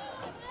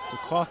 The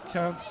clock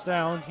counts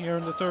down here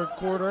in the third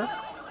quarter.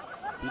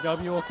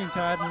 PW looking to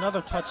add another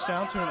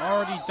touchdown to an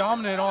already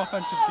dominant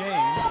offensive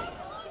game.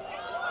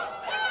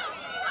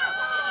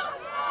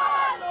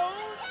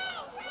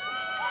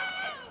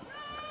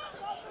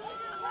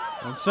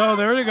 And so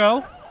there you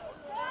go.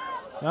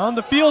 Now on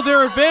the field,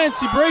 they're advanced.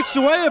 He breaks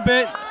away a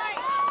bit.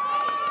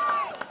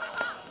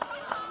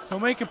 He'll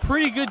make a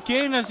pretty good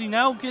gain as he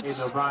now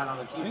gets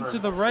into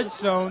the red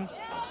zone.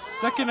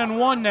 2nd and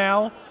 1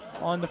 now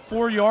on the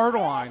 4-yard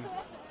line.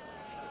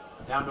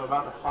 Down to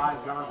about the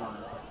 5-yard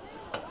line.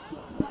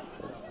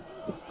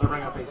 They'll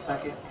bring up a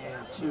 2nd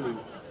and 2.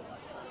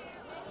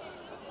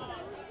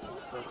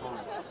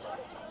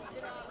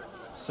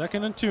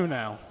 2nd and 2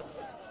 now.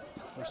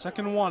 Or 2nd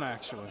and 1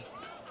 actually.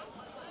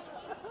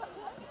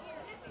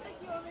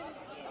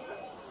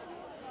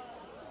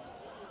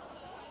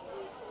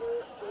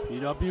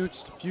 PW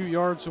just a few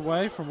yards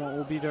away from what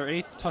will be their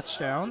 8th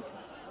touchdown.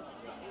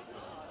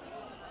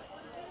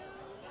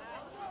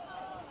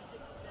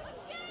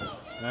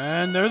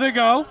 And there they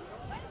go.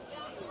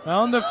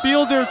 On the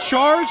field, they're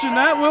charged, and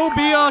that will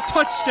be a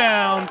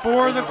touchdown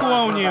for the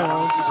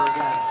Colonials.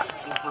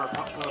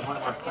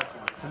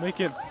 We'll make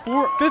it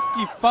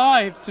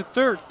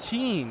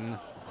 55-13.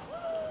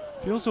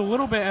 Feels a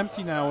little bit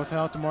empty now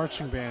without the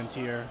marching band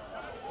here.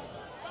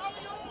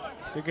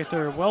 They get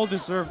their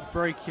well-deserved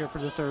break here for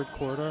the third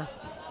quarter.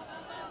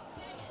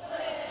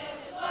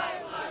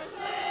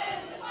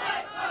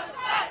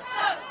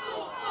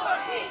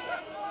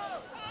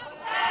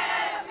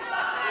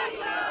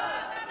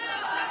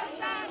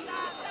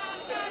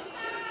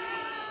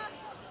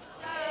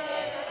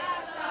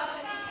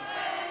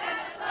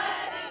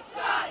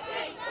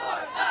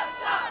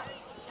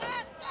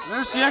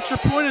 There's the extra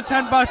point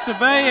attempt by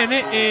Survey, and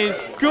it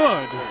is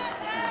good.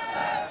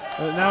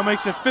 It now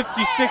makes it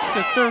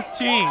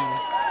 56-13.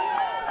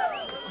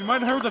 You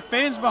might have heard the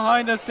fans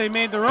behind us, they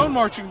made their own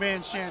marching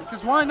band chant,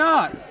 because why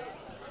not?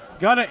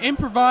 Gotta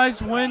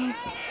improvise when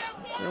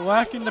you're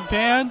lacking the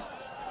band.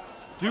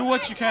 Do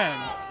what you can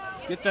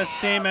to get that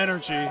same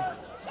energy.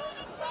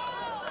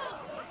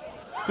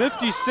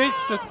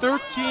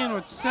 56-13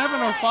 with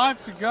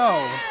 7:05 to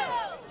go.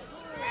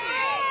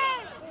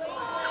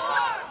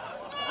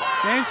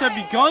 Saints have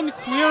begun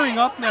clearing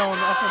up now on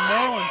the Upper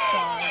Moreland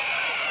side.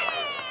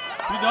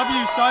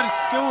 PW side is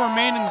still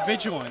remaining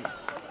vigilant.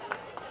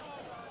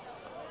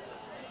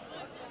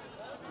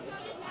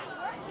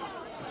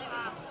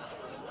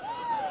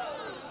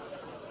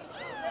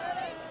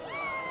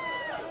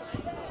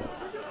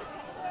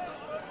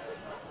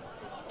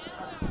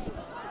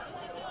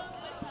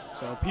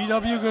 So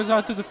PW goes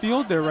out to the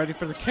field. They're ready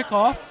for the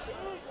kickoff.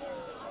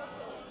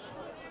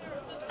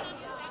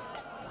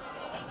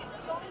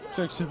 Looks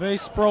like Survey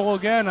Sproul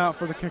again out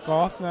for the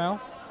kickoff now.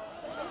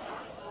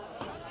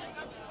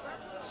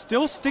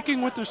 Still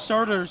sticking with their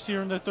starters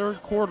here in the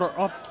third quarter,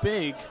 up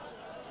big.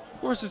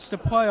 Of course, it's the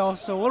playoffs,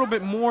 so a little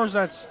bit more is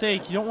at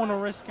stake. You don't want to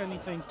risk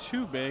anything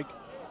too big.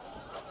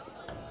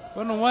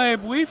 But in a way, I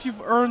believe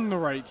you've earned the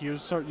right here to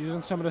start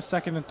using some of the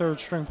second and third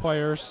string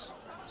players.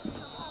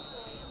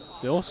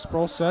 Still,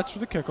 Sproul sets for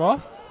the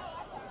kickoff.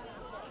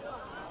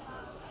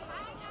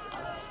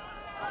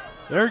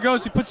 There he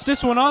goes. He puts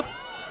this one up.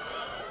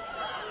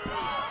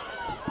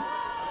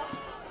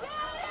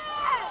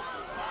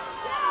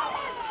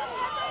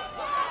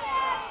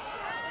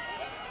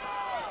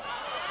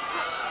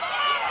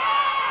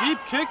 Deep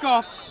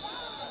kickoff.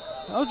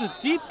 That was a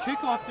deep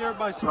kickoff there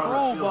by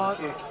Sproul, but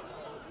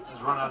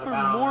Upper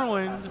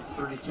Moreland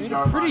made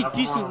a pretty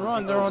decent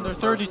run. They're on their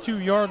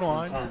 32-yard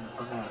line.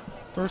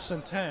 1st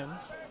and 10.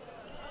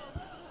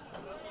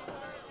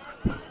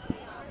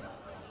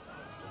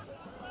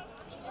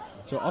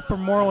 So Upper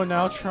Moreland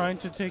now trying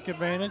to take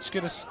advantage,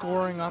 get a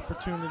scoring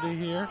opportunity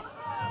here.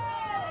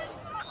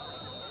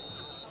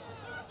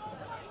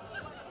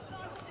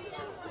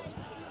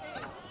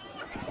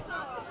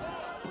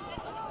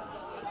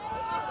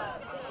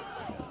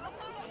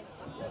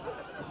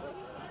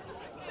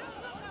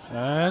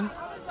 And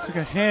looks like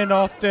a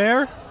handoff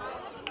there.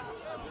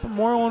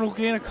 Moreland will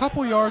gain a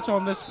couple yards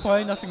on this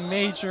play, nothing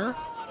major.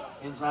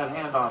 Inside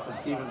handoff to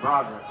Stephen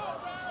Broderick.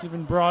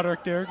 Stephen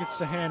Broderick there gets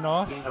the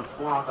handoff. Gain of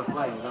 4 on the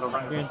play. That'll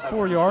bring Gain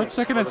 4 yards.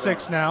 2nd and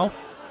 6 now.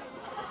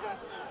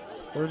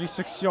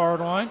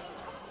 36-yard line.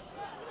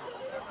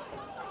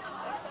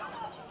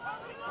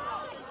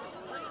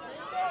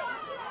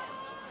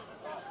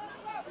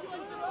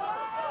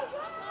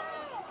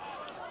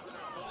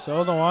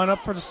 So the lineup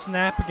for the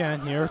snap again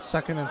here. It's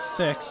 2nd and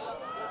 6.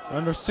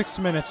 Under 6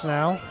 minutes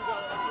now.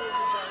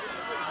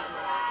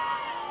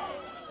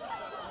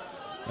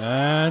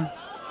 And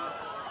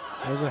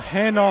there's a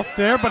handoff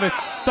there, but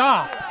it's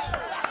stopped.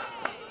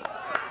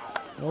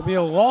 There'll be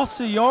a loss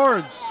of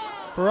yards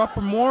for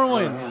Upper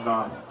Moreland.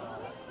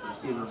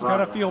 It's got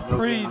to feel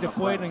pretty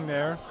deflating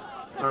there.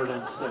 3rd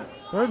and 6.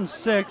 3rd and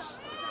 6.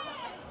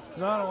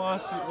 Not a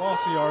loss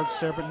of yards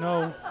there, but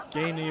no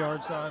gain of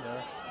yards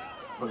either.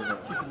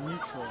 Keep it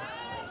neutral.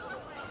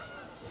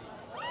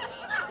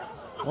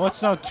 Well,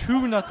 it's now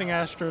 2-0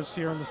 Astros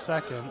here in the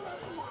second.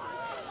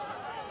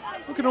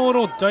 Looking a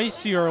little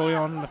dicey early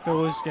on in the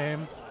Phillies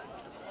game.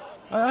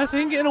 I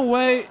think in a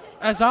way,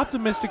 as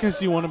optimistic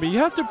as you want to be, you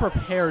have to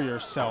prepare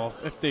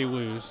yourself if they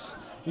lose.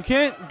 You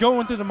can't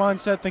go into the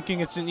mindset thinking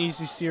it's an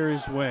easy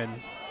series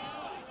win.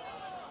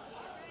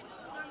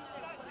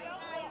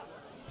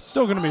 It's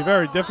still going to be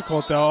very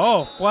difficult though.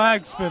 Oh,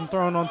 flag's been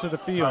thrown onto the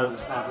field.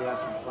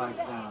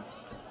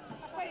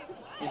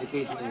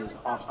 Indication is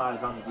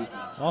offsides on the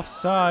defense.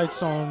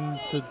 Offsides on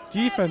the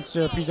defense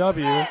there,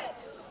 PW.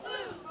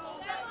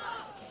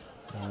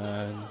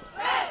 And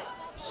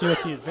see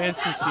what the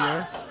advance is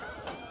here.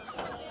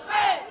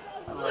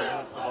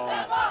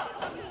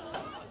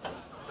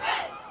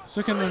 So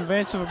looking an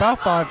advance of about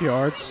 5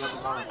 yards.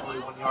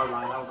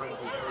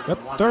 Yep,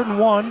 3rd and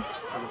 1.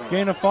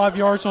 Gain of 5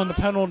 yards on the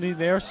penalty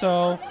there.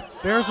 So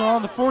Bears are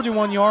on the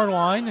 41-yard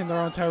line in their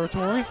own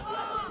territory.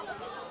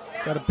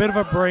 Got a bit of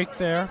a break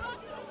there.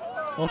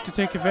 Look to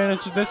take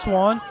advantage of this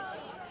one.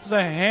 There's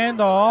a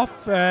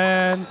handoff,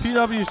 and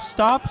PW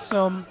stops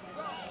him.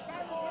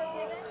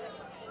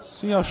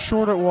 See how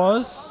short it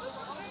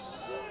was.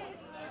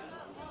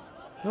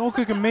 It don't look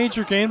like a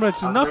major gain, but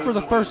it's enough for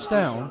the first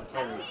down.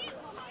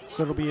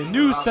 So it'll be a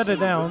new set of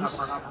downs.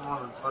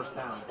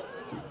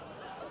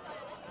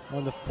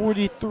 On the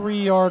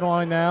 43-yard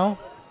line now.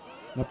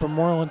 Upper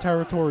Moreland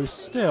territory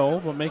still,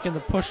 but making the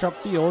push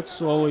upfield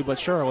slowly but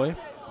surely.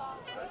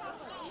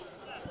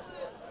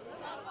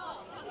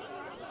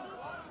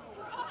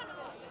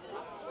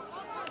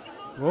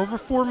 We're over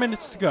 4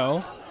 minutes to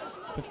go.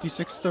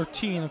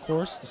 56-13, of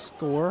course, the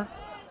score.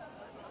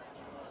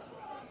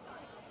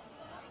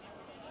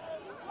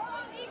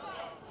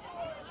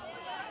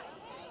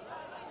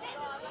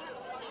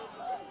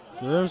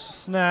 So there's a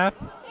snap.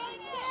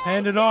 It's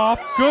handed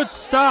off. Good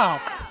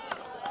stop.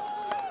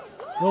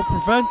 Will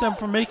prevent them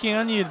from making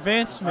any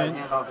advancement.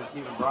 Handoff to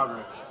Stephen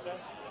Broderick.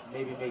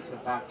 Maybe makes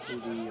it back to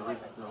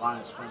the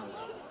line of scrimmage.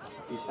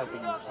 The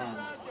 2nd and 10.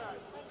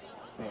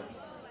 Bears.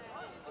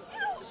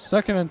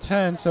 2nd and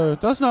 10, so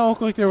it does not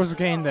look like there was a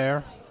gain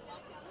there.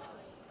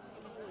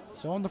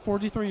 So on the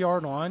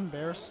 43-yard line,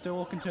 Bears still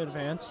looking to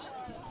advance.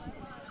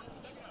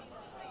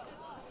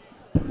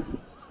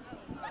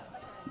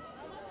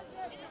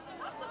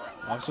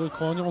 Obviously,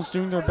 Colonial's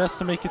doing their best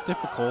to make it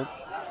difficult.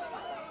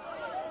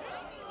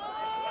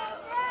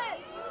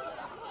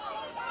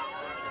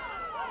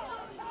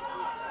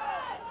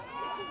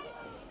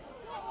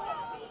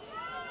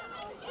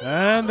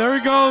 And there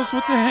he goes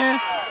with the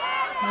hand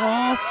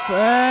off,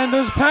 and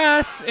there's a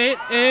pass. It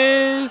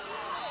is,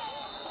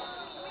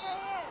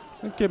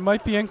 I think it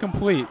might be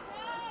incomplete.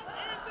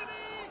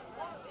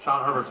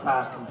 Sean Herbert's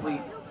pass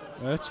complete.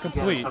 It's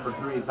complete. Number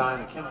 3,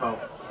 Zion Kimbo.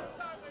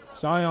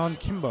 Zion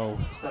Kimbo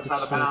Steps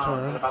out of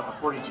bounds at about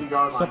the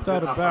 42-yard line. Stepped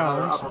out of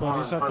bounds, but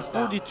he's at the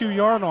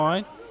 42-yard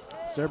line.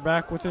 So they're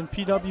back within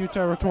PW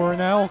territory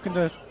now, looking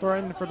to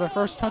threaten for their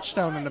first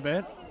touchdown in a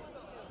bit.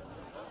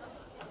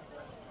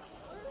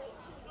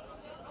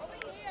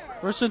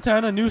 1st and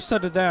 10, a new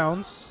set of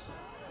downs.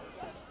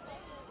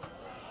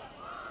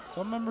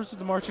 Some members of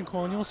the Marching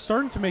Colonials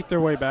starting to make their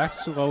way back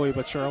slowly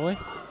but surely.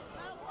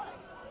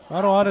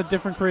 Not a lot of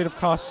different creative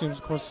costumes.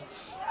 Of course,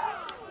 it's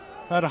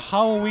had a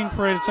Halloween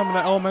parade at some of the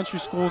elementary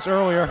schools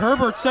earlier.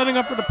 Herbert setting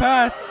up for the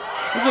pass.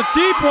 It's a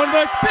deep one,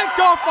 but it's picked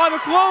off by the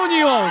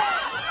Colonials.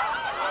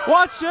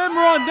 Watch them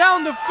run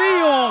down the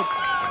field.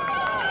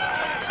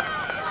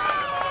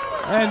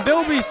 And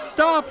they'll be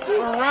stopped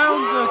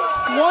around the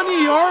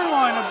 20-yard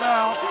line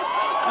about.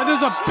 And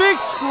there's a big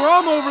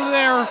scrum over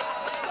there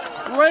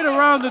right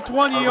around the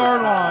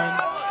 20-yard line.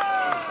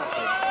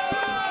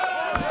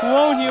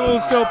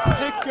 Colonials, they'll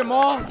pick him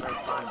off.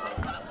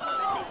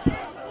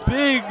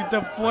 Big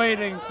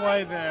deflating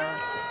play there.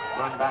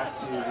 Run back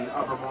to the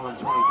Upper Moreland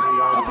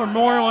 23-yard line. Upper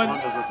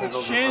Moreland,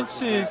 the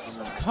chances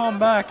to come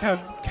back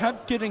have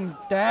kept getting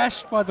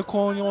dashed by the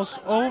Colonials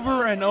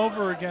over and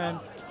over again.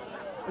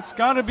 It's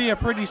got to be a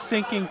pretty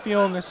sinking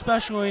feeling,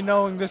 especially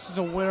knowing this is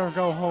a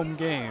win-or-go-home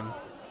game.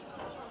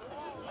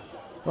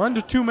 We're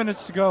under 2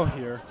 minutes to go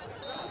here.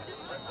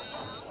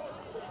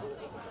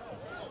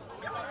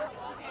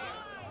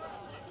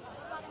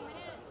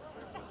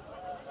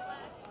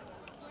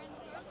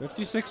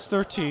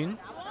 (56-13).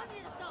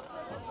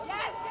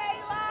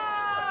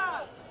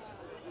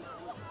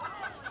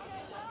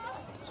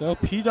 So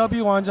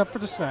PW lines up for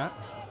the snap.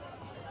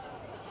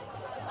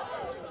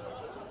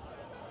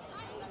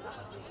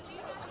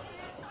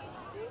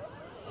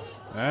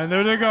 And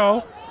there they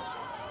go.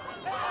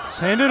 It's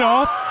handed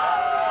off.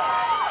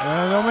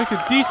 And they'll make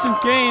a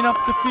decent gain up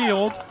the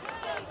field.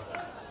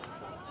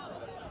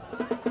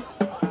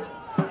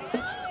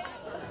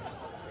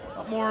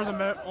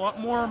 lot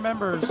more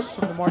members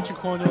of the Marching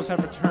Colonials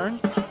have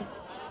returned.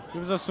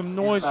 Gives us some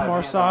noise from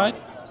our side.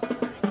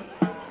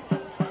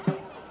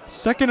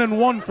 2nd and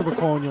 1 for the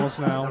Colonials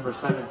now. Number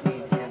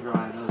 17, Andrew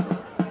Ianosa.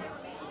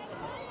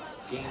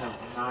 Gain of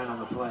 9 on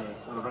the play.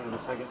 So it'll bring it to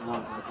 2nd and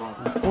 1 for the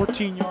Colonials.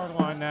 14-yard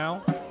line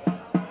now.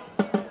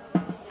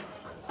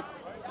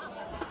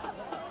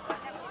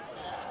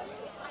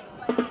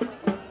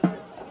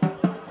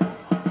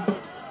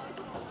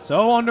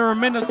 So under a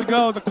minute to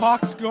go, the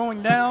clock's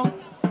going down.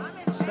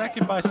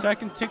 Second by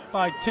second, tick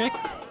by tick.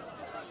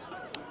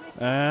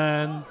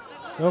 And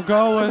they'll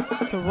go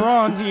with the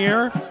run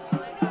here.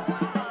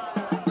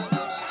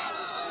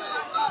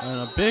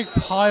 And a big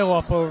pile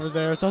up over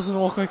there. It doesn't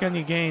look like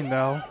any gain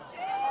though.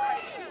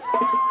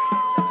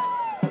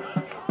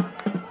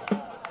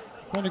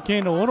 Going to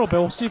gain a little bit.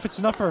 We'll see if it's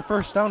enough for a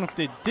first down if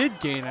they did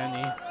gain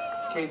any.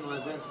 Caden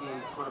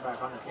Lazinski,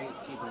 quarterback on the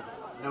keeper.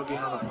 No gain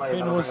on the play.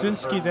 Caden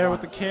Lazinski there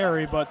with the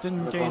carry, but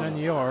didn't gain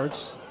any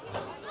yards.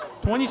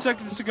 20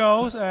 seconds to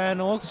go,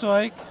 and it looks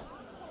like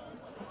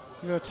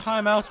a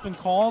timeout's been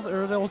called,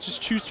 or they'll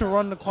just choose to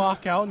run the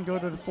clock out and go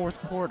to the 4th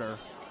quarter.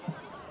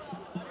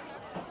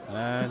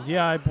 And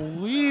yeah, I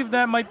believe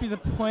that might be the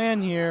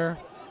plan here.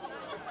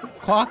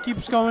 Clock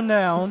keeps going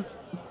down.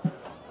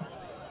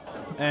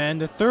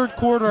 And the 3rd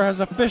quarter has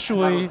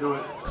officially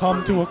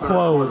come to a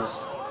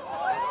close.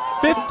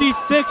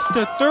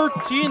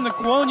 56-13, the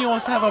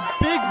Colonials have a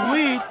big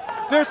lead.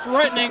 They're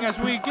threatening as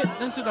we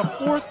get into the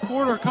 4th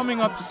quarter coming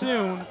up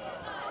soon.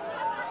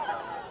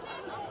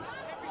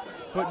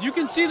 But you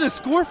can see the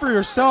score for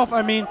yourself.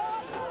 I mean,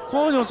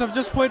 Colonials have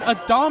just played a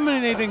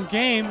dominating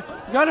game.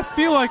 You gotta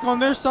feel like on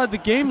their side the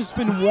game's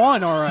been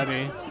won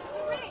already.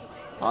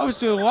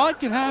 Obviously a lot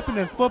can happen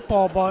in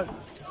football, but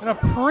in a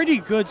pretty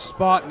good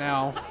spot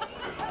now.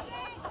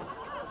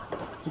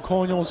 The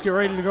Colonials get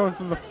ready to go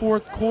into the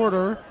 4th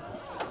quarter.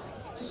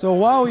 So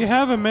while we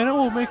have a minute,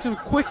 we'll make some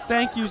quick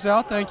thank yous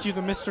out. Thank you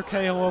to Mr.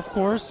 Cahill, of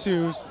course,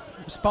 who's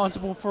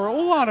responsible for a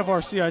lot of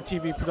our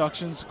CITV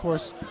productions, of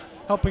course,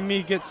 helping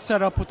me get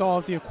set up with all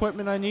of the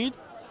equipment I need.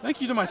 Thank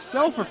you to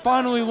myself for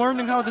finally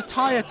learning how to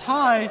tie a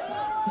tie.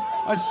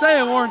 I'd say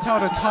I learned how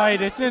to tie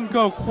it. It didn't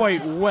go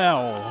quite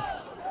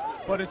well,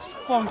 but it's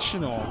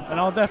functional, and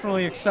I'll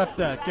definitely accept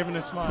that, given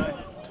it's my...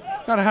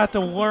 Gotta have to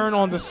learn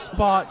on the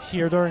spot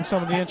here during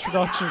some of the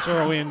introductions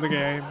early in the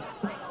game.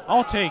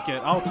 I'll take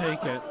it. I'll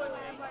take it.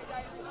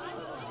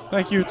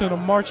 Thank you to the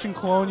Marching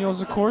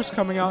Colonials, of course,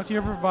 coming out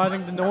here,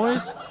 providing the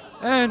noise,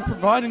 and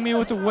providing me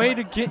with a way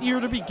to get here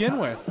to begin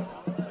with.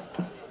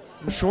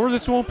 I'm sure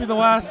this won't be the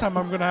last time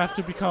I'm going to have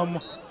to become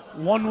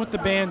one with the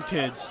band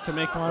kids to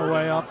make my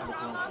way up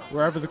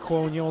wherever the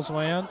Colonials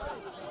land.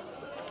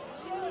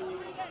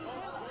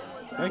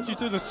 Thank you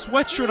to the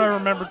sweatshirt I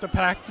remembered to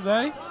pack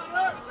today.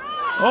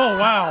 Oh,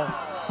 wow.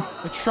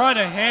 They tried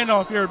a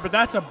handoff here, but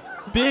that's a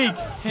big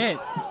hit.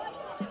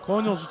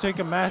 Colonials will take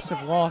a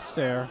massive loss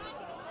there.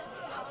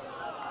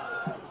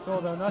 So,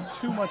 though, not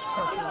too much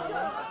pressure.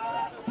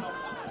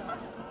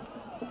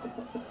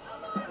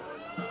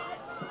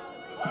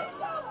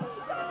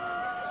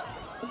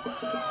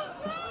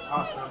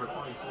 Toss number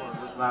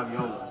 24, Luke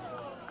Laviola.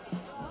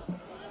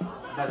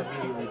 Met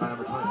immediately by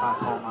number 25,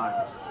 Paul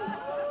Myers.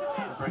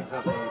 That brings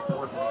up a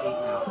 4th and 8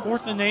 now.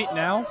 4th and 8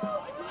 now.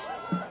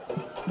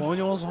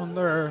 Colonials on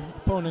their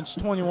opponent's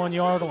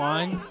 21-yard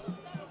line.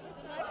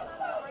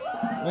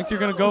 I think they're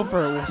going to go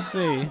for it. We'll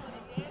see.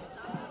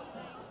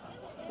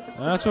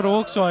 And that's what it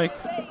looks like.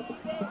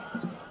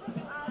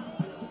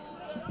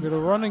 Going to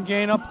run and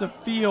gain up the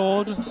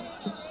field.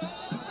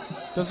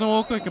 Doesn't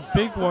look like a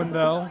big one,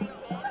 though.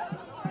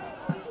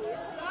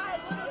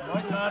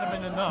 Might not have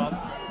been enough.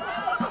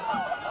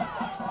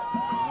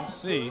 We'll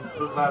see.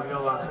 Luke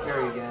Laviola on the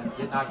carry again.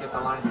 Did not get the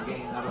line to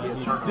gain. That'll be a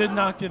turnover. Did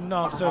not get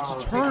enough, so it's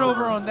a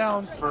turnover on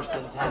downs. 1st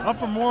and 10.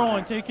 Upper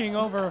Moreland taking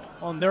over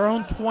on their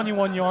own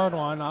 21-yard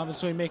line,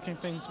 obviously making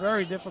things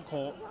very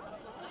difficult.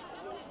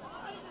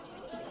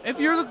 If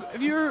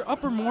you're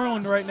Upper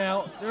Moreland right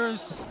now,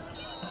 there's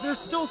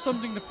still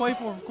something to play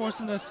for, of course,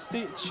 in the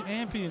state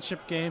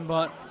championship game,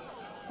 but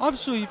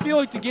obviously you feel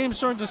like the game's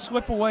starting to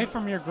slip away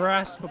from your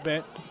grasp a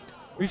bit.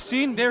 We've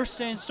seen their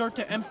stands start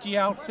to empty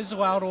out,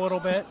 fizzle out a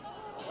little bit.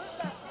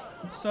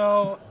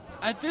 So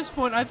at this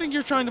point, I think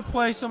you're trying to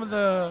play some of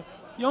the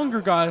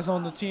younger guys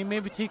on the team,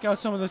 maybe take out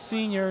some of the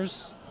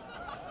seniors.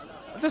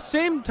 At the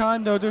same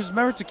time, though, there's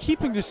merit to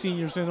keeping the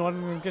seniors in,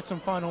 letting them get some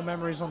final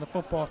memories on the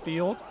football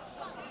field.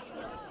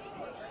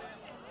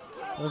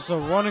 There's a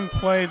running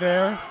play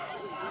there,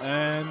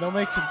 and they'll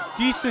make a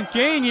decent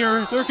gain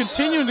here. They're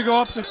continuing to go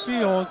up the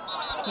field.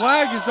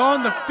 Flag is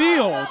on the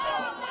field.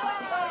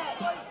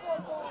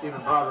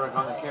 Stephen Broderick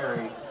on the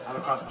carry, out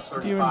across the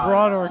 35. Stephen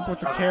Broderick with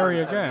the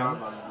carry again.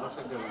 Looks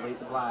like there's a late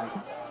flag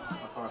on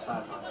the far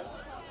sideline.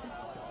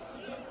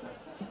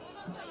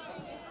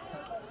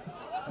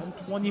 And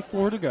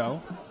 24 to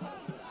go.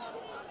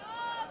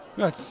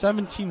 We got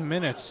 17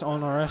 minutes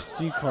on our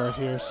SD card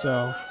here,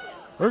 so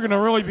we're going to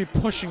really be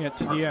pushing it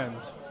to the end.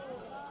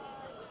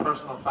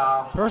 Personal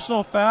foul.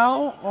 Personal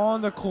foul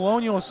on the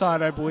Colonial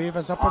side, I believe,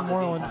 as Upper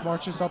Moreland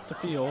marches up the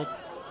field.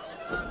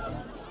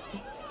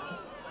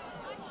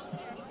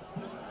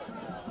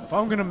 If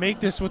I'm gonna make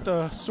this with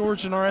the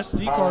storage in our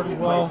SD card,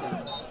 well,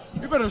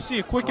 we better see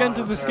a quick end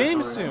to this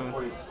game soon.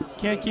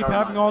 Can't keep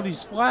having all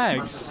these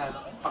flags.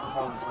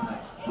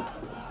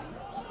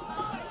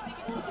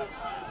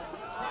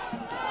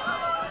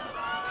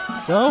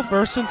 So,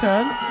 1st and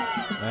 10.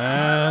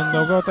 And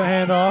they'll go with the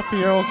handoff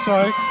here, looks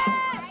like.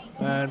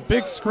 And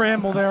big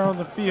scramble there on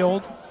the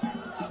field.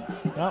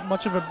 Not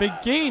much of a big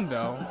gain,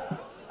 though.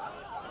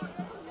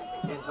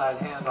 Inside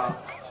handoff.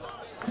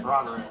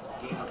 Broderick,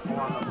 gain of 4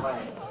 on the play.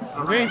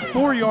 We're getting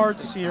 4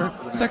 yards here.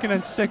 2nd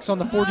and 6 on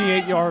the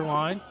 48-yard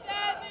line.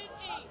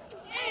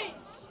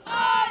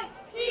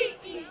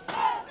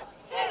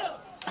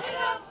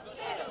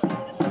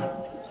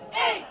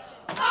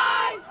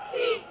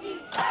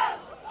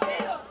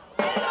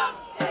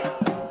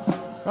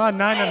 About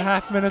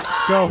 9.5 minutes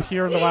to go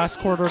here in the last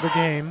quarter of the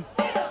game.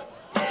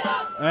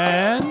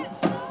 And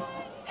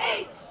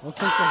we'll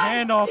take the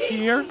handoff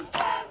here.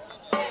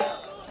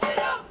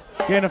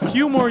 Getting a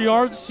few more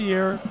yards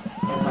here.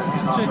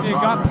 So they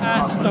got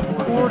past the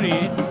 40.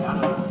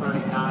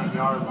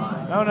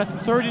 Down at the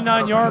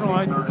 39-yard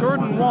line,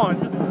 3rd and 1.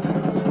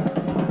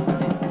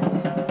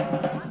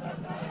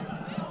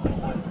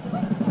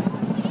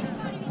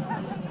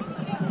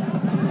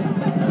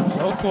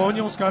 So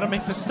Colonial's got to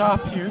make the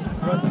stop here to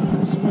prevent them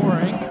from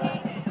scoring.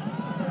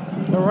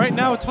 But right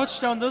now, a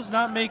touchdown does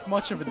not make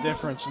much of a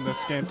difference in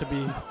this game, to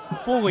be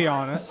fully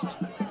honest.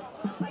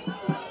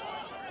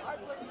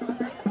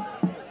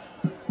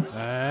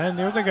 And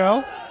here they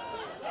go.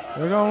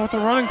 They're going with the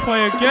running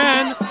play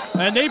again,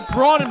 and they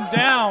brought him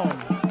down.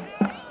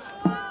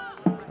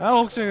 That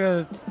looks like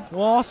a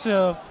loss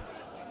of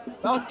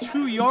about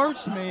 2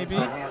 yards, maybe.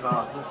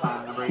 Handoff this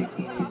time, number 18,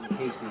 Aiden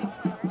Casey.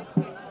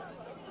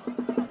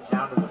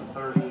 Down to the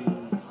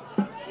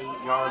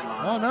 38-yard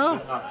line. Oh, no.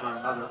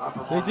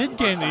 They did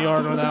gain a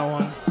yard on that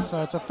one.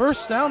 So it's a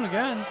 1st down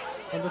again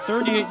on the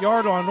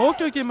 38-yard line.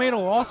 Looked like they may have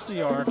lost a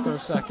yard for a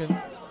second.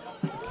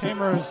 The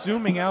camera is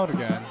zooming out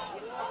again.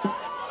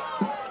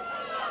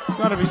 There's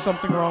got to be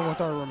something wrong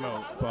with our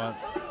remote, but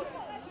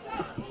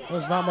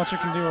there's not much I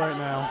can do right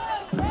now.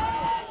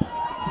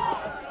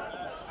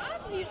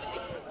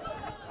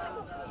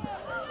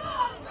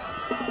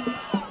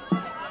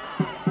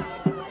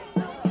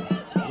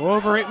 Well,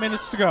 over 8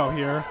 minutes to go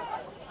here.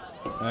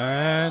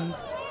 And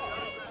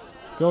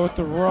go with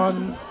the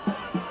run.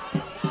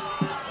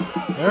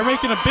 They're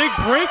making a big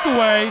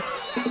breakaway.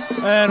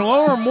 And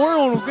Lower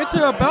Moreland will get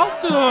to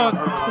about the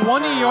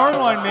 20-yard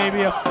line,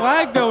 maybe. A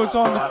flag, though, is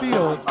on the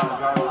field.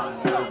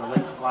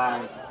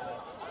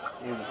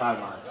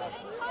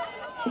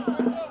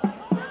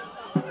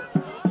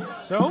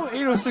 So,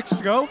 8:06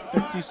 to go,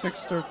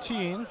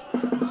 56-13.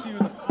 We'll see who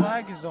the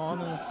flag is on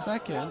in a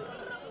second.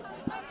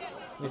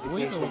 I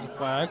believe it was a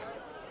flag.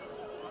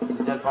 It's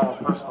a dead ball,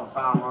 personal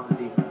foul on the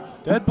defense.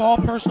 Dead ball,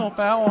 personal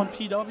foul on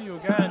PW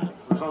again.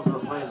 So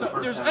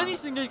if there's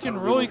anything they can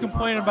really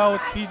complain about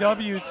with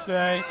PW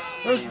today,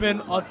 there's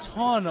been a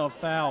ton of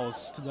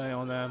fouls today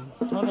on them.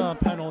 A ton of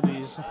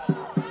penalties.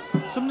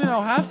 Something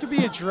that'll have to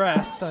be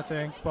addressed, I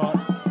think. But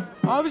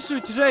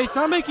obviously today, it's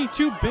not making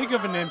too big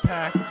of an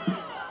impact.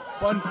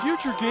 But in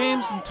future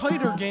games and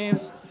tighter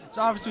games, it's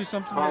obviously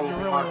something that you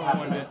really want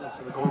to limit.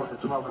 The goal at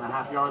the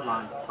 12.5-yard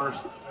line. 1st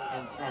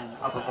and 10,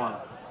 Upper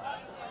Moreland.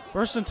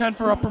 1st and 10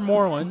 for Upper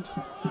Moreland.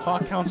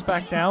 Clock counts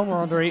back down.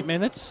 We're under 8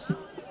 minutes.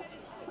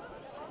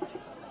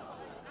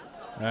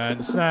 And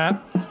the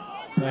snap.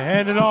 They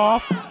hand it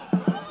off.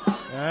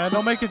 And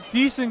they'll make a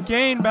decent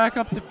gain back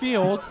up the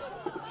field.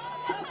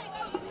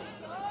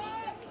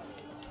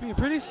 It'll be a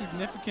pretty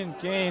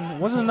significant gain. It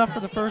wasn't enough for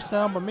the 1st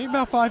down, but maybe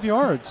about 5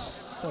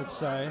 yards, I'd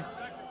say.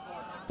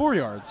 4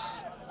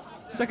 yards.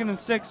 2nd and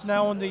 6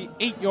 now on the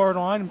 8-yard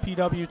line in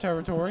PW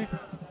territory.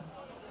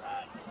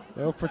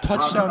 They look for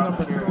touchdown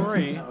number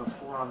 3. That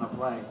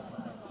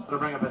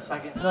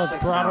was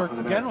Broderick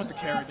again with the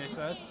carry, they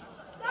said.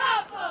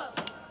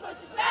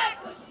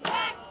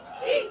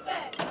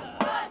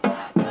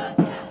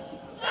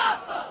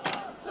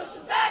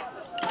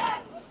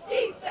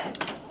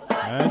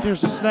 And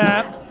here's the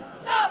snap.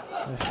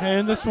 They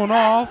hand this one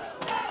off.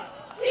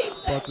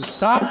 But the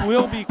stop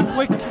will be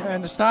quick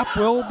and the stop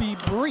will be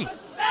brief.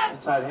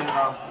 Inside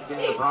handoff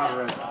again to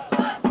Broderick.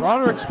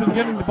 Broderick's been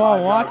getting the ball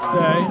a lot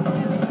today.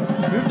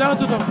 Moved down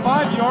to the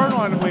 5-yard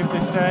line, I believe they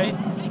say.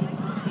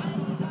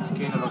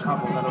 Gain of a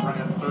couple, that'll bring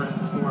it 3rd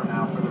and 4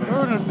 now for the Bears.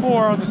 3rd and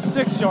 4 on the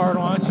 6-yard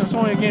line, so it's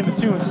only a gain of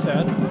 2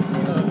 instead.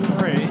 Instead of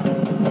 3.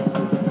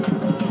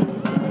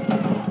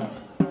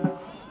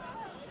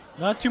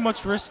 Not too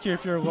much risk here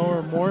if you're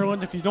Lower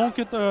Moreland. If you don't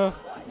get the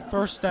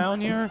 1st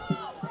down here,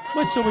 it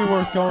might still be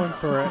worth going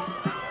for it.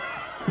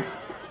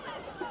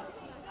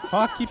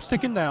 Clock keeps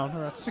ticking down.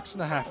 We're at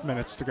 6.5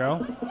 minutes to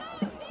go.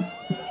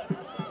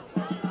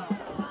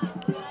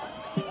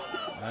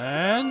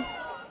 And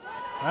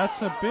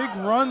that's a big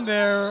run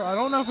there. I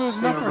don't know if it was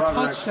enough for a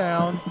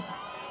touchdown.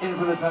 In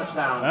for the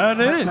touchdown.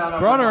 And it is.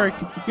 Broderick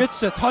gets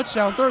the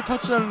touchdown. 3rd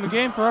touchdown in the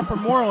game for Upper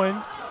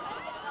Moreland.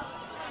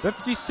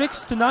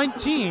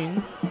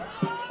 56-19.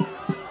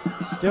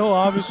 Still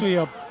obviously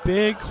a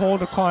big hole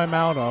to climb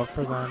out of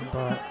for them,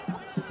 but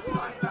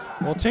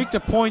we'll take the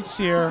points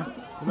here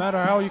no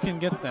matter how you can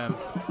get them.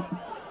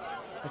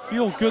 I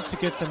feel good to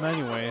get them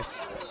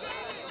anyways.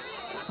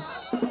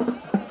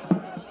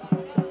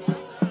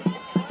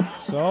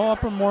 So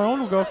Upper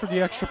Moreland will go for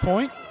the extra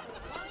point.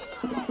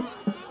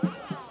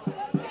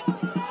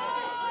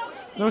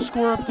 No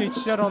score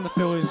updates yet on the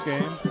Phillies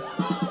game.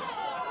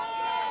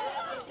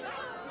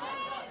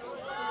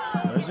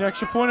 There's the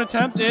extra point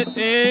attempt. It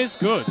is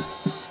good.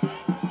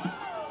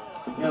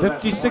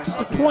 56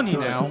 to 20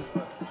 now.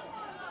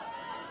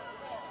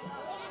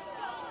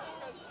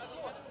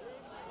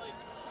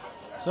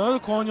 So the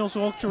Colonials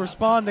will look to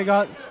respond. They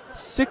got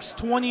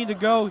 6:20 to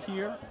go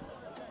here.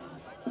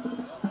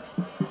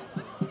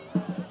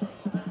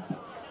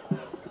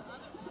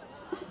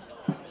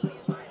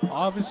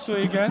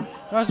 Obviously, again,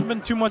 there hasn't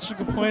been too much to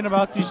complain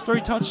about. These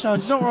 3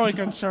 touchdowns, you don't really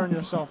concern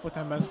yourself with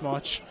them as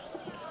much.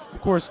 Of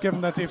course,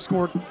 given that they've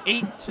scored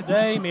 8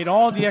 today, made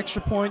all the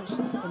extra points,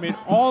 and made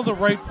all the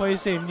right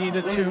plays they've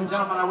needed to. Ladies and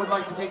gentlemen, I would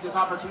like to take this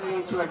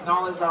opportunity to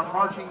acknowledge our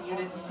marching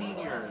unit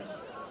seniors.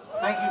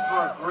 Thank you for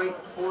a great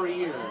 4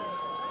 years.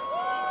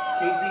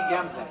 Casey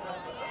Gemsek,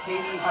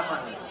 Katie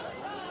Heffernan,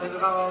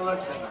 Isabella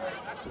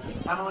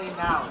Lixinger, Emily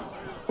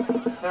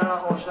Nowey,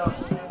 Sarah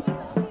Olszewski,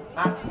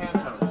 Matt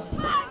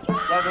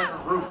Cantos, Devin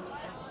Root.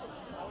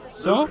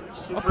 So,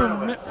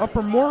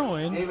 Upper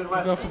Moreland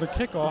will go for the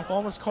kickoff.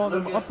 Almost called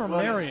them Upper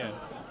Marion.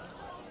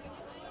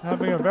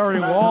 Having a very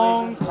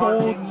long,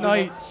 cold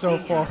night so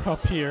far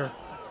up here.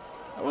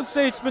 I would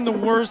say it's been the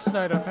worst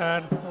night I've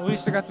had. At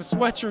least I got the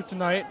sweatshirt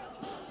tonight.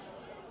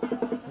 I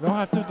don't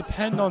have to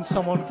depend on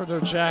someone for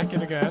their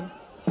jacket again.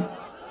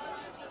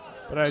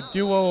 But I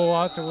do owe a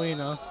lot to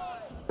Lena.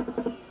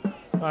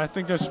 I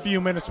think those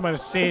few minutes might have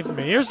saved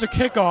me. Here's the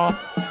kickoff.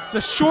 It's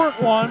a short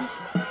one.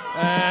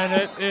 And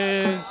it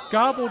is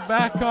gobbled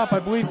back up. I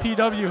believe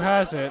PW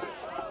has it.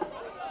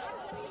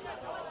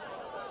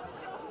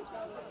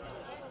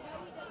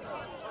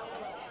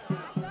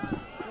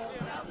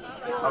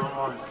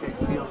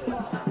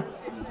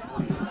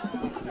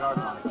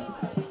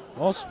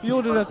 Well, it's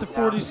fielded at the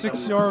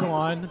 46-yard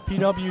line.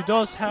 PW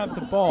does have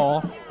the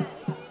ball.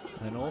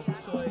 And it looks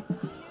like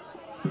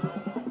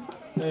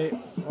they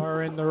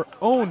are in their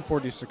own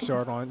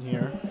 46-yard line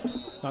here.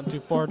 Not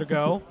too far to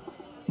go.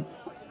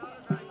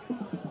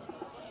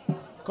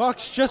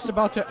 Clock's just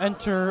about to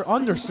enter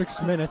under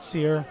 6 minutes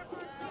here.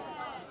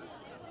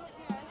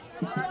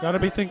 Got to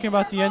be thinking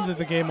about the end of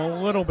the game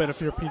a little bit if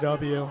you're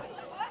PW.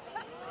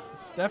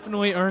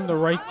 Definitely earned the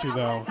right to,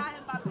 though.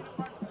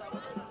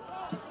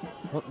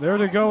 Well, there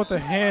they go with the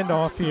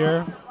handoff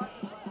here.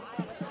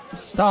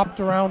 Stopped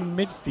around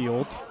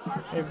midfield.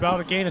 They've about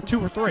a gain of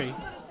 2 or 3.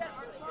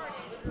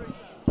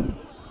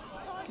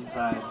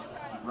 Inside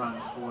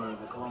run for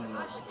the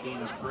Colonials. Gain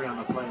of 3 on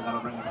the play.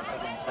 That'll bring it to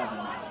 2nd and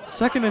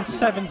 7. 2nd and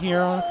 7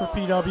 here for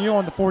PW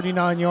on the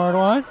 49-yard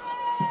line.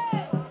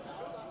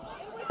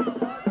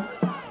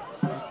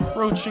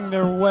 Approaching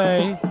their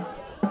way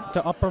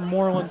to Upper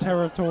Moreland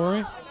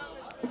territory.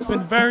 It's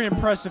been very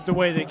impressive the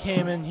way they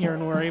came in here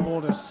and were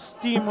able to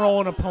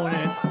steamroll an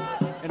opponent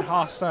in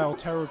hostile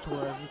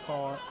territory, as we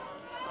call it.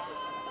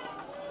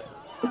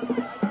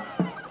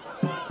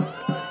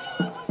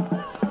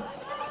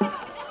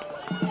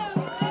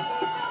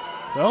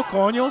 Well,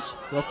 Colonials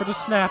go for the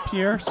snap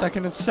here.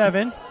 2nd and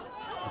 7.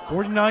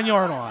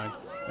 49-yard line.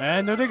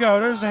 And there they go.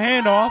 There's a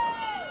handoff.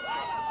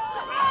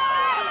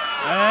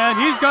 And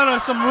he's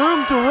got some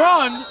room to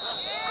run.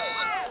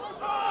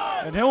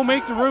 And he'll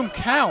make the room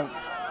count.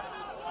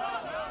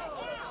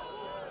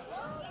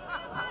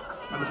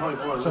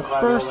 It's a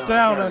first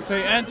down as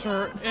they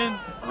enter in.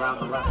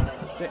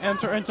 They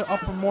enter into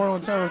Upper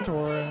Moreland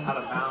territory. Out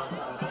of bounds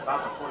at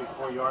about the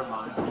 44-yard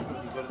line.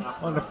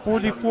 On the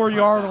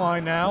 44-yard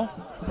line now,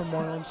 Upper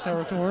Moreland's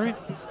territory.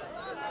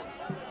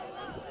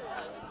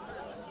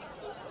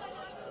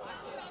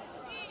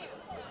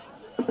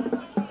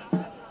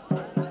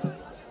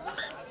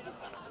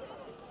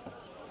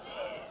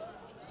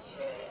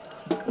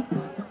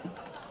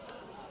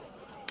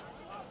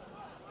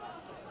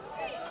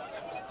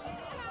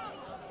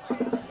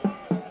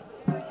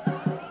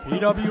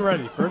 PW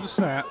ready for the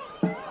snap.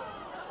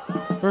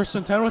 1st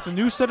and 10 with a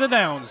new set of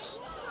downs.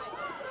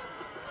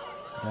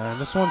 And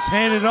this one's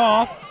handed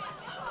off.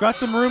 Got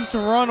some room to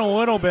run a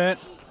little bit.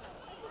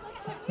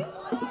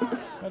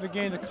 Had to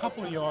gain a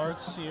couple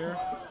yards here.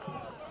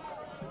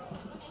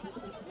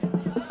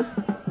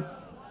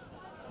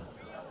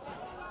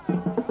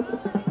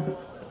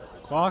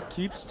 Clock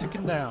keeps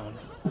ticking down.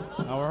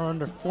 Now we're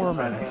under 4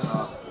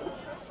 minutes.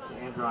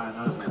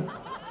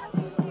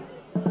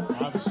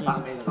 Obviously,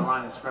 the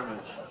line of scrimmage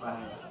by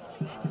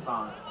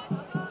Song.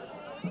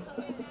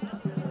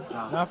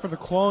 now for the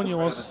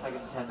Colonials,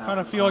 kind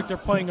of feel like they're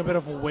playing a bit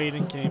of a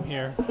waiting game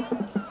here.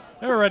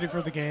 They're ready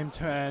for the game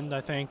to end,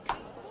 I think.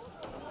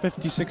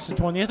 56 to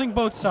 20. I think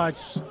both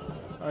sides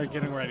are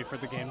getting ready for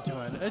the game to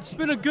end. It's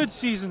been a good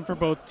season for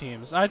both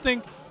teams. I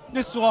think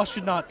this loss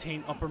should not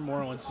taint Upper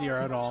Moreland's year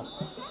at all.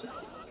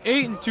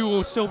 8-2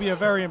 will still be a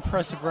very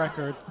impressive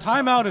record.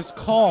 Timeout is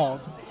called.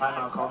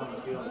 Timeout called on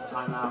the field.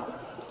 Timeout.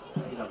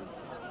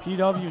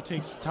 PW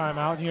takes the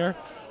timeout here.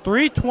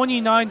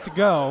 3:29 to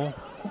go.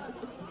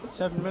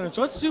 7 minutes.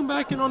 Let's zoom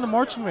back in on the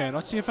marching band.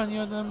 Let's see if any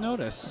of them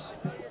notice.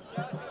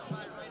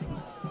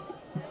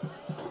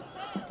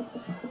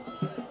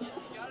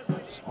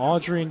 It's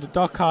Audrey in the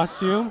duck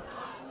costume.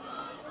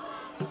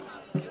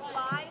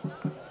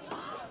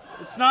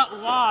 It's not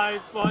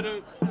live, but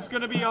it's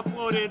going to be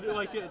uploaded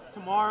like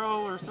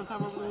tomorrow or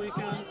sometime over the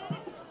weekend.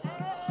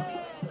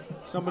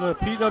 Some of the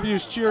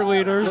PW's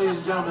cheerleaders. Ladies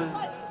and gentlemen,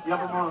 the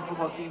Upper Moreland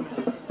football team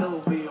is still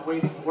be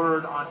awaiting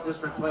word on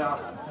district playoff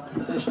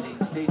positioning.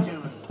 Stay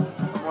tuned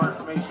for more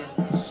information.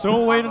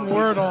 Still waiting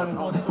word on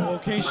what the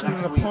location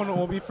and opponent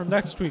will be for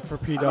next week for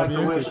PW. I'd like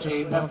to wish They just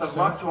a best announced of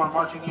luck to our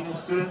marching unit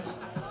students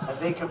as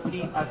they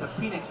compete at the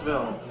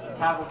Phoenixville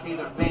Cavalcade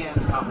of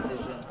Bands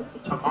competition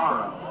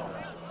tomorrow.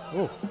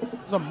 Oh,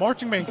 there's a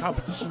marching band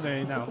competition they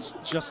announced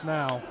just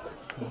now.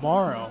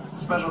 Tomorrow.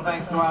 Special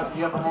thanks go out to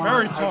the Upper Moreland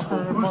Very High tough School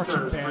for a marching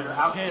boosters band. for your I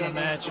can't outstanding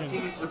imagine.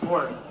 continued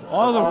support.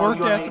 All the of work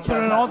they have to put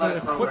in, all the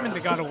UNHS equipment they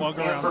got to lug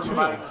and around for too.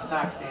 providing the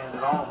snack stand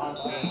at all home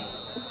games.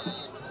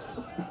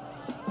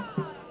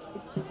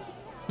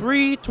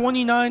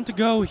 3:29 to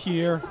go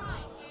here.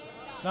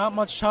 Not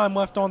much time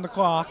left on the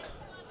clock.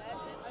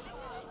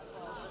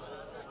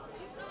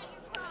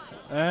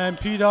 And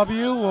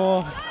PW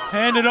will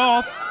hand it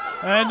off.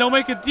 And they'll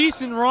make a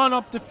decent run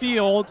up the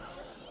field.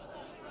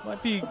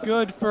 Might be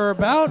good for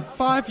about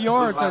 5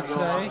 yards, I'd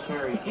say.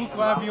 Luke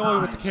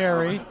Lavioli with the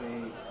carry.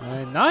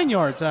 And 9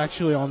 yards,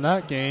 actually, on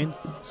that gain.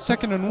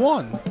 2nd and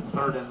 1.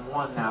 3rd and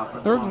 1 now.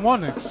 3rd and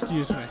 1,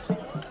 excuse me.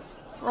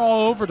 We're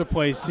all over the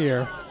place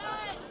here.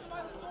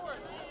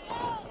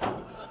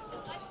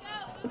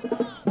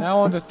 Now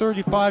on the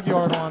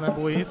 35-yard line, I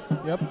believe.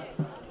 Yep.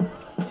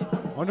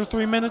 Under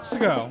 3 minutes to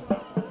go.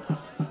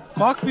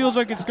 Clock feels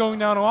like it's going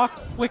down a lot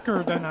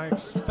quicker than I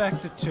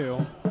expected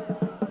to.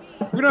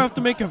 We're going to have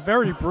to make a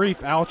very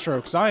brief outro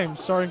because I am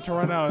starting to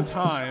run out of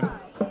time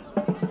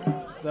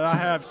that I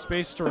have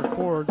space to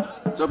record.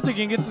 So hope they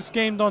can get this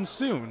game done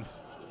soon.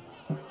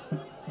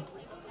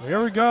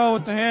 Here we go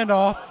with the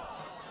handoff.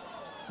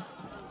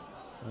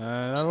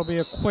 And that'll be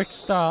a quick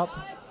stop.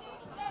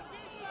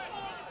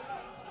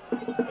 Here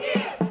we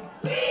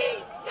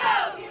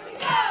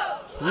go.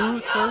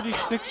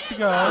 2:36 to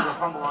go.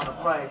 Fumble on the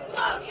play.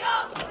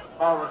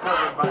 Ball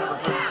recovered by number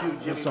 32,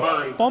 Jimmy There's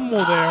Murray. a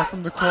fumble there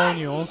from the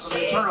Colonials.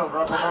 Turnover,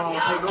 Upper Moreland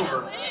will take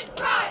over.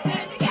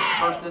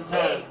 1st and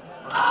 10.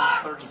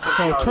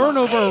 So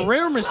turnover, a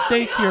rare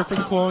mistake here for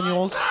the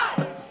Colonials.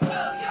 I'd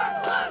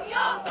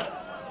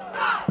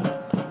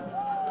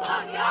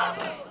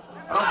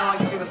also like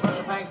to give a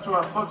special thanks to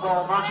our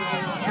football, marching,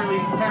 and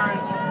cheerleading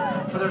parents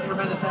for their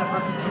tremendous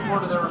efforts in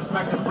support of their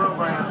respective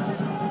programs.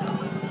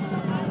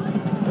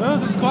 Well,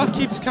 this clock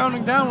keeps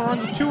counting down. We're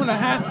under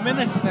 2.5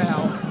 minutes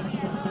now.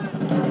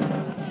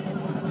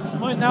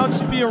 Might now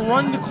just be a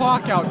run the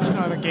clock out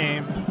kind of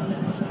game.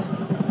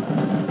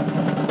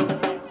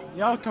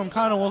 The outcome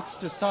kind of looks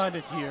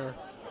decided here.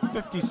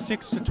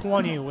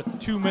 56-20 with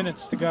 2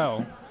 minutes to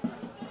go.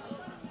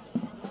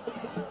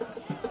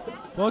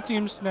 Both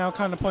teams now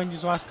kind of playing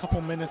these last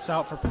couple minutes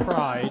out for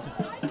pride.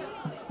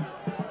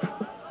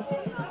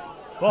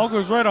 Ball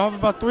goes right. I'll have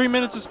about 3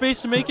 minutes of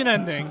space to make an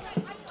ending.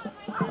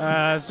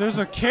 As there's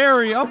a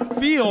carry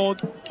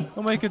upfield,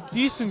 they'll make a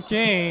decent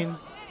gain.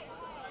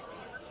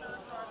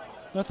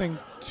 Nothing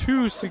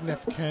too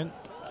significant.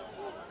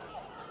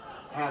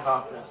 Hands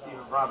off to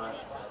Stephen Broderick.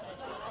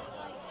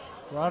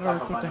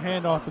 Roderick with the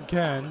handoff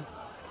again.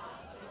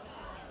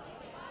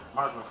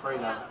 Mark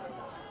Lafreda.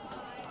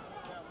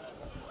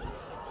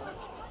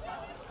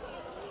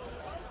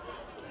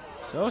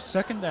 So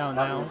 2nd down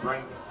That now. will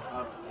bring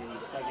up a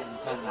 2nd and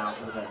 10 now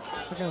for the bench.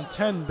 2nd and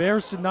 10.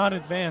 Bears did not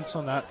advance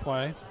on that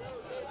play.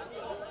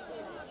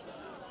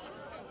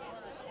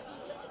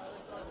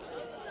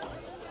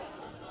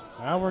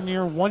 Now we're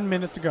near 1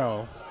 minute to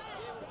go.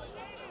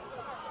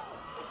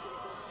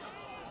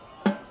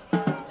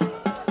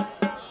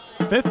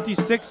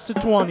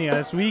 $56-20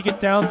 as we get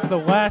down to the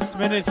last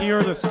minute here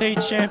of the state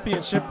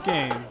championship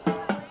game.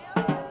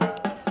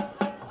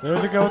 There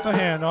they go with the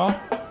handoff.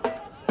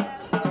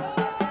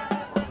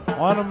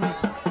 On him.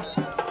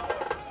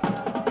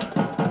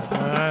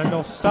 And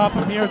they'll stop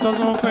him here. It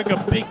doesn't look like a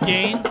big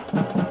gain.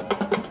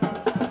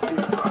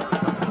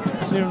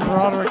 Stephen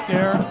Broderick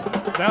there.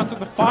 Down to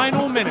the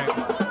final minute.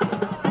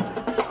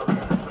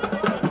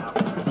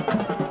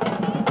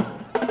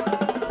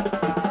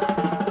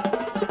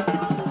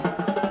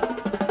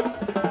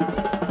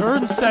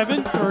 Third and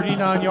 7,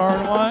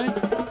 39-yard line.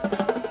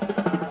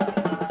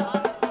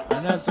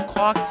 And as the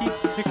clock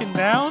keeps ticking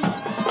down,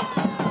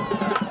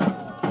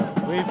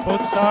 I believe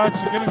both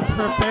sides are getting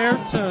prepared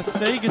to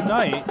say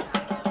goodnight.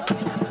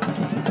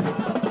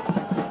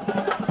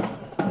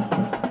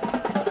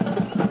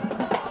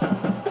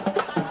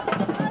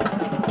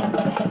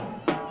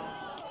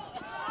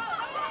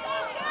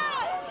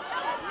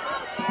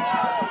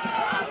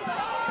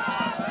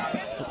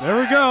 There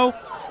we go.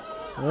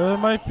 There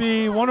might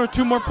be 1 or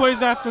 2 more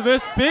plays after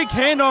this. Big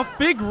handoff,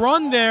 big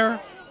run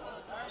there.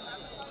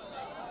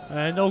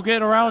 And they'll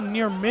get around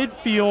near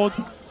midfield.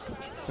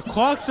 The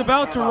clock's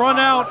about to run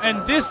out,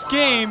 and this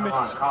game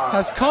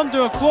has come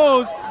to a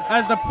close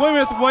as the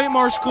Plymouth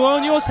Whitemarsh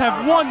Colonials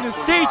have won the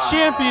state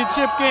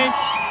championship game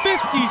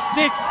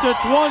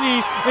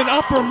 56-20 in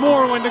Upper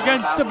Moreland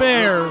against the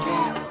Bears.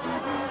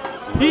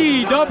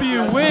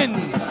 PW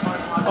wins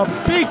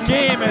a big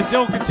game as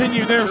they'll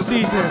continue their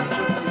season.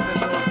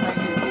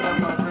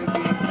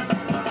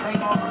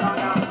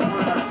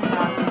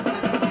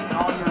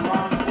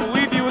 We'll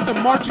leave you with a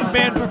marching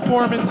band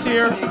performance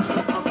here.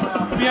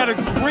 We had a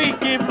great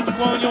game from the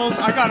Colonials.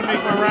 I got to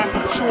make my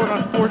wrap-up short,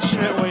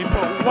 unfortunately,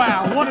 but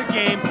wow, what a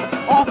game.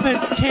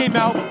 Offense came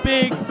out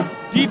big.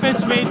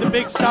 Defense made the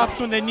big stops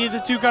when they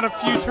needed to, got a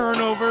few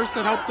turnovers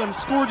that helped them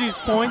score these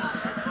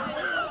points.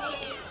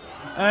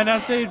 And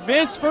as they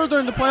advance further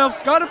in the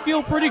playoffs, got to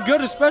feel pretty good,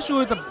 especially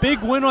with a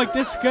big win like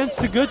this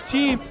against a good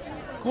team.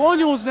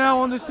 Colonials now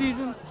on the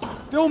season,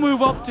 they'll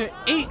move up to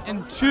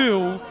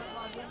 8-2.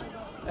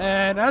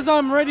 And as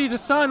I'm ready to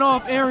sign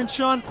off, Aaron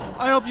Chun,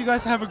 I hope you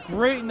guys have a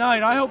great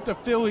night. I hope the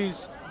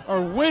Phillies are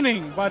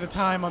winning by the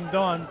time I'm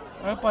done.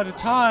 I hope by the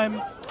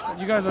time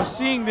you guys are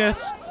seeing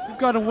this, we've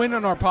got a win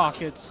in our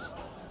pockets.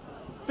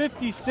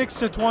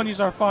 56-20 is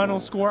our final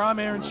score. I'm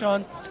Aaron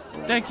Chun.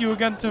 Thank you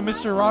again to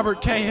Mr.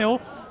 Robert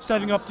Cahill,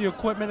 setting up the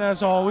equipment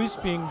as always,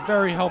 being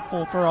very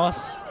helpful for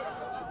us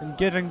in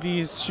getting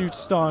these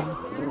shoots done.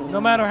 No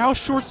matter how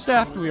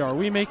short-staffed we are,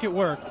 we make it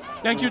work.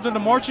 Thank you to the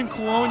Marching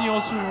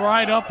Colonials who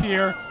ride up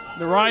here,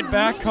 the ride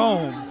back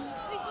home.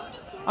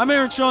 I'm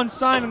Aaron Chun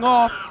signing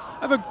off.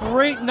 Have a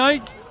great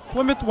night,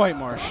 Plymouth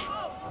Whitemarsh.